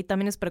antioxidante y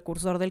también es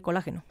precursor del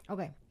colágeno.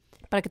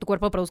 Para que tu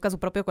cuerpo produzca su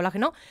propio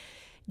colágeno.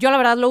 Yo la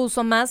verdad lo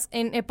uso más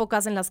en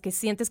épocas en las que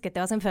sientes que te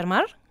vas a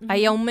enfermar.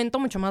 Ahí aumento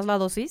mucho más la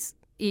dosis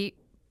y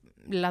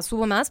la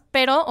subo más,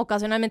 pero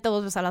ocasionalmente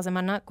 2 veces a la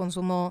semana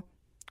consumo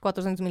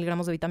 400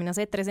 miligramos de vitamina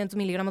C, 300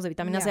 miligramos de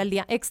vitamina C al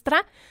día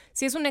extra.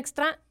 Si es un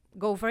extra,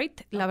 go for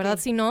it. La verdad,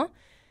 si no,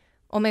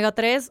 omega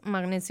 3,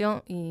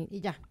 magnesio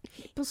y ya.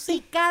 Pues sí. Y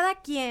cada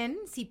quien,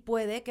 si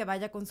puede, que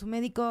vaya con su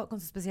médico,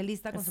 con su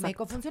especialista, con su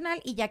médico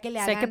funcional y ya que le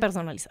hagan hay que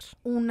personalizar.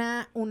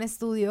 Un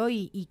estudio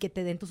y que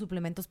te den tus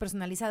suplementos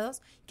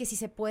personalizados, que si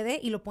se puede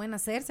y lo pueden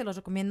hacer, se los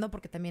recomiendo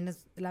porque también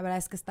la verdad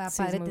es que está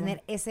padre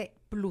tener ese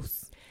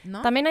plus,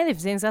 ¿no? También hay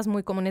deficiencias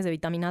muy comunes de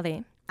vitamina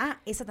D.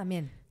 Esa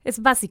también.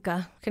 Es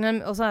básica.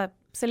 Generalmente, o sea,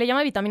 se le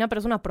llama vitamina, pero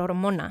es una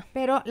prohormona.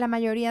 Pero la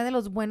mayoría de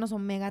los buenos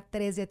omega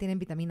 3 ya tienen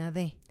vitamina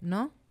D,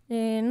 ¿no?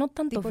 No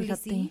tanto, tipo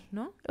fíjate. Lisi,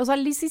 ¿no? O sea,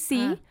 Lisi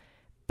sí,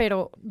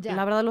 pero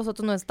la verdad los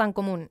otros no es tan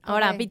común.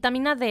 Ahora,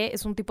 vitamina D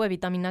es un tipo de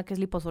vitamina que es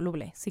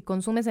liposoluble. Si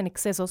consumes en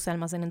exceso, se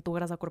almacena en tu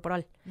grasa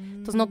corporal.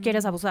 Entonces, no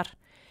quieres abusar.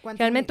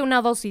 Realmente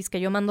una dosis que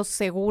yo mando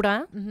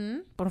segura,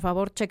 por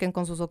favor, chequen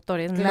con sus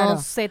doctores. Claro.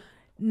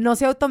 No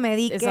se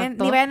automediquen.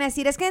 Exacto. Ni vayan a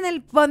decir, es que en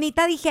el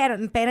Bonita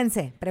dijeron.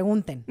 Espérense,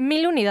 pregunten.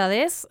 1000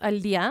 unidades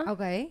al día.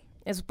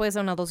 Eso puede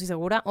ser una dosis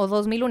segura. O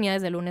 2,000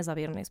 unidades de lunes a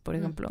viernes, por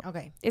ejemplo.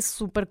 Okay. Es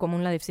súper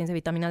común la deficiencia de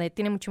vitamina D.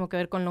 Tiene mucho que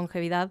ver con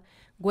longevidad,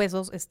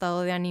 huesos,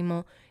 estado de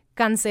ánimo,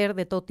 cáncer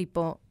de todo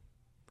tipo,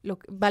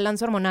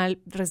 balance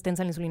hormonal,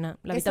 resistencia a la insulina.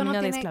 La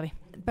vitamina D es clave.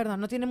 Perdón,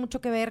 no tiene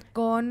mucho que ver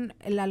con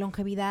la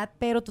longevidad,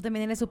 pero tú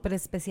también eres súper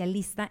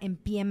especialista en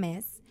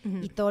PMS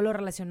y todo lo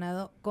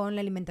relacionado con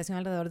la alimentación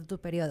alrededor de tu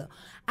periodo.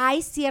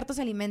 Hay ciertos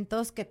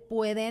alimentos que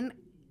pueden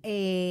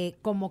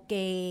como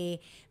que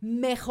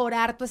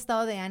mejorar tu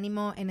estado de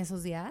ánimo en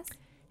esos días.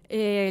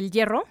 El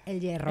hierro.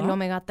 El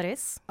omega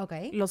 3.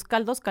 Okay. Los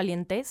caldos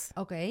calientes.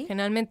 Okay.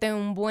 Generalmente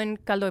un buen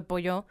caldo de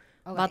pollo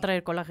va a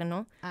traer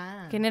colágeno.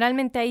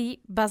 Generalmente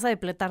ahí vas a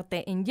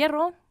depletarte en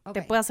hierro.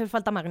 Te puede hacer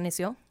falta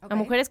magnesio. A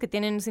mujeres que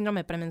tienen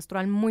síndrome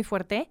premenstrual muy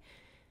fuerte,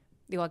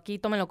 digo, aquí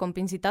tómenlo con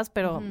pincitas,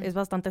 pero es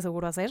bastante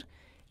seguro hacer.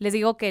 Les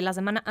digo que la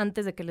semana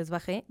antes de que les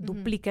baje,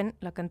 dupliquen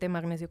la cantidad de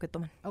magnesio que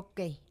toman.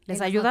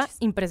 Les ayuda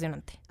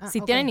impresionante.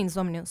 Si tienen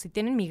insomnio, si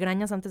tienen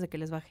migrañas antes de que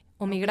les baje,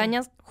 o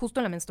migrañas justo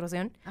en la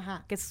menstruación,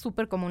 que es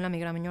súper común la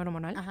migraña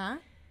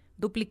hormonal,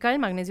 duplicar el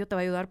magnesio te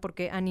va a ayudar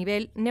porque a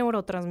nivel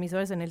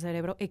neurotransmisores en el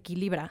cerebro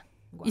equilibra.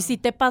 Wow. Y si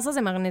te pasas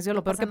de magnesio,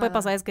 lo peor que puede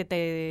pasar es que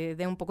te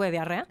dé un poco de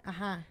diarrea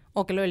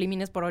o que lo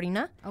elimines por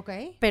orina.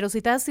 Pero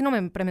si te das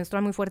síndrome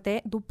premenstrual muy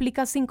fuerte,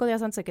 duplica 5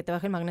 días antes de que te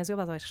baje el magnesio,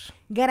 vas a ver.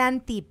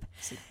 Gran tip.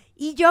 Sí.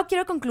 Y yo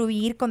quiero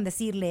concluir con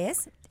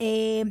decirles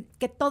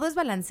que todo es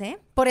balance.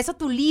 Por eso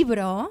tu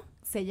libro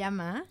se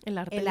llama El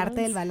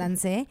arte del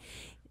balance.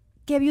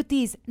 Que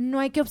beauties, no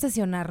hay que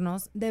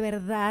obsesionarnos. De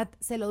verdad,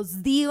 se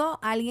los digo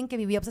a alguien que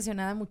vivía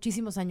obsesionada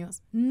muchísimos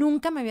años.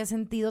 Nunca me había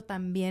sentido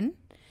tan bien.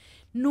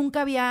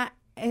 Nunca había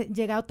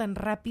llegado tan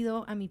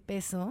rápido a mi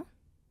peso,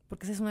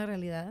 porque esa es una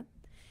realidad,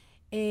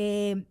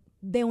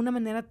 de una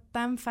manera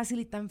tan fácil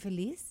y tan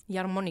feliz. Y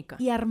armónica.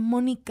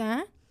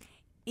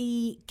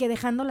 Y que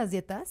dejando las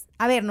dietas,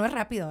 a ver, no es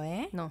rápido,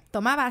 No.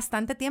 Toma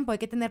bastante tiempo, hay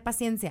que tener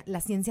paciencia, la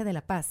ciencia de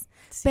la paz.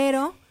 Sí.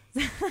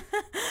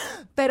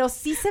 Pero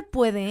sí se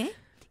puede,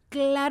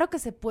 claro que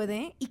se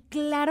puede, y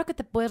claro que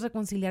te puedes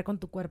reconciliar con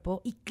tu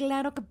cuerpo, y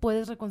claro que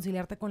puedes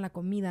reconciliarte con la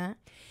comida,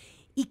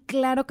 y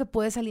claro que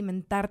puedes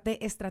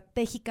alimentarte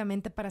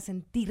estratégicamente para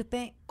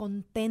sentirte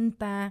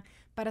contenta,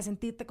 para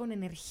sentirte con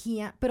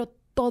energía, pero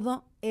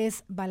todo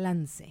es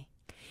balance.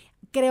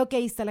 Creo que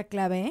ahí está la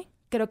clave.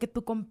 Creo que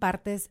tú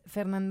compartes,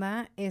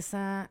 Fernanda,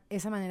 esa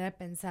manera de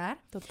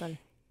pensar. Total.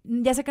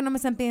 Ya sé que no me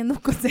están pidiendo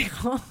un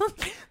consejo,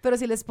 pero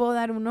si les puedo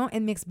dar uno,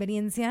 en mi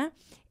experiencia,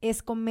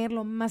 es comer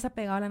lo más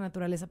apegado a la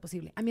naturaleza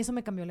posible. A mí eso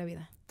me cambió la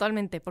vida.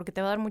 Totalmente, porque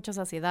te va a dar mucha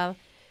saciedad.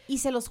 Y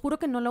se los juro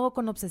que no lo hago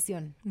con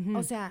obsesión.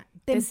 O sea,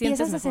 te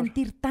empiezas a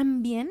sentir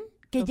tan bien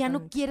que ya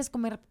no quieres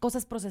comer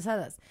cosas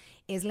procesadas.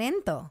 Es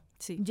lento.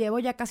 Sí. Llevo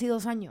ya casi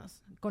 2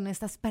 años con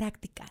estas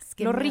prácticas.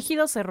 Lo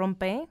rígido se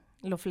rompe,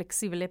 lo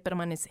flexible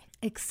permanece.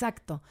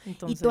 Exacto.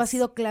 Entonces, y tú has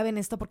sido clave en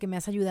esto porque me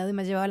has ayudado y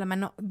me has llevado la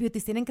mano.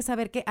 Beauties, tienen que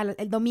saber que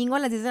el domingo a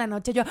las 10 de la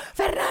noche yo,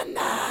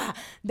 ¡Fernanda!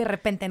 De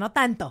repente, no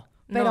tanto.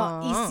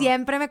 Pero, y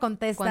siempre me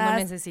contestas. Cuando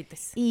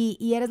necesites.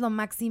 Y eres lo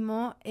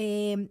máximo.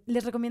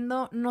 Les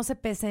recomiendo no se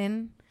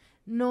pesen,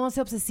 no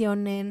se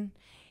obsesionen.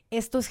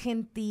 Esto es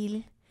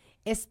gentil,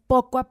 es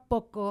poco a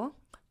poco.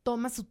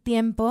 Toma su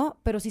tiempo,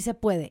 pero sí se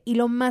puede. Y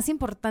lo más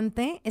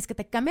importante es que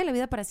te cambia la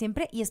vida para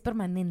siempre y es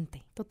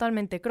permanente.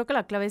 Totalmente. Creo que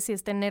la clave sí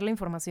es tener la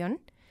información,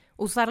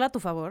 usarla a tu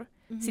favor.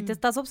 Si te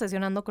estás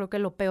obsesionando, creo que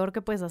lo peor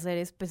que puedes hacer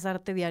es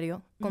pesarte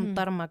diario,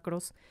 contar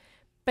macros,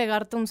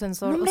 pegarte un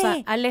sensor. ¡No, o sea,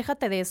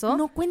 aléjate de eso.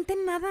 No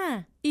cuenten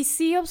nada. Y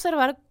sí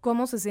observar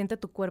cómo se siente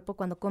tu cuerpo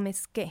cuando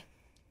comes qué.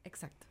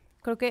 Exacto.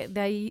 Creo que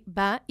de ahí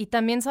va. Y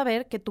también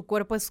saber que tu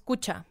cuerpo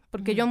escucha.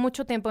 Porque yo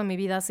mucho tiempo en mi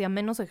vida hacía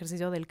menos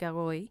ejercicio del que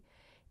hago hoy.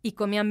 Y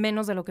comía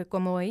menos de lo que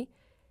como hoy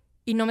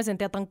y no me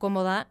sentía tan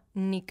cómoda,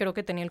 ni creo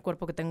que tenía el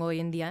cuerpo que tengo hoy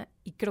en día.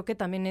 Y creo que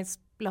también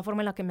es la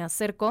forma en la que me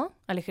acerco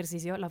al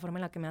ejercicio, la forma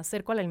en la que me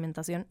acerco a la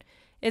alimentación.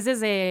 Es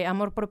desde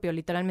amor propio,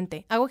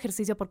 literalmente. Hago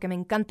ejercicio porque me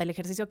encanta, el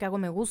ejercicio que hago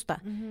me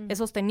gusta, es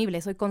sostenible,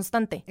 soy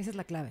constante. Esa es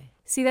la clave.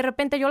 Si de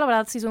repente yo la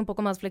verdad sí soy un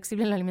poco más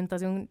flexible en la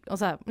alimentación, o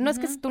sea, no es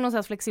que tú no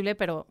seas flexible,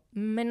 pero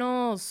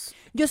menos...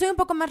 Yo soy un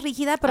poco más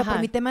rígida, pero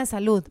por mi tema de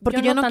salud,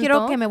 porque yo no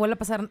quiero que me vuelva a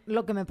pasar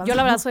lo que me pasó. Yo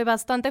la verdad soy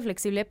bastante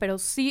flexible, pero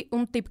sí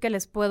un tip que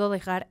les puedo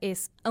dejar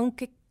es,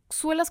 aunque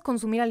suelas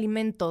consumir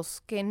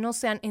alimentos que no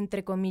sean,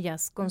 entre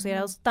comillas,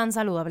 considerados tan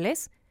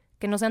saludables,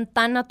 que no sean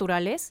tan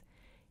naturales,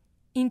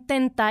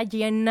 intenta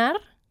llenar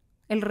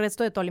el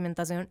resto de tu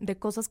alimentación de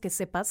cosas que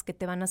sepas que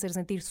te van a hacer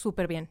sentir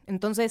súper bien.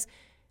 Entonces,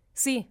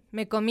 sí,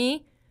 me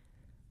comí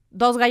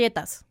 2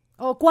 galletas.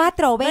 O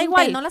 4 o 20,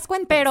 igual, no las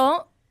cuentes.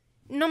 Pero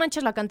no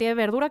manches la cantidad de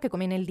verdura que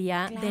comí en el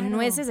día, de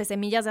nueces, de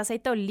semillas, de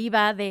aceite de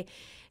oliva, de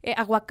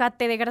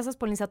aguacate, de grasas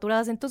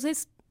poliinsaturadas.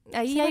 Entonces,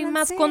 ahí hay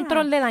más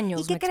control de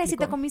daños. ¿Y qué crees? Si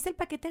te comiste el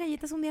paquete de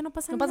galletas un día no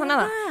pasa nada. No pasa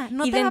nada.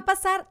 No te va a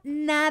pasar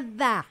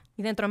nada.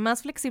 Y dentro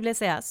más flexible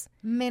seas,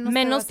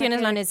 menos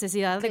tienes la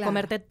necesidad de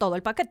comerte todo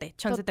el paquete.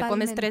 Chance te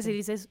comes 3 y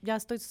dices,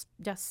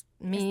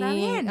 mi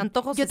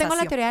antojo se Yo tengo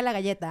sació. la teoría de la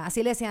galleta,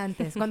 así le decía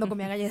antes, cuando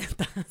comía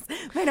galletas.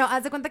 Bueno,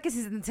 haz de cuenta que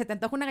si se te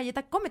antoja una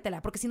galleta,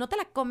 cómetela, porque si no te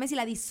la comes y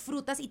la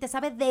disfrutas y te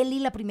sabe deli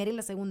la primera y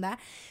la segunda,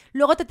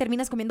 luego te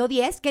terminas comiendo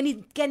 10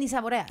 que ni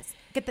saboreas.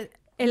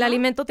 El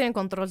alimento tiene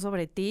control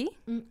sobre ti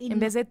en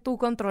vez de tú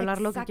controlar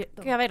lo que quieres.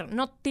 Que a ver,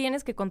 no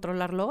tienes que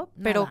controlarlo,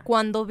 pero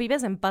cuando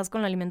vives en paz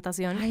con la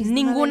alimentación,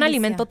 ningún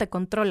alimento te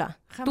controla.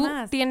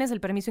 Jamás. Tú tienes el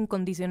permiso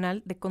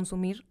incondicional de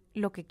consumir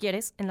lo que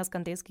quieres en las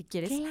cantidades que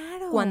quieres,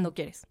 cuando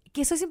quieres.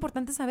 Que eso es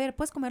importante saber.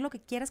 Puedes comer lo que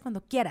quieras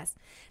cuando quieras.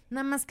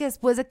 Nada más que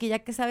después de que ya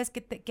que sabes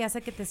que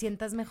hace que te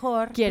sientas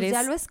mejor, pues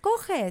ya lo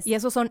escoges. Y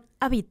esos son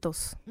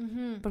hábitos,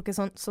 porque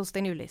son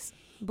sostenibles.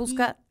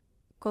 Busca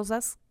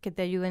cosas que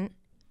te ayuden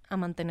a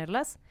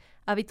mantenerlas,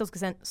 hábitos que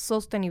sean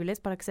sostenibles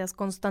para que seas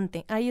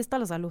constante. Ahí está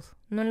la salud,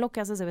 no en lo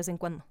que haces de vez en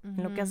cuando,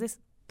 en lo que haces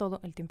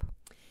todo el tiempo.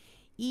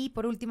 Y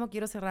por último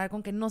quiero cerrar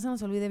con que no se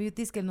nos olvide,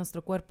 beauties, que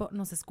nuestro cuerpo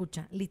nos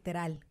escucha,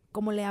 literal.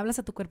 Como le hablas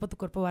a tu cuerpo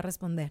va a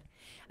responder.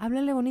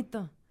 Háblale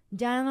bonito.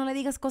 Ya no le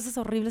digas cosas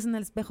horribles en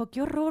el espejo.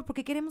 ¡Qué horror!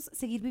 Porque queremos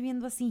seguir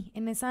viviendo así,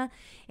 en esa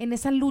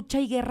lucha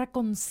y guerra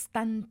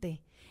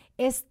constante.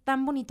 Es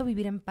tan bonito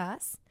vivir en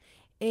paz.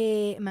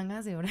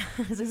 Mangas de hora,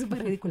 soy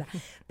súper ridícula.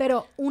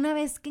 Pero una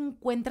vez que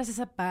encuentras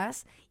esa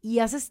paz y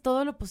haces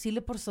todo lo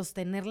posible por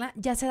sostenerla,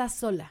 ya se da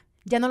sola.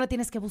 Ya no la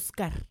tienes que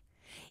buscar.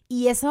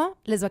 Y eso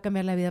les va a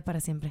cambiar la vida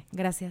para siempre.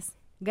 Gracias.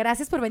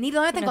 Gracias por venir.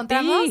 ¿Dónde te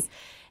encontramos?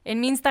 En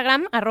mi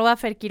Instagram,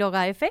 @Fer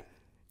Quiroga F.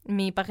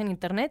 Mi página de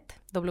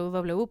internet,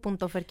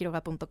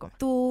 www.ferquiroga.com.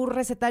 Tu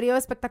recetario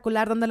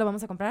espectacular, ¿dónde lo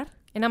vamos a comprar?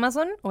 En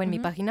Amazon o en mi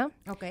página.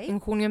 Okay. En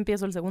junio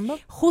empiezo el segundo.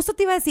 Justo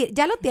te iba a decir,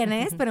 ya lo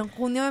tienes, pero en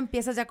junio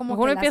empiezas ya como en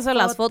junio empiezo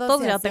las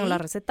fotos, ya tengo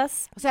las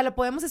recetas. O sea, ¿lo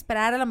podemos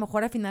esperar a lo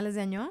mejor a finales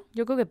de año?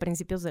 Yo creo que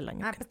principios del año.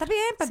 Pues está bien,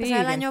 para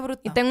empezar el año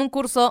bruto. Y tengo un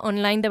curso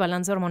online de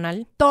balance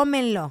hormonal.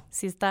 Tómenlo.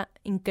 Sí, está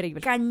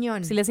increíble.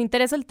 Cañón. Si les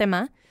interesa el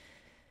tema,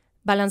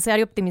 balancear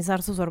y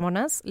optimizar sus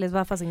hormonas, les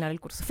va a fascinar el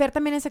curso. Fer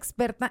también es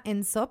experta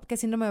en SOP, que es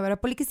síndrome de ovario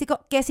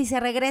poliquístico, que si se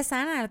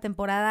regresan a la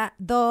temporada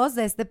 2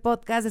 de este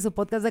podcast, de su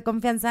podcast de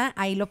confianza,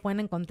 ahí lo pueden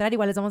encontrar.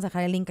 Igual les vamos a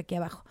dejar el link aquí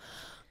abajo.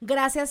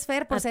 Gracias,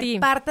 Fer, por ser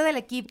parte del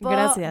equipo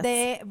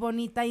de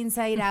Bonita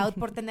Inside Out,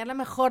 por tener la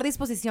mejor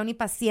disposición y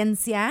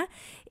paciencia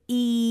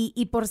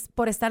y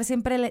por estar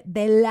siempre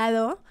del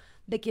lado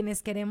de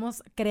quienes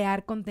queremos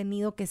crear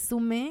contenido que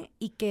sume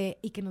y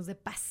que nos dé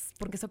paz,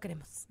 porque eso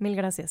queremos. Mil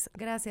gracias.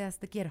 Gracias,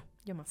 te quiero.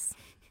 Yo más.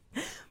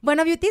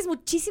 Bueno, beauties,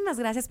 muchísimas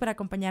gracias por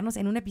acompañarnos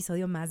en un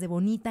episodio más de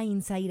Bonita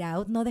Inside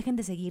Out. No dejen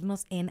de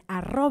seguirnos en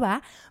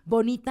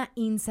 @Bonita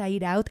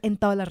Inside Out en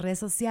todas las redes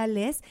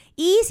sociales.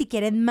 Y si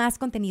quieren más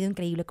contenido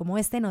increíble como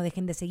este, no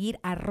dejen de seguir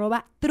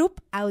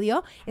 @Trup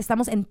Audio.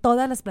 Estamos en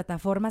todas las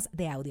plataformas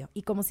de audio.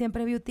 Y como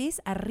siempre,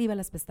 beauties, arriba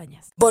las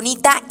pestañas.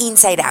 Bonita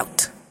Inside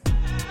Out.